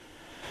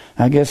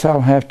 I guess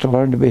I'll have to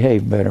learn to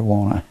behave better,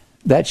 won't I?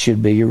 That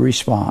should be your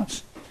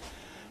response.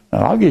 Now,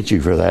 I'll get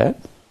you for that.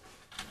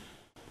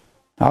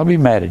 I'll be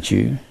mad at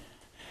you.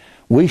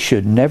 We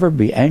should never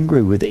be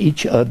angry with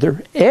each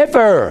other,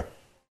 ever.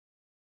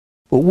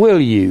 But will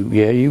you?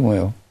 Yeah, you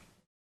will.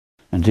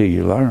 Until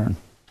you learn.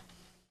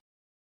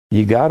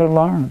 You got to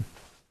learn.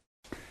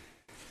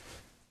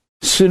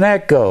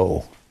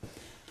 Suneko.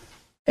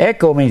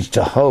 Echo means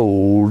to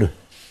hold.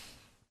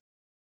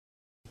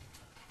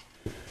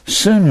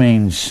 Sun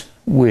means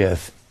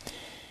with.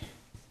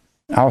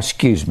 Oh,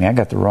 excuse me, I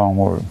got the wrong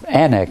word.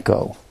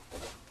 Anecho.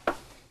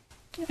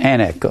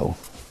 Anecho.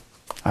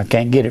 I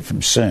can't get it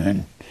from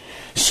soon.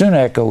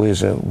 Suneko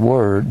is a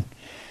word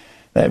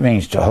that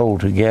means to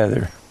hold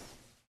together.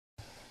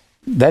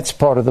 That's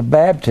part of the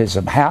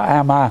baptism. How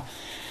am I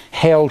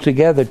held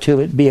together till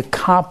it be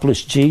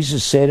accomplished?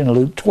 Jesus said in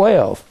Luke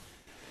 12.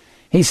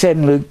 He said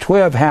in Luke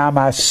 12, how am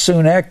I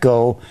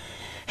suneko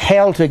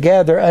held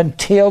together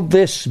until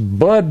this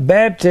blood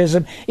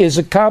baptism is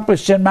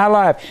accomplished in my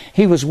life?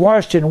 He was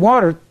washed in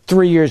water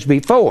 3 years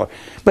before.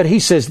 But he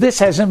says this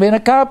hasn't been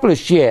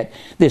accomplished yet.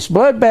 This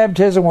blood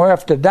baptism will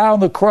have to die on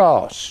the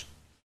cross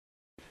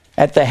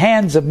at the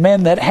hands of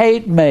men that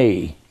hate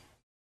me.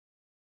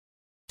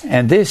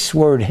 And this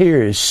word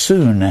here is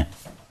soon,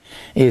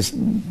 is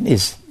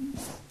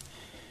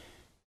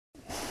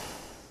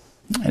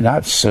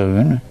not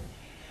soon.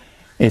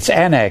 It's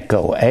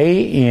anecho,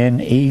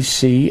 A-N-E-C-H-O.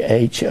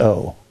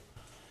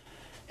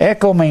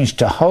 Echo means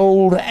to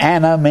hold,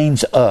 ana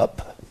means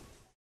up.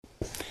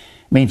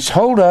 Means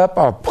hold up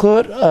or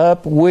put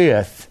up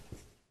with.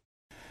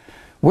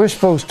 We're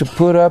supposed to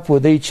put up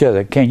with each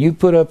other. Can you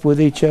put up with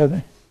each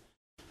other?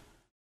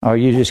 Or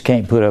you just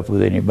can't put up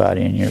with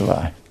anybody in your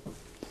life?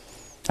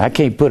 I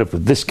can't put up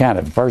with this kind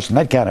of person,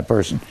 that kind of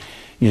person.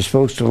 You're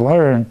supposed to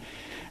learn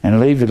and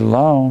leave it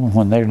alone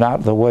when they're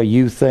not the way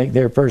you think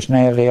their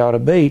personality ought to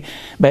be.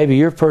 Maybe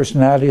your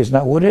personality is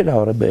not what it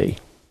ought to be.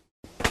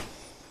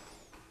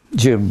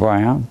 Jim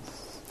Brown.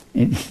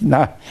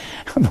 Not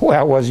the way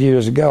I was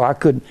years ago. I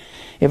couldn't.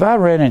 If I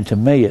ran into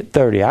me at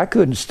 30, I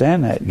couldn't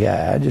stand that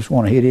guy. I just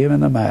want to hit him in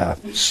the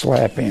mouth,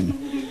 slap him.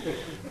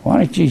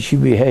 Why don't you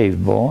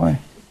behave, boy?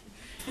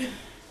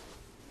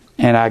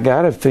 And I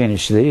got to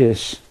finish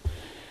this.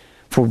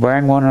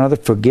 Forbearing one another,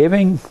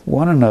 forgiving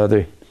one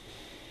another.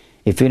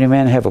 If any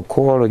man have a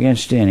quarrel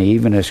against any,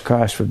 even as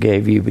Christ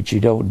forgave you, but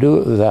you don't do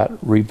it without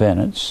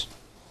repentance.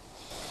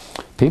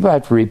 People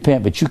have to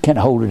repent, but you can't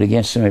hold it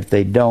against them if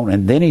they don't.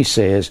 And then he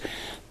says,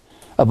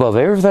 above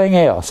everything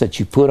else that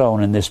you put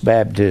on in this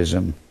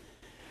baptism,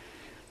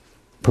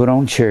 put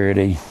on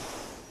charity,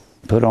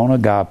 put on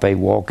agape,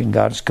 walk in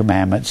God's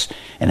commandments,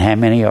 and how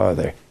many are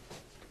there?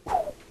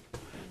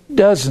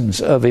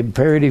 Dozens of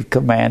imperative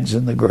commands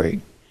in the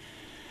Greek.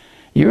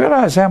 You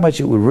realize how much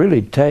it would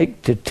really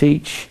take to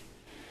teach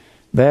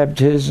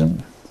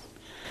baptism?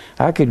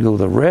 I could go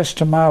the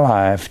rest of my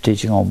life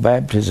teaching on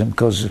baptism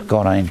because it's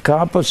going to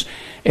encompass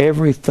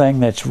everything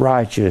that's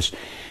righteous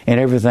and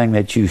everything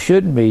that you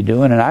shouldn't be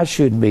doing and I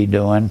shouldn't be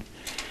doing,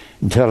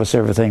 and tell us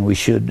everything we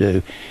should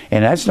do.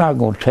 And that's not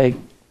going to take,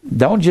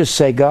 don't just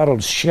say God will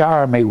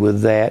shower me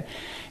with that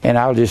and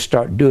I'll just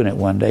start doing it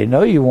one day.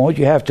 No, you won't.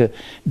 You have to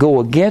go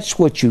against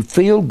what you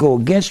feel, go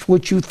against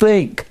what you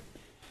think.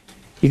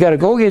 You got to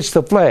go against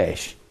the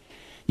flesh.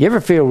 You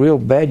ever feel real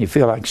bad and you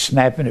feel like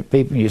snapping at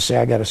people and you say,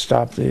 I got to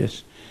stop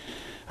this.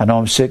 I know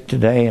I'm sick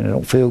today and I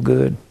don't feel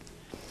good.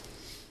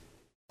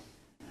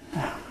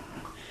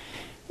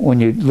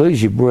 When you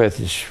lose your breath,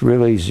 it's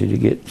real easy to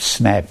get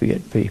snappy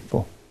at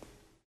people.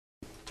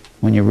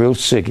 When you're real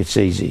sick, it's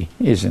easy,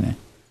 isn't it?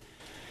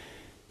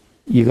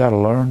 You got to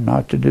learn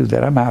not to do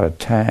that. I'm out of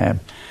time.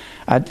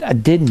 I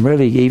didn't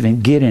really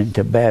even get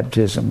into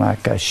baptism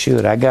like I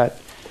should. I got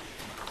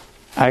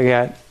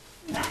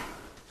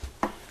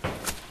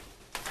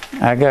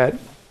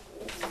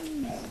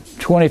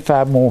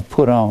 25 more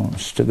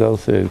put-ons to go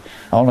through.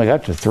 I only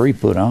got to 3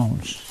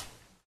 put-ons.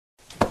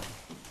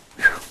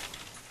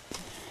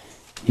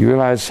 You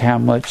realize how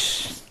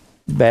much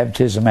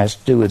baptism has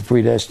to do with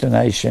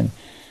predestination?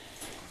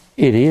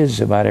 It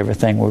is about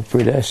everything we're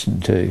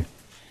predestined to.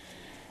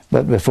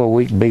 But before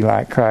we can be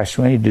like Christ,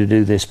 we need to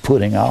do this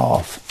putting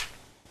off.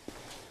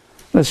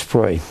 Let's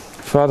pray.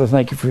 Father,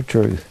 thank you for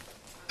truth.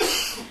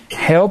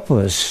 Help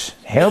us.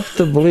 Help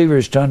the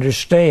believers to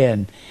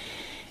understand,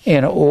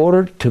 in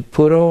order to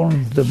put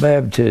on the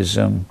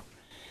baptism,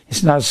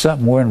 it's not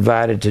something we're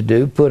invited to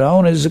do. Put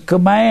on is a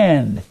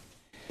command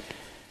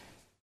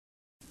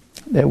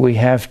that we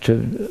have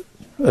to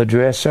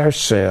address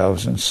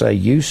ourselves and say,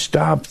 you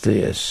stop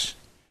this.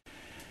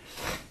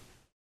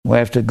 We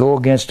have to go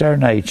against our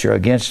nature,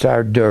 against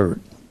our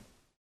dirt.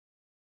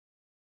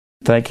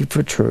 Thank you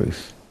for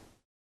truth.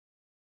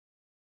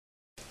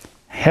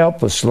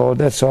 Help us, Lord.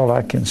 That's all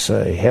I can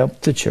say.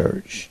 Help the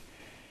church.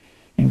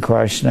 In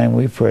Christ's name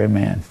we pray,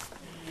 amen.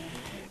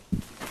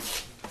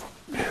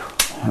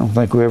 I don't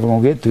think we're ever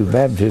going to get through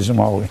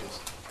baptism, are we?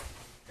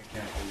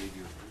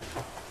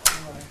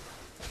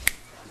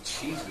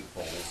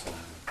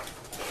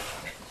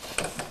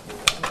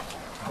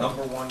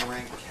 Number 1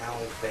 ranked Cal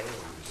Bears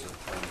are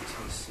playing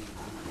TCU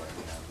right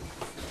now.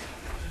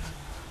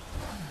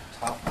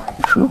 Top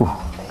ranked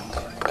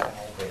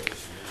Cal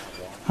Bears.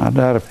 I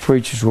doubt if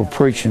preachers were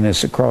preaching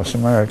this across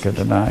America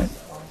tonight.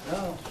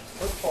 No,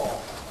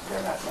 football.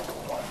 They're not number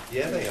 1.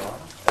 Yeah, they are.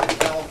 The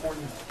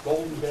California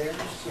Golden Bears.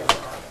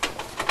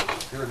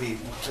 They're the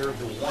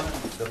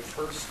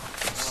first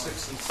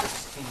 6 and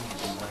 16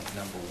 ranked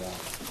number 1.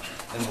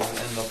 In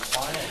the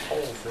final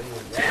polls, they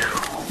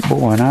were.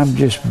 Boy, and I'm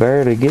just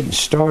barely getting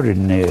started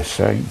in this.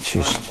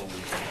 You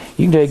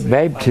can take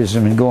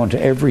baptism and go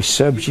into every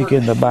subject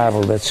in the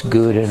Bible that's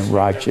good and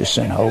righteous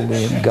and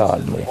holy and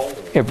godly.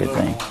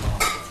 Everything.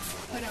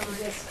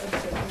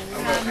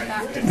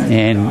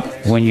 And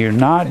when you're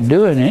not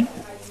doing it,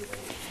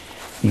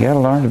 you got to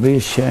learn to be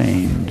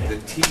ashamed.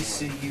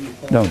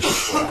 Don't you?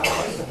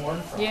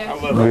 Yeah.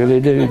 Really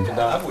do.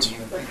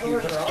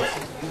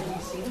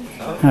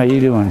 How you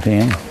doing,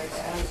 Tim?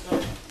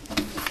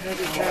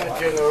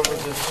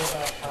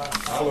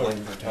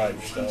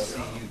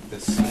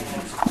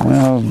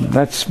 Well,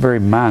 that's very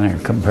minor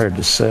compared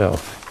to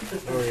self.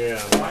 Oh, yeah.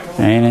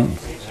 Ain't it?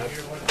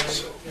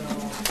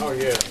 Oh,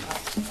 yeah.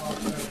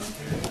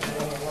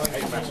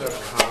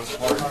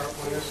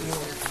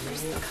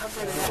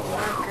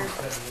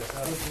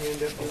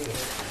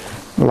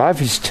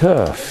 Life is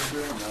tough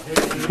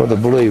for the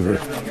believer.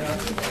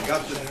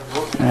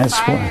 That's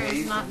Fire what.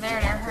 is not there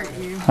to hurt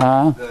you.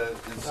 Huh?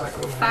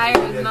 Fire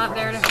is not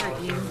there to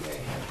hurt you.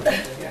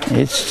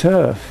 It's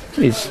tough.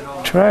 It's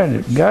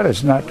trying. God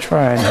is not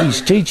trying.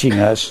 He's teaching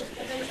us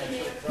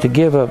to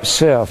give up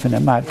self, and it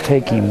might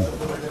take him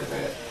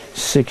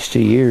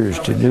 60 years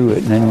to do it,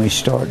 and then we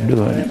start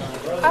doing it.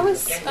 I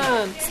was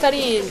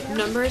studying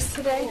numbers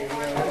today,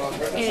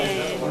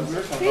 and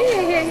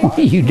What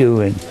are you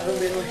doing?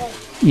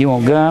 You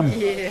want gum?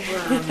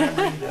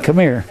 yeah. Come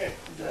here.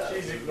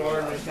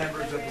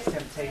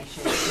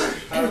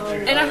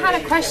 And I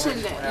had a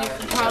question that you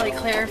could probably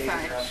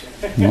clarify.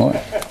 What?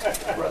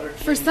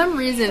 For some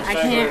reason, I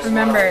can't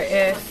remember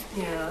if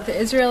the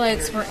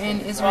Israelites were in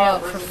Israel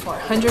for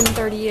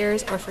 130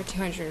 years or for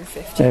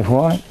 250. Say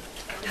what?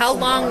 How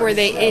long were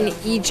they in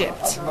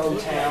Egypt?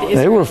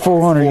 They were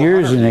 400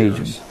 years in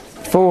Egypt.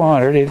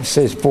 400. It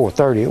says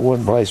 430 at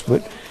one place,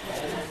 but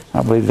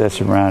I believe that's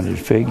a rounded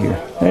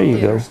figure. There you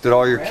go. Did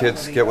all your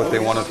kids get what they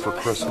wanted for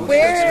Christmas?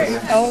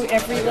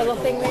 Every little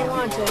thing they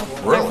wanted.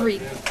 Really?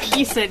 Every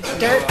piece of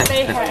dirt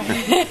they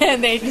had.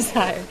 They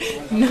desired.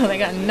 No, they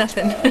got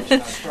nothing.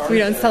 We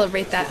don't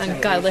celebrate that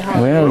ungodly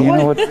holiday. Well,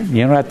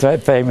 you know what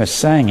that famous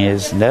saying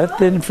is?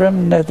 Nothing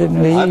from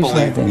nothing leaves I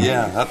believe, nothing.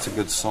 yeah, that's a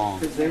good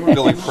song.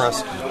 Billy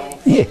Preston.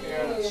 Yeah.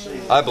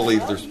 I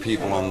believe there's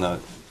people in the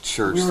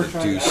church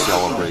that do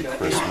celebrate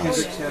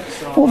Christmas.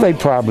 Well, they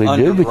probably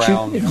do, but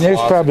Underground there's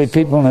probably closets.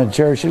 people in the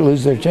church that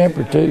lose their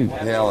temper too.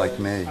 Yeah, like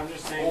me.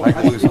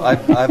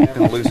 I've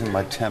been losing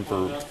my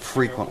temper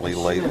frequently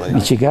lately.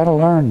 But you got to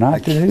learn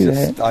not to do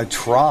that. I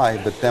try,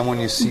 but then when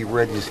you see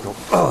red, you just go,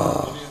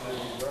 ugh.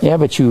 Yeah,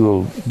 but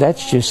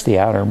that's just the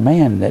outer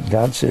man that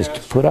God says to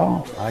put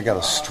off. I got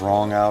a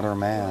strong outer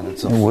man.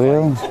 It's a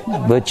Well,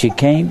 but you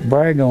can't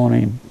brag on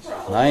him.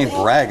 I ain't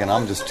bragging.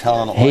 I'm just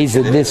telling it. He's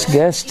a like it is.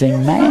 disgusting I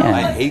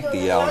man. hate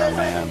the outer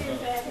man.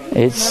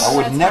 It's I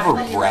would never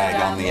brag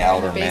on the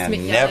outer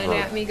Basement man. yelling Never.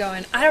 at me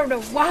going, I don't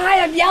know why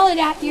I'm yelling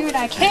at you and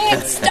I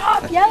can't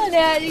stop yelling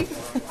at you.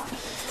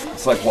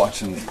 It's like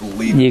watching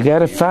Lee. you got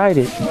to fight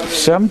it.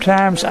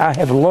 Sometimes I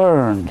have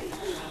learned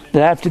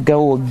that I have to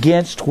go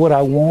against what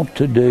I want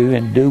to do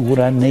and do what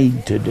I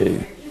need to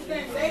do.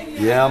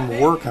 Yeah, I'm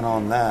working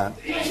on that.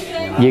 You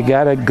You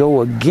got to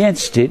go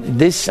against it.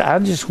 I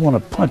just want to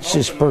punch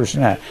this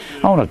person out.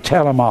 I want to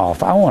tell them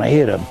off. I want to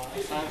hit them.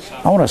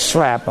 I want to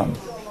slap them.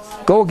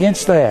 Go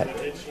against that.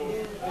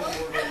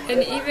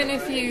 And even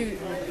if you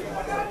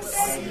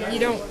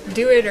don't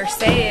do it or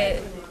say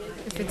it,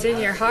 if it's in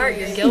your heart,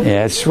 you're guilty.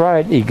 Yeah, that's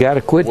right. You got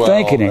to quit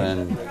thinking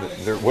it.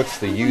 What's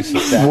the use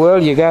of that?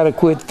 Well, you got to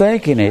quit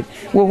thinking it.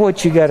 Well,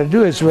 what you got to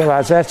do is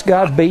realize that's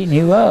God beating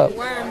you up.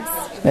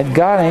 That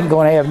God ain't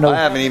going to have no... I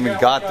haven't even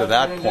got to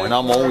that point.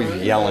 I'm always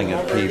yelling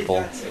at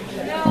people.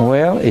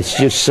 Well, it's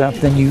just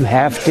something you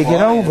have to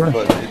get over.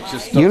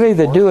 You'll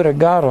either do it or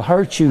God will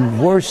hurt you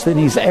worse than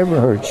He's ever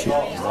hurt you.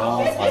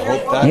 Well, I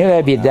hope that... You'll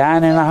have you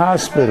dying in a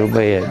hospital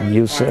bed, and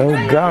you'll say,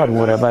 "Oh God,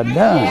 what have I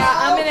done?"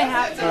 I'm gonna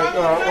have to.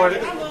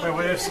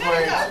 What if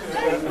somebody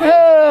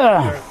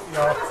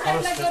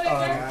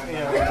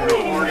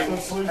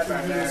posted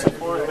on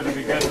support, but it'd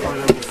be good for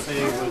them to see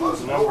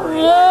the number.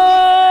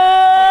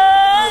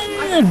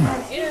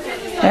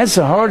 That's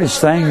the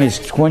hardest thing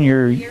is when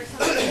you're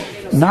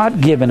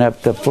not giving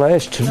up the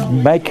flesh, to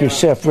make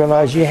yourself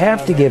realize you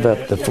have to give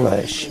up the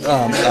flesh.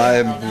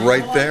 I'm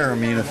right there. I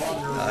mean,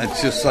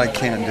 it's just I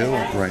can't do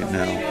it right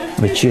now.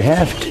 But you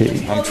have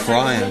to. I'm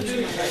trying.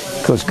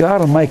 Because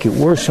God will make it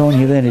worse on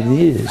you than it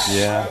is.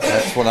 Yeah,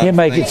 that's what I'm He'll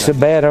make thinking. it so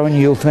bad on you,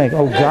 you'll think,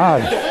 "Oh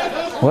God,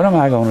 what am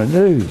I going to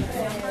do?"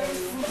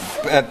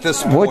 At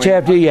this point, What you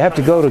have to do, you have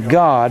to go to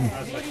God,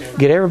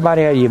 get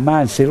everybody out of your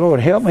mind and say, "Lord,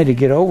 help me to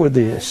get over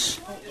this."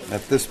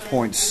 At this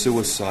point,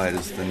 suicide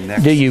is the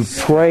next... Do you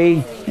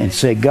pray and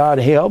say, "God,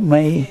 help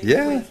me"?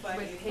 Yeah.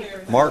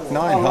 Mark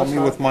 9, help me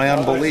with my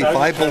unbelief.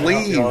 I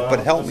believe, but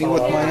help me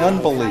with my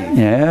unbelief.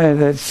 Yeah,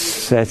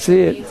 that's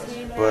it.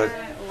 But,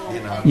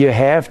 You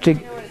have to.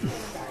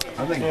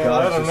 I think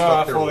God's just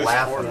up there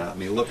laughing at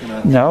me, looking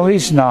at me. No,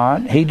 He's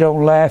not. He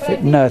don't laugh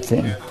at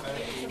nothing.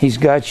 He's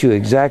got you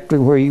exactly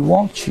where He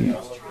wants you.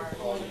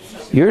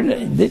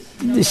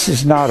 This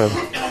is not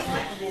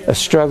a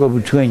struggle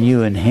between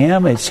you and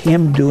Him. It's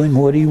Him doing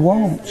what He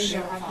wants.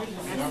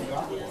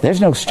 There's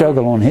no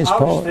struggle on His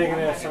part.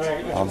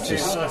 I'm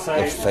just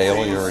a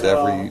failure at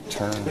every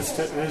turn.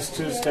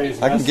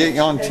 I can get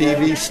you on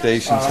TV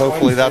stations.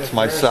 Hopefully that's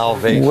my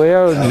salvation.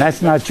 Well,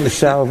 that's not your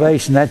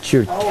salvation. That's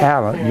your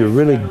talent. You're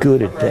really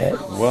good at that.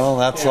 Well,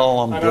 that's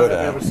all I'm good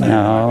at.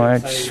 No,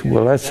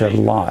 that's a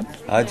lot.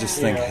 I just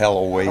think hell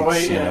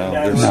awaits,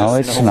 There's No,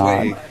 just it's no not.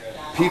 way.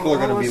 People are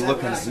going to be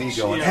looking at me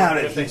going, "How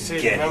did they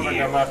get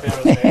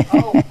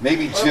here?"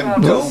 Maybe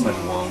Jim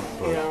Doman won't,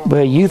 but...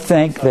 But you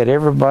think that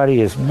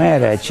everybody is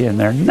mad at you, and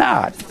they're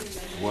not.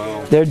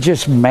 Well, They're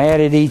just mad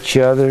at each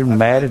other,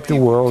 mad at the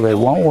world. They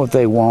want what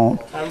they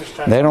want.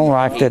 They don't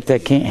like that they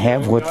can't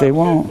have what they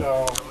want.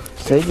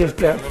 They just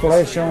got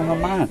flesh on their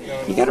mind.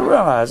 You got to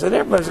realize that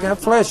everybody's got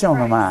flesh on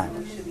their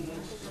mind.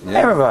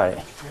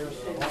 Everybody.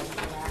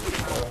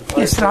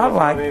 It's not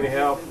like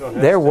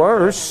they're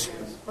worse.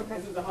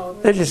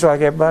 They're just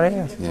like everybody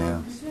else.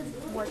 yeah.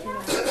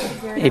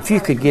 If you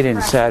could get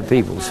inside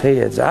people's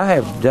heads, I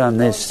have done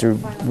this through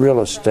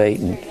real estate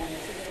and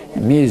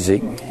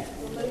music.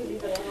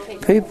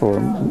 People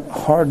are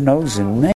hard-nosed and mean.